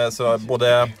 Men så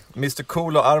både Mr.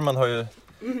 Cool och Arman har ju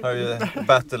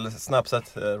battle-snapsat,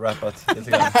 rappat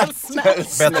lite grann.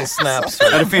 Battle snaps.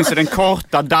 Ja, det finns ju den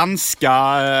korta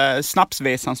danska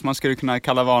snapsvisan som man skulle kunna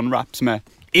kalla var en rap som är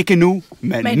Icke no,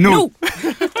 men no.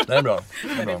 Det är bra.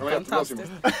 Det är fantastiskt.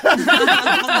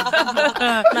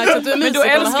 Men då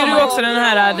älskar du också den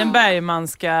här den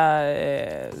Bergmanska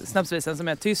snapsvisan som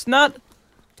är tystnad,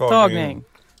 tagning.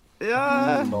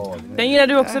 Ja. Den gillar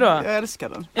du också då? Jag älskar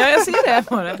den. Ja, jag ser det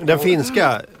på det. Den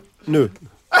finska, nu.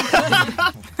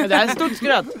 Det här är ett stort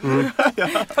skratt.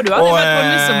 Har du aldrig varit på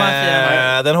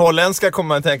midsommarfirande? Den holländska kommer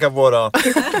man tänka på då.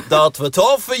 Dat we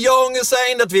toffe jongen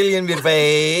zijn, dat wil je weer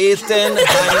weten.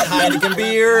 Heineken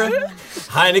beer.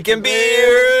 Heineken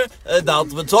beer. Dat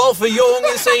we toffe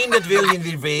jongen zijn, dat wil je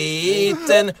weer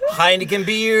weten. Heineken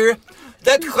beer.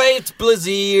 Dat geeft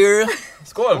plezier.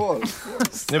 Skål!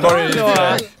 Nu var det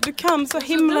lite... Du kan så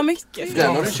himla mycket.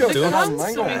 Den har du köpt en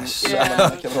annan gång.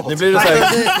 Nu blir det så här,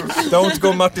 don't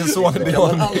go Martin Soneby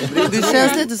on me. Det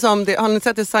känns lite som det. Har ni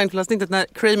sett det Seinfeld-avsnittet när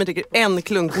Kramer dricker en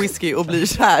klunk whisky och blir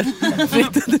kär?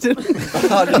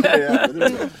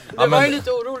 Jag var ju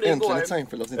lite orolig igår. Äntligen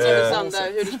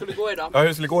Hur det skulle gå idag. Ja, hur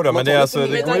det skulle gå då, men det är alltså...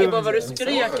 Med tanke på vad du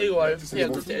skrek igår.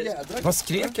 Vad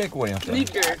skrek jag igår egentligen?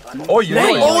 Nigger. Oj!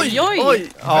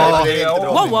 Ja, det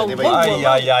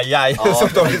är aj. Som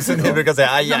David Sundin brukar säga,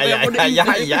 aj.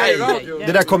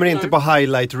 det där kommer inte på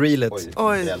highlight-reelet.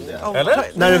 Eller?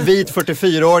 När en vit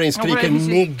 44-åring skriker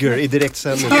nigger i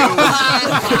direktsändning.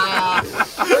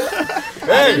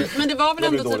 Men det var väl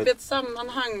ändå typ ett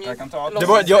sammanhang.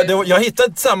 Jag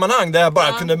hittade ett sammanhang där jag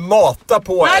bara kunde mata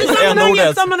på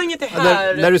en-ordet. Sammanhanget är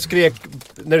här.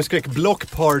 När du skrek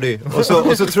block party och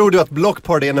så tror du att block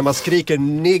party är när man skriker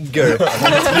nigger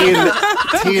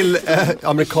till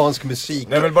amerikansk musik.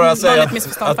 Jag vill bara säga att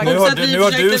nu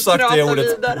har du sagt det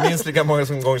ordet minst lika många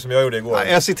gånger som jag gjorde igår.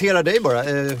 Jag citerar dig bara.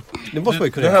 Det måste man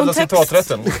ju kunna. Du hävdar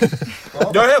citaträtten.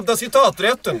 Jag hävdar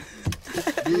citaträtten.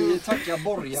 Vi tackar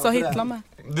Borja. Så Hitler med.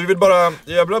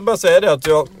 Jag vill bara säga det att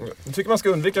jag tycker man ska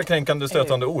undvika kränkande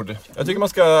stötande ord. Jag tycker man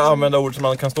ska använda ord som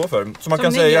man kan stå för. Som man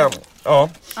kan säga. Ja.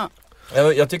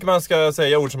 Jag tycker man ska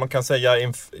säga ord som man kan säga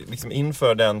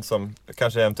inför den som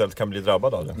kanske eventuellt kan bli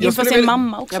drabbad av det. Inför sin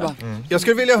mamma också. Jag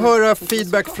skulle vilja höra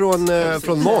feedback från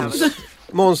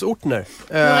Måns Ortner.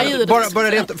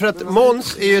 Bara rent, för att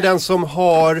Måns är ju den som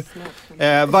har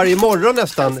varje morgon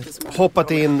nästan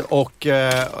hoppat in och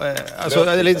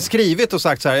eller skrivit och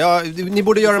sagt så här: ja, ni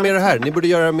borde göra mer det här, ni borde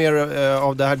göra mer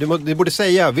av det här, ni borde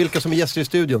säga vilka som är gäster i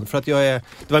studion, för att det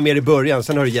var mer i början,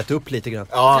 sen har du gett upp lite grann.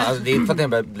 Ja, alltså, det är inte för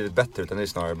att det har blivit bättre, utan det är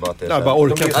snarare bara att det är bara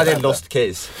orkar. Ja, det är en lost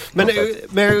case. Men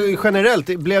generellt,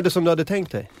 blev det som du hade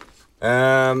tänkt dig?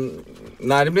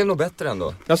 Nej, det blev nog bättre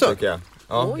ändå, tycker jag.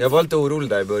 Ja, jag var lite orolig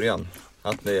där i början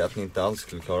att ni inte alls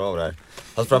skulle klara av det här.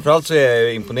 Alltså framförallt så är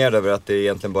jag imponerad över att det är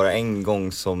egentligen bara en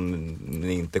gång som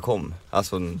ni inte kom.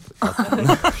 Alltså men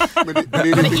det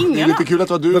är lite kul att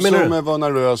det var du som var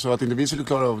nervös och att inte vi skulle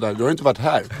klara av det här. Du har inte varit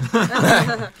här.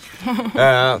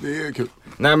 Det är kul.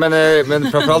 Nej,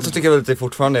 men framförallt så tycker jag väl att det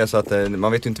fortfarande är så att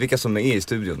man vet ju inte vilka som är i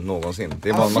studion någonsin. Det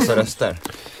är bara en massa röster.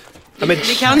 Ja, men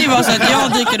det kan ju vara så att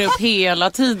jag dyker upp hela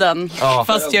tiden,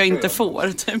 fast jag inte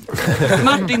får. Typ.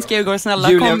 Martin ska ju gå snälla,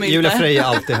 kom inte. Julia Frey är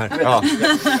alltid här. Ja.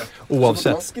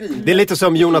 Oavsett. Det är lite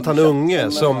som Jonathan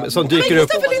Unge som dyker upp.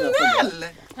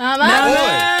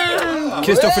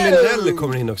 Kristoffer Lindell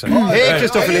kommer in också. Hej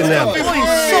Kristoffer Lindell.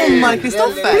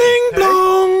 Sommar-Kristoffer. Bling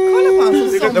blong. Kolla på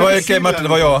han. Det var okej, Martin, det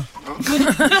var jag.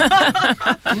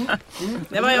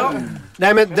 Det var jag.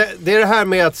 Nej, men det är det här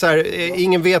med att så här,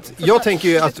 ingen vet. Jag tänker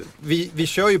ju att vi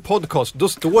kör ju podcast. Då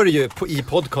står det ju i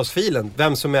podcastfilen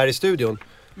vem som är i studion.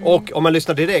 Och om man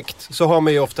lyssnar direkt så har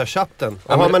man ju ofta chatten.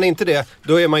 Och har man inte det,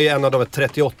 då är man ju en av de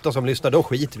 38 som lyssnar. Då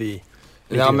skiter vi i.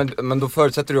 Ja, men då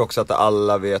förutsätter du också att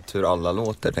alla vet hur alla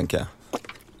låter, tänker jag.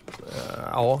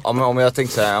 Ja. Ja, men om jag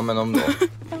tänker så här, ja men om då.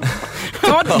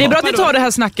 Det är bra att vi tar det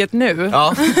här snacket nu.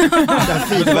 Ja.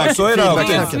 Så är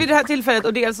det Dels vid det här tillfället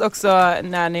och dels också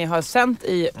när ni har sänt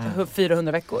i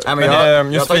 400 veckor. Nej, men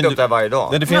jag har tagit upp det här varje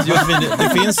dag. Det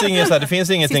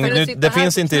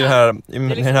finns inte i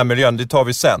den här miljön, det tar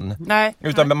vi sen. Nej.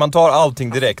 Utan man tar allting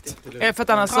direkt. För att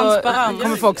annars så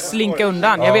kommer folk slinka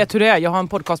undan. Jag vet hur det är, jag har en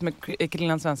podcast med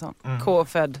Krillan Svensson.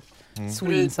 K-Fed.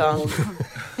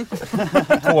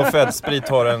 K-Fed Sprit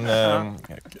har en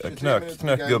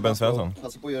knökgubben Svensson.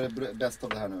 Passa på att göra det bästa av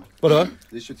det här nu. Vadå?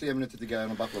 Det är 23 minuter till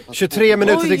Guyana Buffalo. 23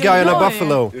 minuter till Guyana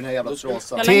Buffalo. Den här jävla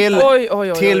tråsan.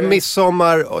 Till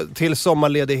midsommar, till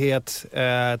sommarledighet,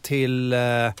 till...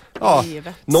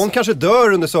 någon kanske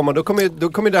dör under sommaren. Då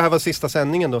kommer det här vara sista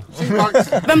sändningen då.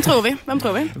 Vem tror vi?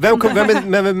 Vem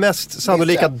är mest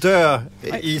sannolika dö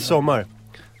i sommar?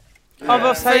 Av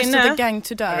oss här inne. The gang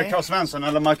to die. Är det Carl Svensson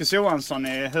eller Marcus Johansson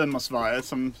i Humorsverige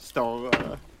som står...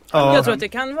 Jag tror att det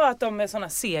kan vara att de är såna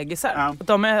segisar. Ja. Att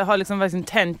de har liksom verkligen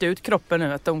tänt ut kroppen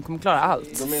nu. Att de kommer klara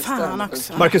allt. Fan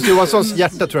också. Marcus Johanssons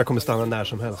hjärta tror jag kommer stanna när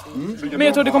som helst. Men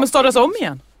jag tror att det kommer startas om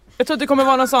igen. Jag tror att det kommer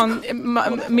vara något sån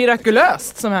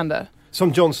mirakulöst som händer.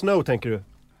 Som Jon Snow, tänker du?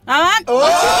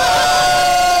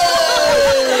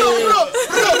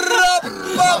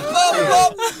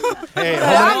 Hey,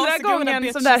 andra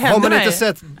gången som det här händer. Har man inte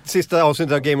sett sista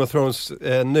avsnittet av Game of Thrones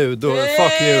nu, då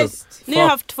fuck you. Ni har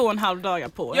haft 2,5 dagar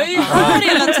på. Jag är ju här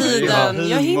hela tiden.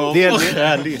 Det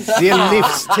är en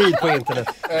livstid på internet.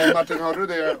 Martin, hörde du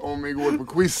det om igår på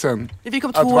quizen? Vi kom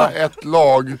att det var ett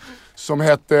lag som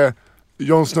hette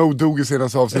Jon Snow dog i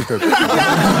senaste avsnittet.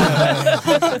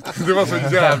 Det var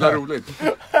så jävla roligt.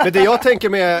 Men det jag tänker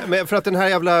med för att den här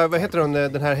jävla, vad heter hon,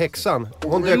 den här häxan,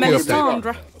 hon dök ju upp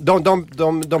där.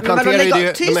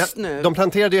 De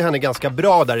planterade ju henne ganska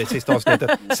bra där i sista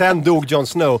avsnittet. Sen dog Jon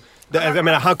Snow. Jag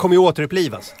menar, han kommer ju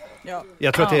återupplivas. Ja.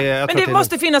 Jag tror att men det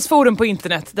måste finnas forum på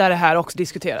internet där det här också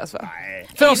diskuteras, va? Nej.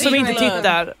 För oss som inte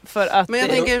tittar. Men jag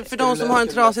tänker för de som har en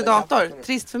trasig dator,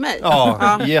 trist för mig.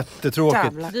 Ja, jättetråkigt.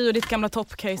 Jävlar. Du och ditt gamla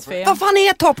topcase, Fia. Vad fan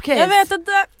är topcase? Jag vet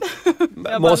inte.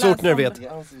 Måns Ortner vet.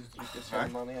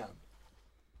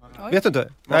 Vet du inte?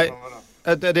 Nej.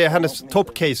 Det är hennes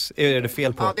topcase är det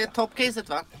fel på. Ja, det är topcaset,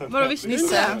 va? Vadå, visst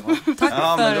Nisse? Tack för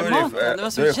maten, det var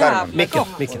så jävla gott.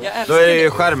 Då är det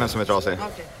ju skärmen som är trasig.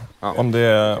 Ja. Om det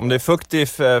är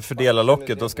fuktigt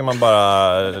fördelarlocket, då ska man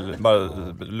bara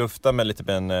lufta med lite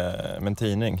med en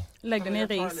tidning. Lägg den i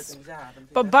ris.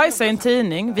 Bara bajsa i en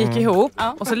tidning, vik ihop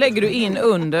och så lägger du in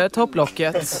under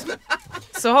topplocket.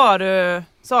 Så har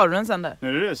du den sen där. Nu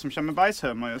är det du som kör med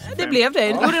bajshumor just. Det blev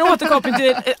det. Och det är en återkoppling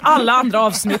till alla andra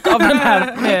avsnitt av den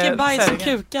här. Mycket bajs och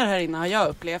kukar här inne har jag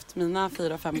upplevt mina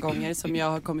 4-5 gånger som jag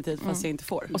har kommit hit fast jag inte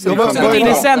får. Och så vad in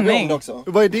i sändning.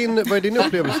 Vad är din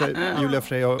upplevelse, Julia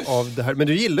Frey, av det här? Men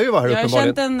du gillar ju att vara här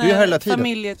uppenbarligen. Jag har känt en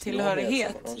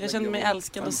familjetillhörighet. Jag kände mig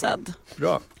älskad och sedd.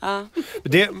 Bra. Ja.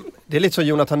 Det är lite som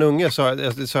Jonathan Unge sa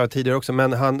jag tidigare också,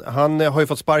 men han har ju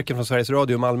fått sparken från Sveriges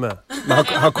Radio i Malmö. Men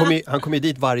han kom ju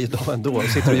dit varje dag ändå och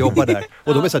sitter och jobbar där.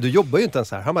 Och de är så här, du jobbar ju inte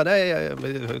ens här. Han bara, nej,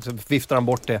 så viftar han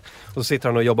bort det. Och så sitter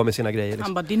han och jobbar med sina grejer. Liksom.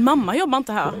 Han bara, din mamma jobbar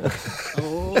inte här.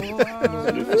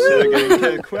 Du försöker en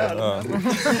kök själv.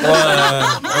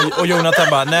 Och Jonathan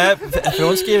bara, nej, för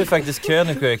hon skriver faktiskt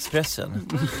krönikor i Expressen.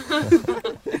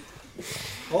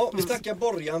 Ja, vi tackar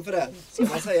Borjan för det. Ska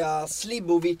man säga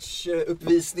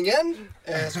Slibovic-uppvisningen.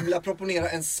 Så vill jag proponera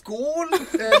en skål.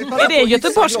 Är det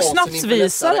Göteborgs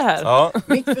snapsvisa det här? Ja.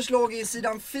 Mitt förslag är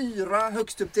sidan 4,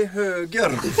 högst upp till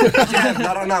höger.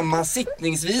 Jävlar anamma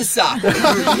sittningsvisa.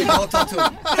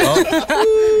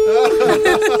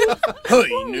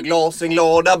 Höj nu glasen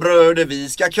glada bröder, vi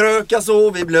ska kröka så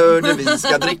vi blöder. Vi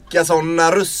ska dricka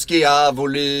såna ruskiga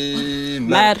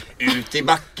volymer. Ut i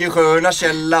backen sköna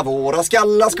källa, våra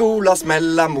skallar skola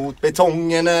smälla mot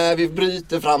betongen när vi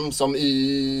bryter fram som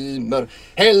ymer.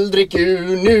 Häll drick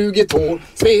ur nuget hår,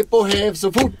 svep och häv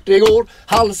så fort det går.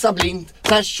 Halsa blint,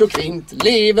 färs och kvint,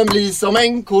 leven blir som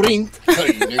en korint.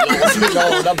 Höj nu glas med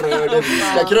glada bröder, vi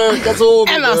ska kröka så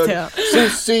vi blöder.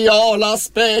 Sociala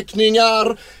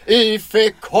späkningar i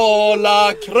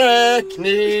fekala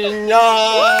kräkningar.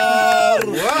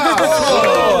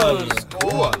 Wow!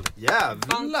 Skål!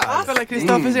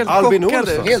 Jävlar! Albin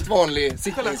Olsson. Helt vanlig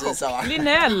sittningsvisa, va?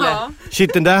 Linell.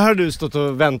 Shit, den där har du stått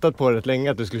och väntat på rätt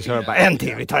länge att du skulle köra. Bara en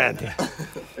till, vi tar en till.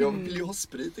 Jag vill ju ha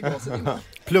sprit i glaset innan.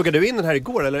 Pluggar du in den här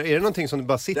igår eller är det någonting som du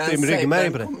bara sitter i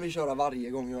ryggmärgen på dig? Den kommer vi köra varje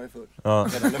gång jag är full. Ja.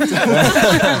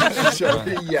 Kör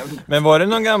vi igen. Men var det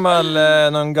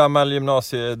någon gammal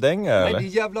gymnasiedänga eller? Nej,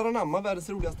 det är Jävlar anamma, världens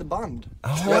roligaste band.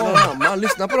 Jävlar anamma,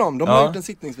 lyssna på dem. De har gjort en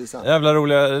sittningsvisa. Jävla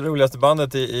roligaste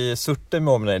bandet i Surte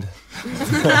med omnejd.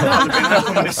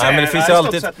 Nej, men det finns ju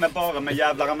alltid med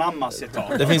Jävlar anamma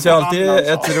citat. Det finns ju alltid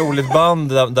ett roligt band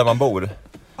där man bor.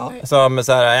 Som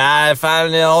såhär, ja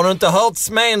fan, har du inte hört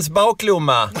Smens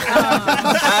baklomma?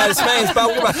 Smens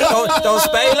baklomma. De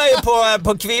spelar ju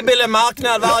på Kvibbele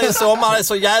marknad varje sommar, det är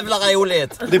så jävla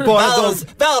roligt. Det är bara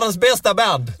världens bästa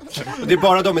band. Det är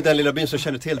bara de i den lilla byn som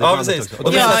känner till det. Ja, precis.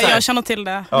 Jag känner till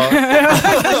det. Ja.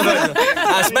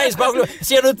 Smens baklomma,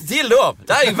 ser du inte till dem?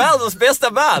 Det är ju världens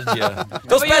bästa band.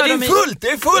 De spelar ju fullt, det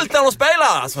är fullt när de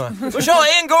spelar alltså. De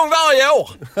kör en gång varje år.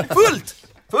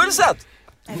 Fullsatt.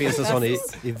 Det finns en sån i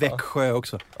Växjö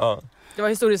också. Ja. Det var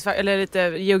historiskt, eller lite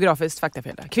geografiskt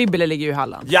faktafel där. Kvibbele ligger ju i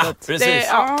Halland. Ja, precis. Det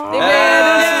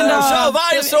kör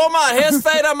varje sommar,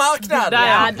 Hästveda marknad.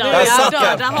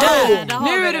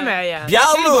 Nu är du med igen.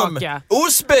 Bjärnum,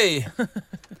 Osby,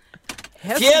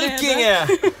 Fjälkinge,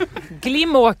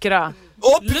 Glimåkra,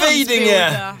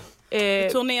 Uppvidinge.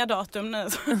 Turnédatum nu.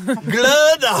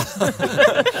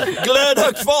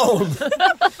 Glöda kvarn.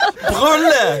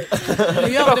 Brulle.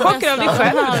 Du gör det chockad av dig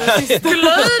själv.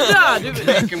 Glöda.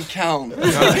 Make 'em count.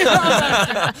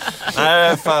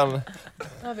 Nej, fan.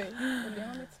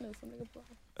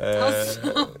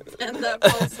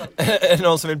 Är det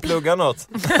någon som vill plugga något?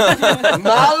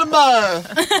 Malmö!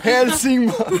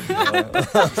 Helsingborg!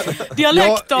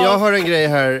 Dialekter. Jag har en grej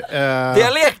här.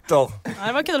 Dialekter. Ja,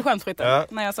 det var kul skämtskytte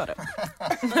när jag sa det.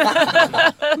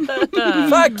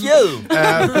 Fuck you!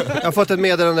 Jag har fått ett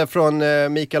meddelande från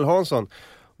Mikael Hansson.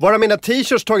 Var har mina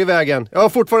t-shirts tagit vägen? Jag har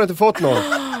fortfarande inte fått någon.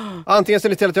 Antingen ser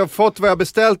ni till att jag har fått vad jag har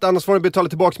beställt, annars får ni betala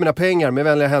tillbaka mina pengar. Med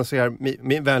vänliga hälsningar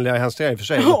i och för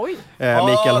sig.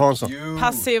 Mikael Hansson.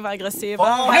 Passiv-aggressiva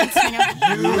hälsningar.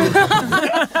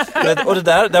 Och det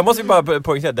där måste vi bara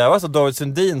poängtera. Det var alltså David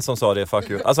Sundin som sa det, fuck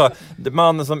you. Alltså,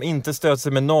 mannen som inte stöter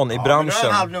sig med någon i branschen. Det är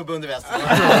en halv nubb under västen.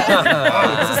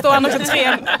 Så står han också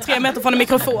 3 meter från en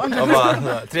mikrofon.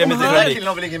 3 meter från den killen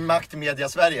har väl ingen makt i media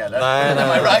Sverige, eller? Nej. Am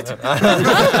I right?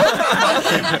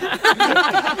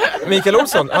 Mikael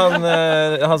Olsson,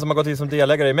 han som har gått in som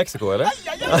delägare i Mexiko, eller?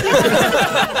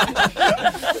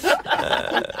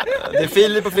 Det är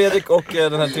Filip och Fredrik och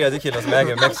den här tredje killen som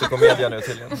äger Mexiko Media nu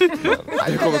tydligen.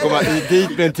 Du kommer komma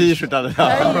dit med en t-shirt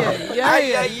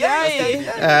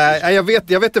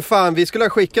Jag vet inte fan, vi skulle ha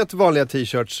skickat vanliga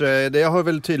t-shirts. Det har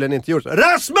väl tydligen inte gjort.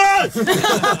 Rasmus!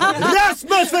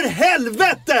 Rasmus för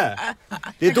helvete!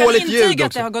 Det är dåligt ljud också. Jag kan intyga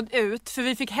att det har gått ut, för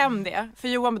vi fick hem det. För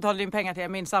Johan betalade in pengar till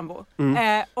min sambo.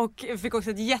 Och vi fick också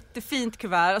ett jättefint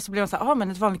kuvert. Och så blev de så här,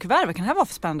 men ett vanligt kuvert, vad kan det här vara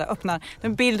för spännande? Öppnar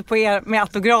en bild på er med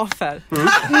autografer.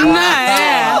 Nej!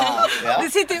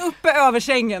 Det sitter uppe över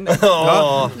sängen. Nej,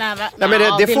 men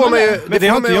det får man ju. Men det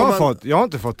har inte jag fått. Jag har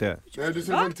inte fått det. Nej, du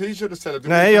skulle få en t-shirt istället.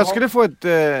 Nej, jag skulle få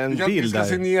en bild där.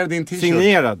 Signera din t-shirt.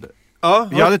 Signerad. Ja.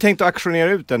 Jag hade tänkt att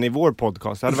auktionera ut den i vår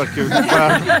podcast. Det hade varit kul.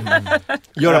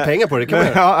 Göra pengar på det kan man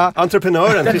göra.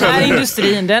 Entreprenören. Den här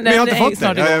industrin, den men jag har inte fått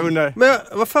det. Jag undrar. Men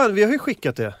vad fan, vi har ju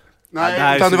skickat det.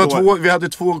 Nej, utan det var vi hade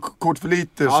 2 kort för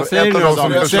lite. Ja, så ett av dem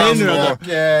som försvann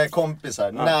och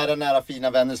kompisar. Nära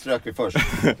fina vänner strök vi först.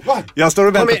 Jag står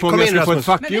och väntar på om jag ska få ett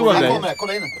fuck you av dig.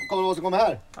 Kolla in, kolla vad som kommer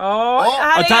här.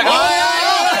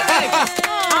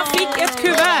 Han fick ett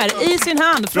kuvert i sin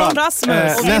hand från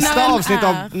Rasmus. Nästa avsnitt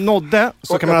av Nodde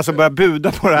så kan man alltså börja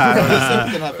buda på det här.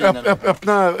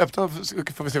 Öppna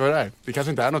får vi se vad det är. Det kanske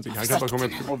inte är någonting. Han kan bara komma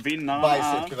och vinna.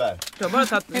 Bajsekuvert. Du har bara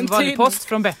tagit en vanlig post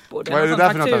från Beppo. Vad är det där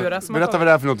för något? Berätta vad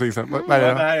det är för någonting sen. Vad är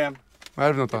det? Vad är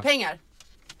det för något då? Pengar.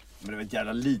 Men det var ett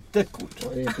jävla litet kort.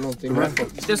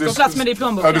 Du ska ha plats med det i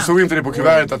plånboken. Ja, du såg inte det på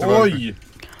kuvertet att det var... Oj!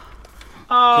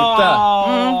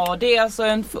 Det är alltså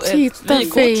ett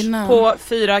vykort på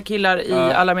 4 killar i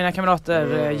alla mina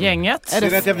kamrater-gänget. Är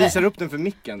det att jag visar upp den för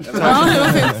micken?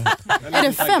 Är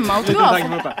det 5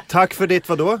 autografer? Tack för ditt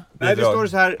vadå? Nej, det står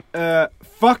så här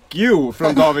fuck you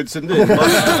från David Sundin.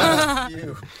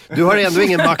 Du har ändå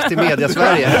ingen makt i media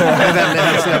Sverige. Med vänliga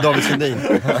hälsningar David Sundin.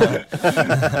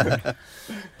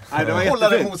 Hålla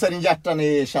dig mot din hjärtan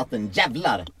i chatten,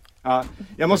 jävlar! Ja,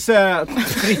 jag måste säga att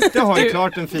Fritte har ju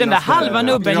klart den finaste. Den där halva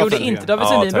nubben gjorde inte David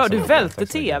Sundin bra. Du välte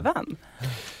tvn.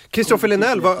 Kristoffer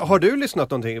Linell, har du lyssnat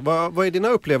någonting? Vad är dina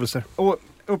upplevelser? Och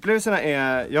upplevelserna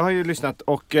är, jag har ju lyssnat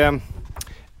och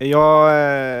jag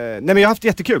har haft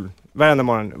jättekul varenda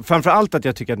morgon. Framförallt att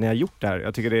jag tycker att ni har gjort det här.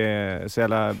 Jag tycker det är så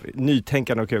jävla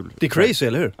nytänkande och kul. Det är crazy,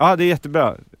 eller hur? Ja, det är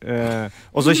jättebra.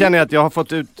 Och så känner jag att jag har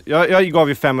fått ut, jag gav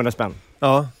ju 500 spänn.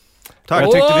 Ja. Tack.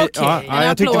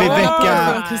 Jag tyckte vi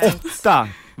vecka 8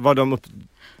 var de upp.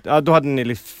 Ja, då hade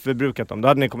ni förbrukat dem. Då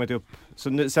hade ni kommit upp. Så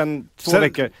nu, sen två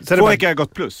veckor har jag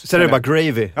gått plus. Sen är det bara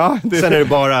gravy. Ja, sen är det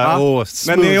bara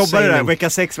men när jag jobbade där, vecka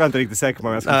 6 var jag inte riktigt säker på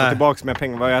om jag skulle få tillbaka med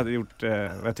pengar. Vad jag hade gjort,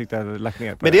 vad jag tyckte jag hade lagt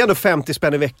ner på. Men det är ändå 50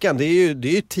 spänn i veckan. Det är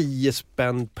ju 10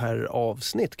 spänn per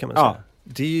avsnitt kan man säga.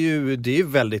 Det är ju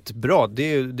väldigt bra. Det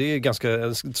är ganska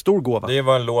en stor gåva. Det är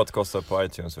vad en låt kostar på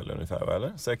iTunes eller ungefär,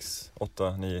 eller? 6,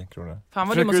 8, 9 kronor. Fan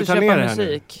vad du måste köpa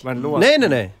musik.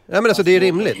 Nej. Men alltså det är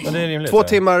rimligt. Ja, det är rimligt 2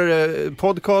 timmar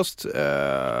podcast,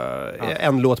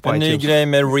 en låt på en iTunes. En ny grej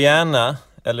med Rihanna.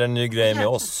 Eller en ny grej med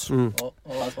oss.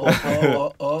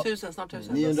 1000, snart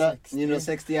 1000.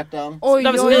 960 hjärtan. Oj,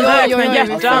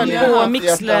 hjärtan på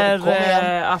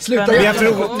Mixler-appen. Sluta, jag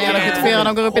tror 974,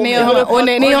 de går upp i 900.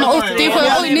 Oj, 987,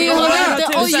 oj, 990.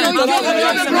 Oj.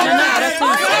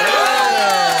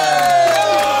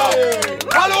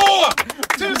 Hallå!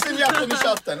 1000 hjärtan i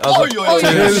chatten. Alltså, oj.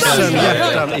 1000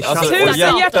 hjärtan i chatten.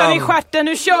 1000 hjärtan i stjärten,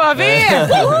 nu kör vi!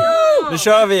 Nu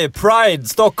kör vi Pride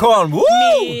Stockholm. Woo!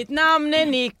 Mitt namn är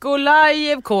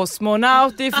Nikolajev,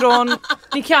 kosmonaut ifrån...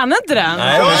 Ni kan inte den?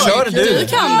 Nej, men kör du. Du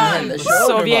kan den.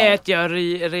 Sovjet, jag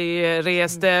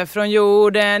reste från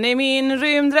jorden i min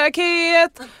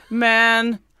rymdraket.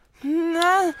 Men...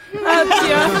 att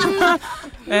jag...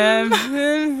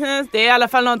 det är i alla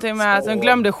fall någonting med att han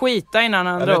glömde skita innan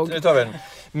han drog. Nu tar vi den.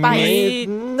 Mitt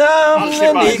namn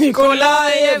är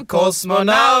Nikolajev,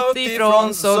 kosmonaut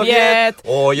ifrån Sovjet.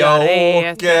 Och jag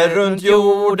åker runt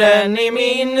jorden i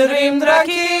min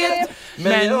rymdraket.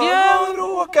 Men jag har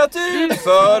råkat ut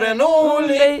för en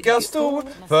olycka stor.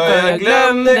 För jag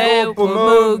glömde gå på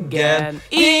muggen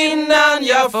innan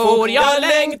jag får. Jag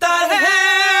längtar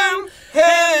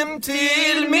hem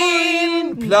till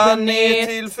min planet,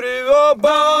 till fru och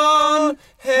barn.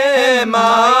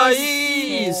 Hemma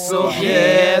i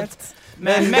Sovjet.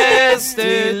 Men mest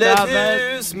till ett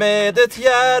hus med ett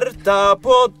hjärta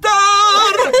på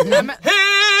dörr. Hem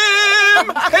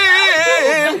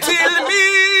till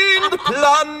min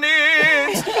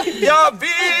planet. Jag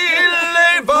vill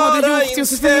vara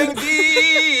instängd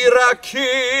i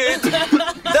raket.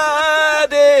 Där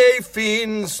det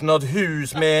finns något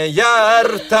hus med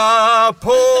hjärta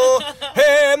på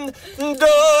en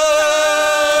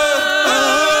dörr.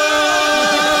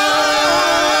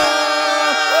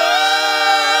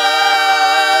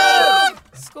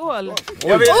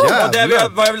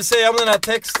 Vad jag vill säga om den här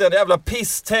texten, jävla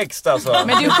pisstext alltså.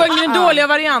 Men du sjöng den dåliga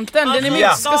varianten,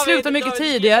 den ska sluta mycket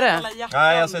tidigare.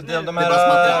 Nej, alltså de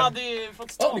här...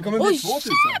 Det kommer bli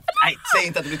 2000. Nej, säg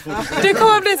inte att det blir 2000. Det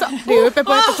kommer bli så. Du är uppe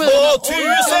på 2000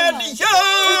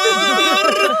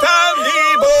 hjärtan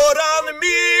i våran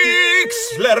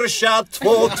Mixler-chatt.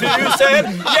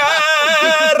 2000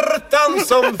 hjärtan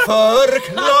som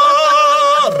förklarar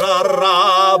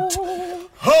att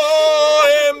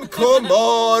AMK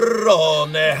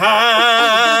Morgon är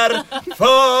här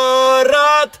för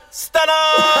att stanna.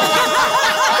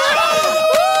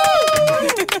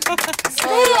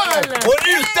 Och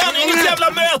utan inget jävla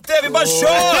möte, vi bara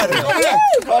kör.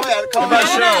 Kom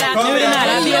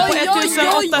igen. Vi är på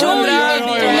 1800,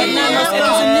 närmast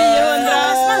 1900.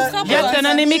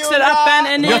 Hjärtan i Mixer-appen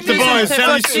är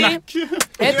 9040.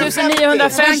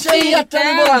 1950. 1980.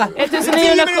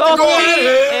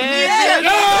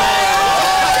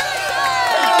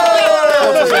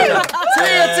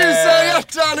 3000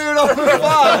 hjärtan nu då!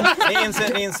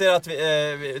 Ni inser att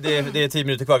det är 10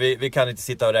 minuter kvar. Vi kan inte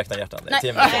sitta och räkna hjärtan.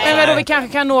 Men vadå, vi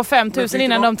kanske kan nå 5000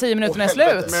 innan de 10 minuterna är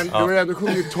slut. Men du har ändå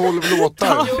sjungit 12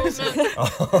 låtar.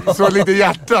 Så lite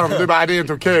hjärtan. Du bara, det är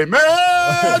inte okej. Men...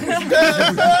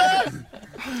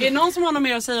 Är det någon som har något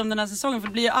mer att säga om den här säsongen? För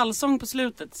det blir ju allsång på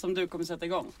slutet som du kommer sätta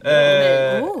igång.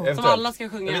 Som alla ska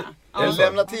sjunga. Jag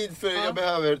lämnar tid för jag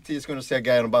behöver 10 sekunder att säga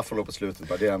Guyan och Buffalo på slutet.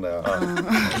 Det är det enda jag...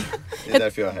 Det är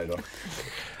därför jag är här idag.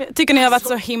 Tycker ni har varit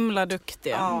så himla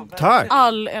duktiga. Tack.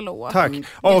 All eloge. Tack.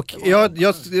 Och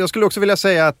jag skulle också vilja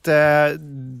säga att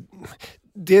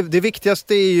det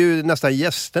viktigaste är ju nästan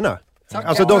gästerna.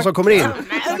 Alltså de som kommer in.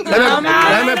 Nej,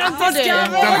 men, den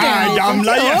här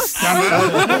gamla gästen.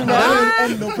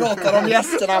 Ändå pratar om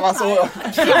gästerna.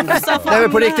 Nej,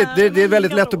 men på riktigt, det är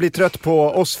väldigt lätt att bli trött på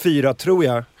oss 4, tror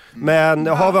jag. Men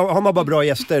har man bara bra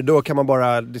gäster, då kan man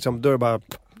bara liksom, då är det bara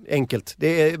enkelt.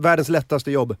 Det är världens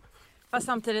lättaste jobb. Fast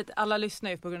samtidigt, alla lyssnar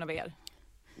ju på grund av er.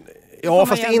 Ja,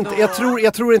 fast inte,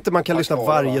 jag tror inte man kan lyssna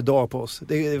varje dag på oss.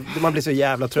 Man blir så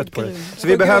jävla trött på det. Så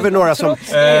vi behöver några som...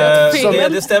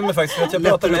 Det stämmer faktiskt. Jag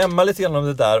pratade med Emma lite grann om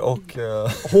det där. Och,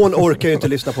 hon orkar ju inte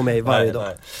lyssna på mig varje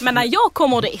dag. Men när jag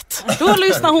kommer dit, då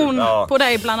lyssnar hon på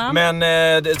dig bland annat. Men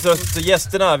så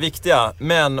gästerna är viktiga,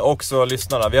 men också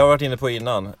lyssnarna. Vi har varit inne på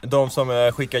innan. De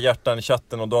som skickar hjärtan i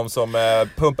chatten och de som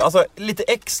pumpar. Alltså lite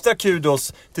extra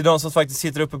kudos till de som faktiskt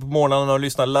sitter uppe på morgonen och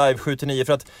lyssnar live 7-9.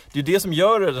 För att det är det som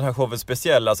gör den här showen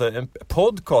speciell. Alltså en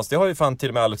podcast, det har ju fan till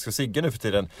och med Alex och Sigge nu för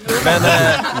tiden. Men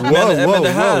det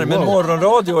här med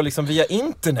morgonradio liksom via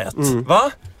internet,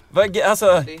 va?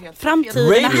 Alltså, framtiden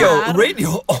radio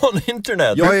on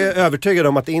internet. Jag är övertygad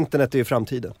om att internet är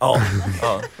framtiden. Ja.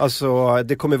 Alltså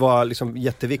det kommer vara liksom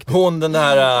jätteviktigt.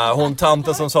 Hon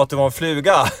tanten som sa att det var en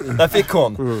fluga. Där fick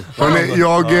hon. Hörrni,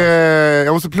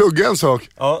 jag måste plugga en sak.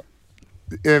 Ja.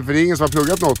 För det är ingen som har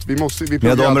pluggat något.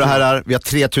 Mina damer och herrar, vi har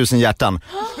 3000 hjärtan.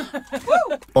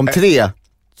 Om 3,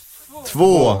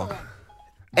 2,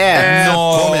 1.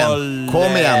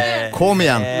 Kom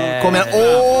igen.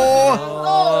 Åh!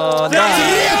 3000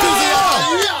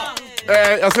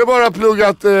 jag ska bara plugga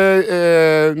att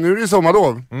nu är det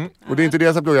sommarlov. Och det är inte det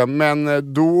jag ska plugga.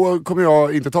 Men då kommer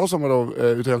jag inte ta sommarlov,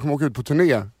 utan jag kommer åka ut på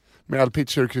turné med Al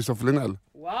Pitcher och Kristoffer Linell.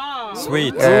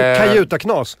 Sweet.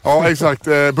 Kajuta-knas. Ja, exakt.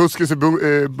 Buskis i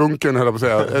bunkern, höll jag på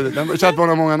att säga. Chatt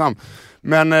var många namn.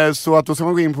 Men så att då ska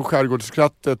man gå in på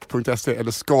skärgårdsskrattet.se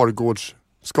eller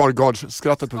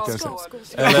skargardsskrattet.se.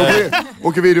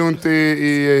 Åker vi runt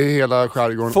i hela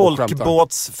skärgården.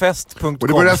 Folkbåtsfest.com. Och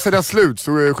det börjar sälja slut,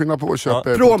 så skynda på och köp.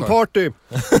 Pråmparty.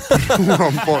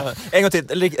 En gång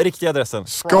till, riktiga adressen.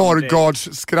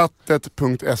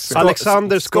 Skargardsskrattet.se.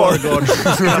 Alexander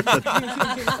Skargardsskrattet.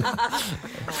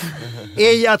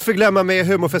 Ej att förglömma med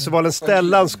humorfestivalen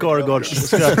Stellan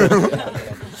Skargardsskrattet.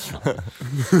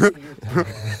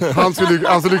 Han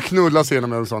skulle knulla sig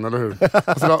genom en sån, eller hur?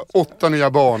 Han skulle ha 8 nya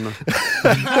barn.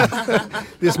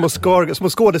 Det är små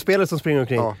skådespelare som springer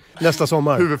omkring nästa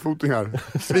sommar. Huvudfotingar.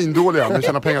 Svindåliga, men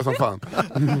tjänar pengar som fan.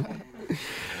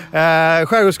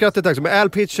 Skärgårdsskrattet också med Al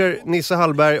Pitcher, Nisse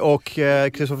Hallberg och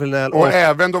Kristoffer Linell. Och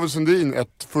även David Sundin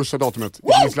ett första datumet i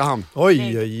Grisslehamn.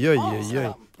 Oj.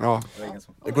 Ja.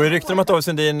 Det går ju rykten om att David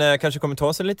Sundin kanske kommer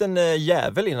ta sig en liten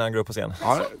jävel innan han går upp på scen.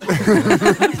 Ja.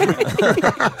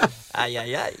 Aj.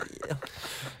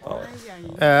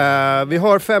 Vi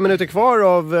har 5 minuter kvar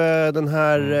av den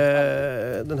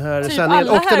här typ sändningen.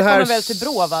 Alla och här den här kommer väl till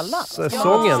Bråvalla?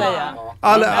 säsongen.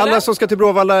 Alla som ska till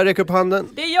Bråvalla, räcker upp handen.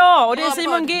 Det är jag, och det är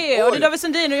Simon G, och det är David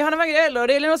Sundin och Johanna Wagrell, och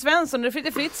det är Elinor Svensson, och det är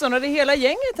Fritte Fritzson, och det är hela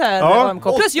gänget här. Ja. AMK.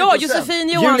 Plus jag, Josefin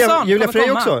Johansson. Julia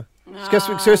Frey också.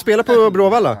 Ska du spela på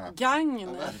Bråvalla?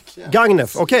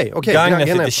 Gagnef, okej.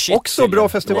 Gagnef, också bra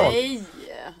festival. Nej,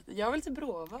 jag vill till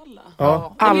Bråvalla.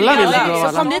 Ja. Alla vill till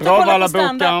Bråvalla. Kom dit och kolla på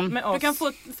stand-up med oss. Du kan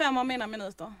få 5 av mina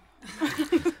minuter.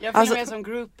 Jag följer med som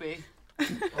groupie.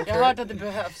 Jag har hört att det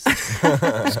behövs.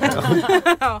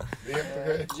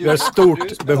 Vi har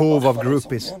stort behov av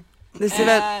groupies. Det ser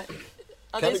väl...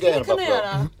 Ja, det skulle kunna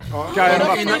göra.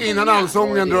 Innan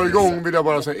allsången drar igång vill jag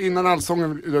bara säga. Innan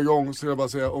allsången drar igång så vill jag bara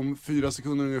säga om 4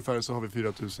 sekunder ungefär så har vi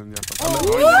 4000 hjälpare.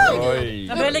 Oj.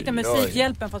 Jag börjar likna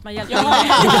musikhjälpen för att man hjälper.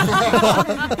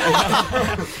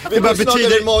 Det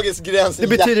betyder magisk gräns. Det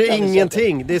betyder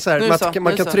ingenting. Det är så här,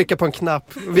 man kan trycka på en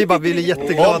knapp. Vi bara blir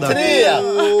jätteglada. 3, 2.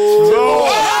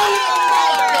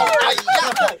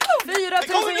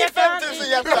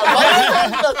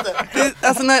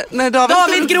 Alltså när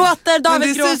David gråter,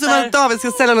 David gråter. Det ser ut som att David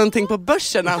ska sälja någonting på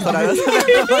börsen. Alltså där.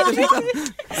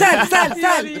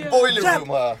 Sälj! Boiler room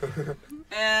här.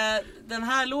 Den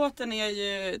här låten är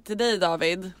ju till dig,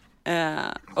 David.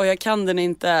 Och jag kan den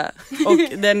inte. Och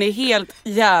den är helt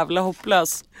jävla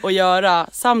hopplös att göra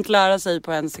samt lära sig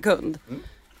på 1 sekund.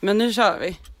 Men nu kör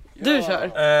vi. Du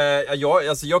kör.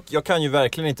 Jag kan ju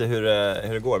verkligen inte hur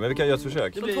det går, men vi kan göra ett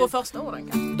försök. De 2 första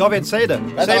åren kan. David, säg det.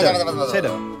 Säg det.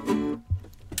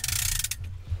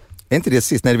 Är inte det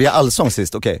sist? Nej, vi har allsång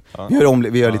sist. Okej.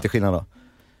 Vi gör lite skillnad då.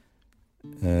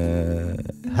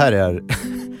 Här är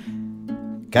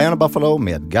Guy on a Buffalo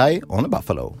med Guy on a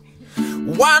Buffalo.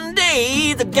 One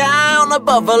day the guy on a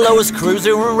buffalo was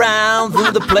cruising around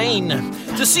through the plain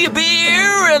to see a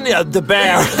bear and the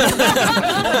bear.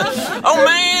 Oh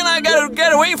man, I gotta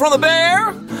get away from the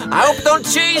bear. I hope don't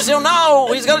chase him. No,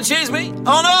 he's gonna chase me.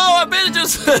 Oh no, I better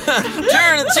just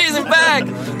turn and chase him back.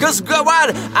 Cause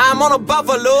what? I'm on a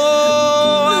buffalo.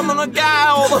 I'm on a guy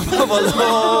on a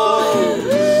buffalo.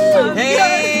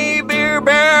 Hey, bear,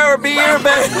 bear, bear,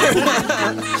 bear.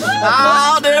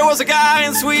 There was a guy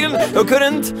in Sweden who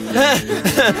couldn't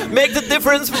make the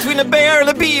difference between a bear and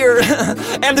a beer.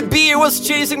 And the beer was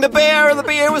chasing the bear, and the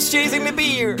bear was chasing the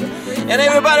beer. And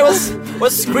everybody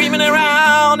was screaming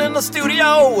around in the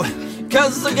studio.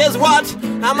 'Cause guess what?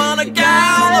 I'm on a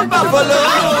gown of buffalo.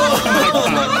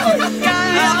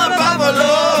 Gown of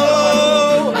buffalo.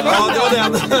 Ja, det var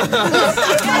den.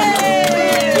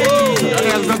 Jag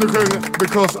älskar att du sjunger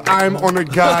Because I'm on a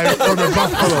guy on a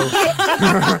buffalo.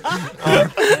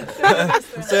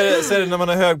 Så är det när man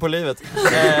är hög på livet.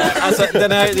 Alltså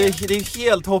den här, det är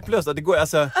helt hopplöst att det går,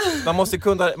 alltså man måste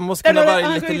kunna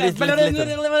varje lite.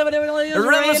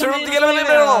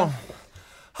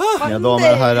 Mina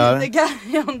damer och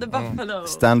herrar,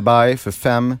 stand by för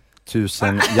 5 000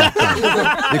 hjärtan.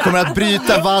 Vi kommer att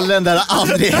bryta vallen där det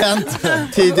aldrig hänt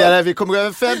tidigare. Vi kommer gå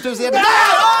över 5 000 hjärtan.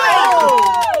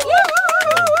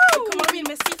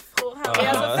 Det är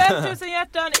alltså 5 000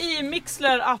 hjärtan i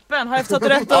Mixler-appen. Har jag förstått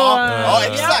rätt? Ja,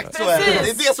 exakt så är det. Det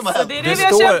är det som har hänt. Det är det vi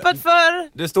har kämpat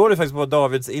för. Det står det faktiskt på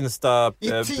Davids Insta i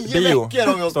 10 bio. veckor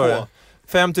har vi hållit på.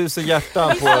 5 000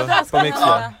 hjärtan på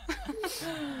Mixler.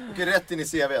 Okej, rätt in i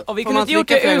CV:t. Och vi kunde inte gjort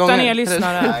det utan er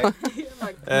lyssnare.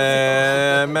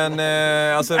 Men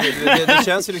alltså det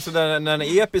känns ju liksom när den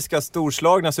episka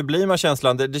storslagna sublima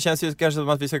känslan, det känns ju kanske som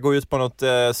att vi ska gå ut på något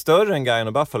större än Guy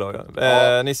och Buffalo.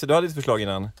 Nisse, du hade ditt förslag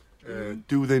innan.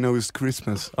 Do they know it's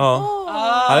Christmas? Ja.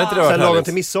 Hade inte det varit sen lagom härligt?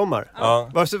 till midsommar. Ja.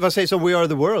 Vad sägs om We Are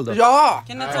the World då? Ja!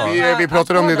 Vi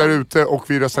pratade om det där ute och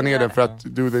vi röstade ner det för att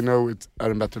Do they know it är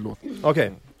en bättre låt.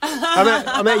 Okej.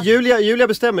 Men Julia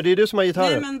bestämmer, det är du som har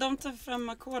gitarren. Nej, men de tar fram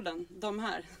ackorden, de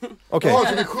här. Okej. Ja,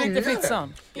 så vi sjunger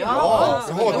Fritzson. Ja,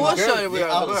 då kör vi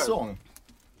allsång.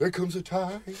 There comes a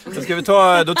time. Ska vi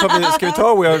ta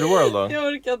We Are the World då? Jag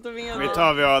orkar inte med. Vi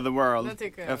tar We Are the World.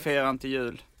 Jag firar inte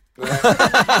jul.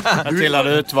 Jag tillhör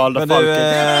det utvalda Men folket.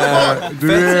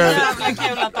 Du är jävla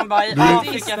kul att de bara i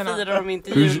Afrika firar de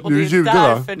inte jul. Och det är jude,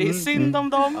 därför det är synd om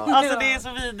dem. Alltså det är så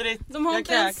vidrigt. De har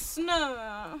inte ens snö.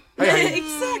 Nej,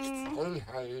 exakt.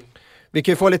 Vi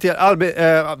kan ju få lite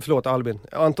Albin.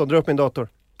 Anton, dra upp min dator.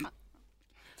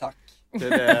 Tack. Det är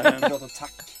det.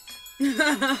 Tack.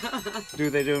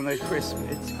 Do they do like Christmas?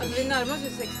 Alltså, vi närmar oss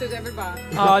 60, jag vill bara...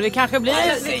 Ja, det kanske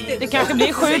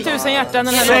blir 7000 hjärtan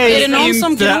den här låten. Säg Är det någon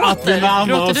som inte att vi närmar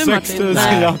gråter oss du, Martin?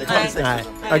 6000 hjärtan. Nej,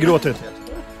 jag gråter inte.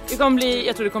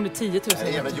 Jag tror det kommer bli 10 000. Det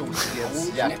är även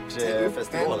Jordstens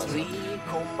hjärtfestival alltså.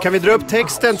 Kan vi dra upp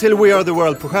texten till We Are the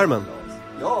World på skärmen?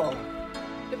 Ja.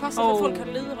 Det passar för folk har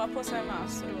lurar på sig med,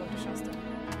 så då känns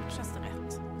det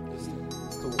rätt.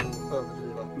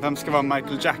 Vem ska vara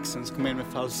Michael Jackson som kommer in med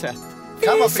falsett?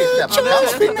 Kan man flytta?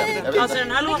 Alltså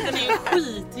den här låten är ju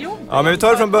skitjobbig. Ja, men vi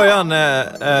tar det från början,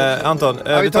 Anton.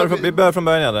 Vi börjar från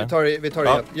början. Eller? Vi tar det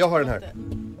igen. Jag har den här.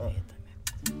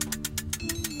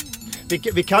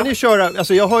 Vi kan ju köra,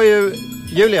 alltså jag har ju,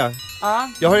 Julia,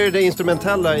 jag har ju det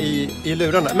instrumentella i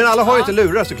lurarna. Men alla har ju inte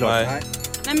lurar såklart.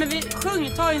 Nej men vi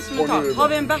ta instrumental. Har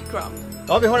vi en background?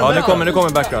 Ja, vi har en background. Nu kommer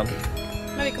background.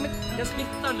 Men jag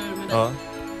splittar lur med dig. Ja.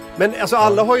 Men alltså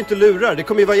alla har ju inte lurar, det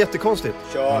kommer ju vara jättekonstigt.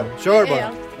 Kör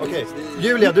bara. Okej.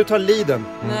 Julia, du tar leaden.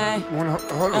 Nej,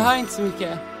 jag har inte så mycket.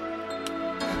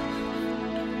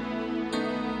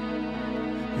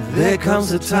 There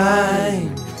comes a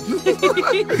time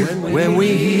when we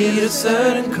hear a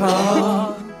certain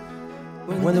call,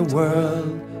 when the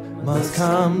world must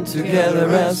come together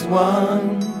as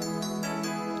one.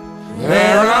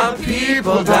 There are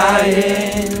people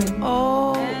dying.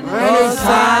 It's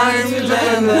time to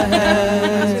lend a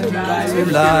hand to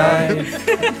life,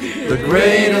 the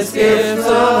greatest gift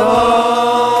of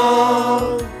all.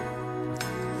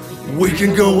 We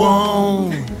can go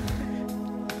on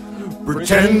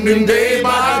pretending day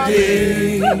by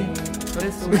day,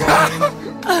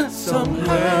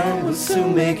 somewhere we'll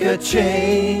soon make a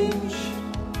change.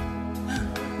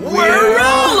 We're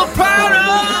all a part of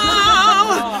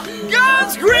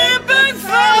God's great big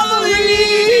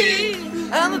family,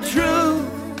 and the truth,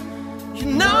 you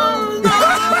know you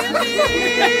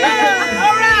need.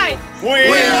 All right. We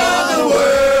are the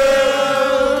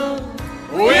world.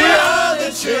 We are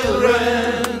the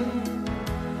children.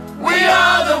 We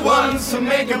are the ones who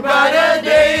make a brighter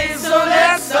day. So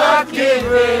let's start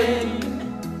giving.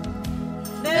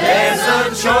 There's a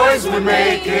choice we're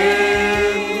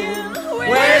making.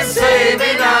 We're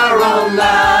saving our own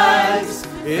lives.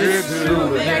 It's true,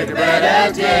 we'll make a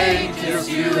better day, just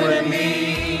you and me.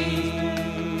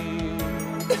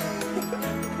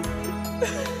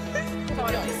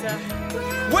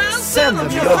 Well, send them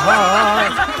your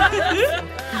heart,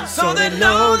 So they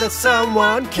know that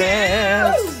someone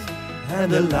cares.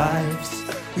 and their lives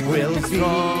will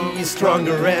be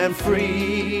stronger and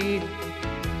free.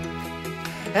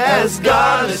 As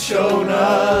God has shown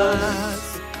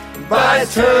us by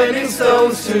turning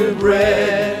stones to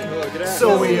bread,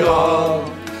 so we all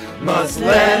must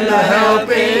lend a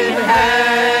helping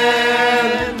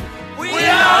hand. We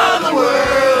are the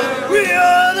world. We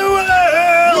are the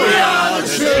world. We are the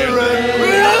children.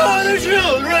 We are the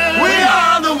children. We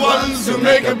are the ones who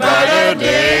make a better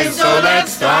day. So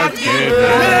let's start giving.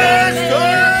 Let's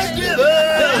start giving.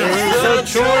 It's a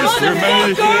choice we're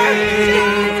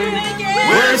making.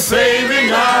 We're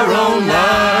saving our own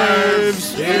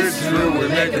lives. It's true, we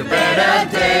make a better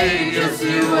day, just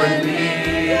you and me.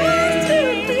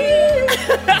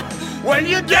 When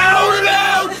you're down and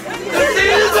out, the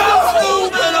things are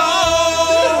moving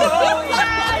on.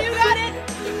 You got it.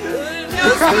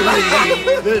 Just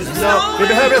believe there's no... Vi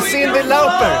behöver en Cyndi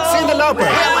Lauper. Cyndi Lauper.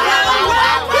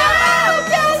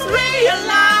 Just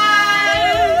realize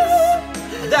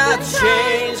that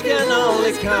change can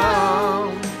only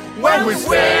come when we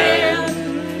stand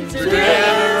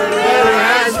together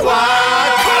as one.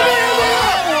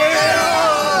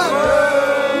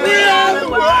 We are the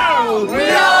world. We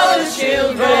are the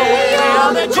children. We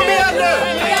are the children.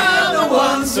 We are the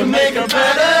ones who make a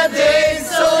better day.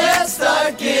 So let's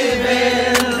start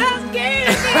giving. Let's give.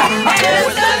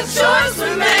 It's the choice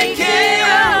we're making.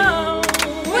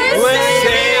 We're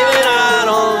saving our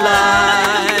own lives.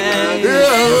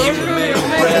 To make a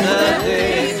better day.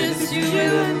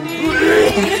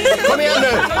 Kom igen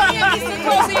nu!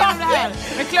 Ta oss igenom det här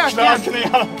med klöken.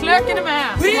 Klöken är med.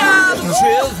 We are the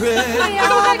children.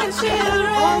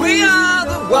 We are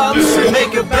the ones who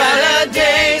make a better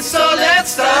day. So let's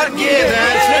start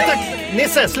giving. Sluta,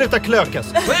 Nisse, sluta klökas.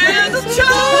 We're the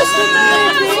chosen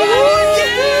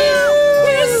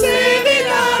we're saving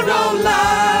our own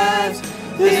lives.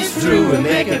 It's true, we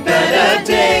make a better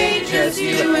day. Just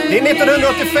you and me. Det är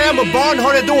 1985 och barn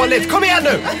har det dåligt. Kom igen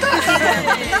nu!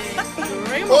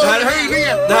 Det här är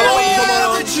höjningen. Det här var på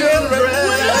morgon.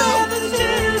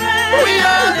 We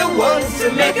are the ones to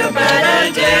make a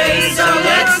better day. So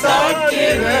let's start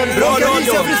giving. Bra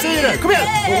radio. Frisyrer. Kom igen.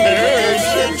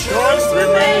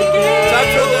 Tack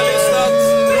för att du har lyssnat.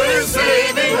 We're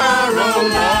saving our own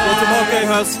lives. Gå tillbaka i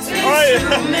höst.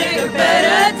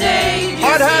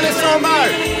 Ha en härlig sommar.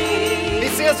 Vi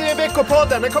ses i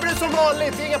veckopodden. Den kommer ut som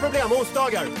vanligt. Inga problem.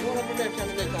 Onsdagar.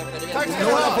 Tack ska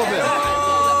du ha.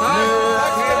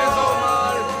 Tack ska du ha.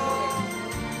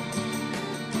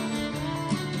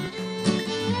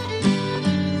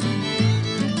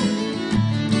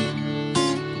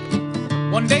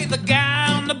 One day the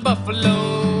guy on the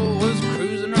buffalo was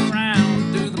cruising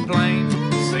around through the plains,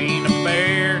 seen a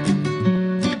bear,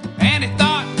 and he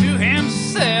thought to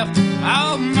himself,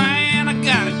 oh man, I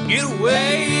gotta get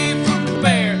away from the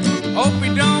bear. Hope he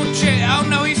don't chase, oh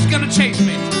no, he's gonna chase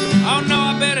me. Oh no,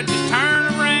 I better just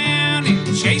turn around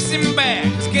and chase him back.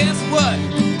 'Cause guess what?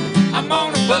 I'm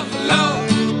on a buffalo.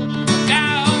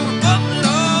 Guy on a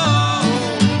buffalo.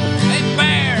 Hey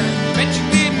bear, bet you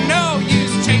didn't know you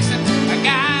was chasing a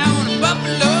guy on a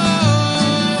buffalo.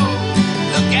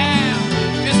 Look out,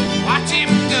 just watch him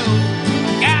go.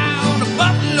 Guy on a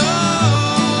buffalo.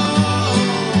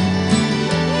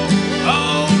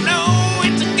 Oh no,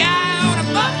 it's a guy on a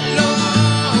buffalo.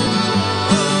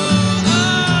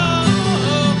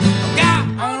 Guy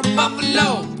on a buffalo.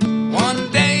 One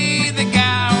day the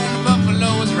guy on the buffalo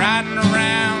was riding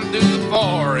around through the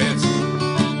forest.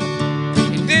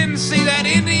 He didn't see that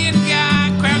Indian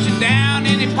guy crouching down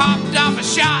and he popped off a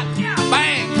shot.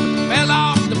 Bang! Fell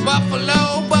off the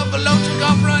buffalo. Buffalo took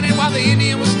off running while the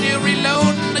Indian was still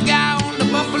reloading. The guy on the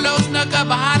buffalo snuck up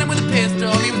behind him with a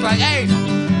pistol. He was like, hey,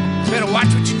 better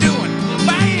watch what you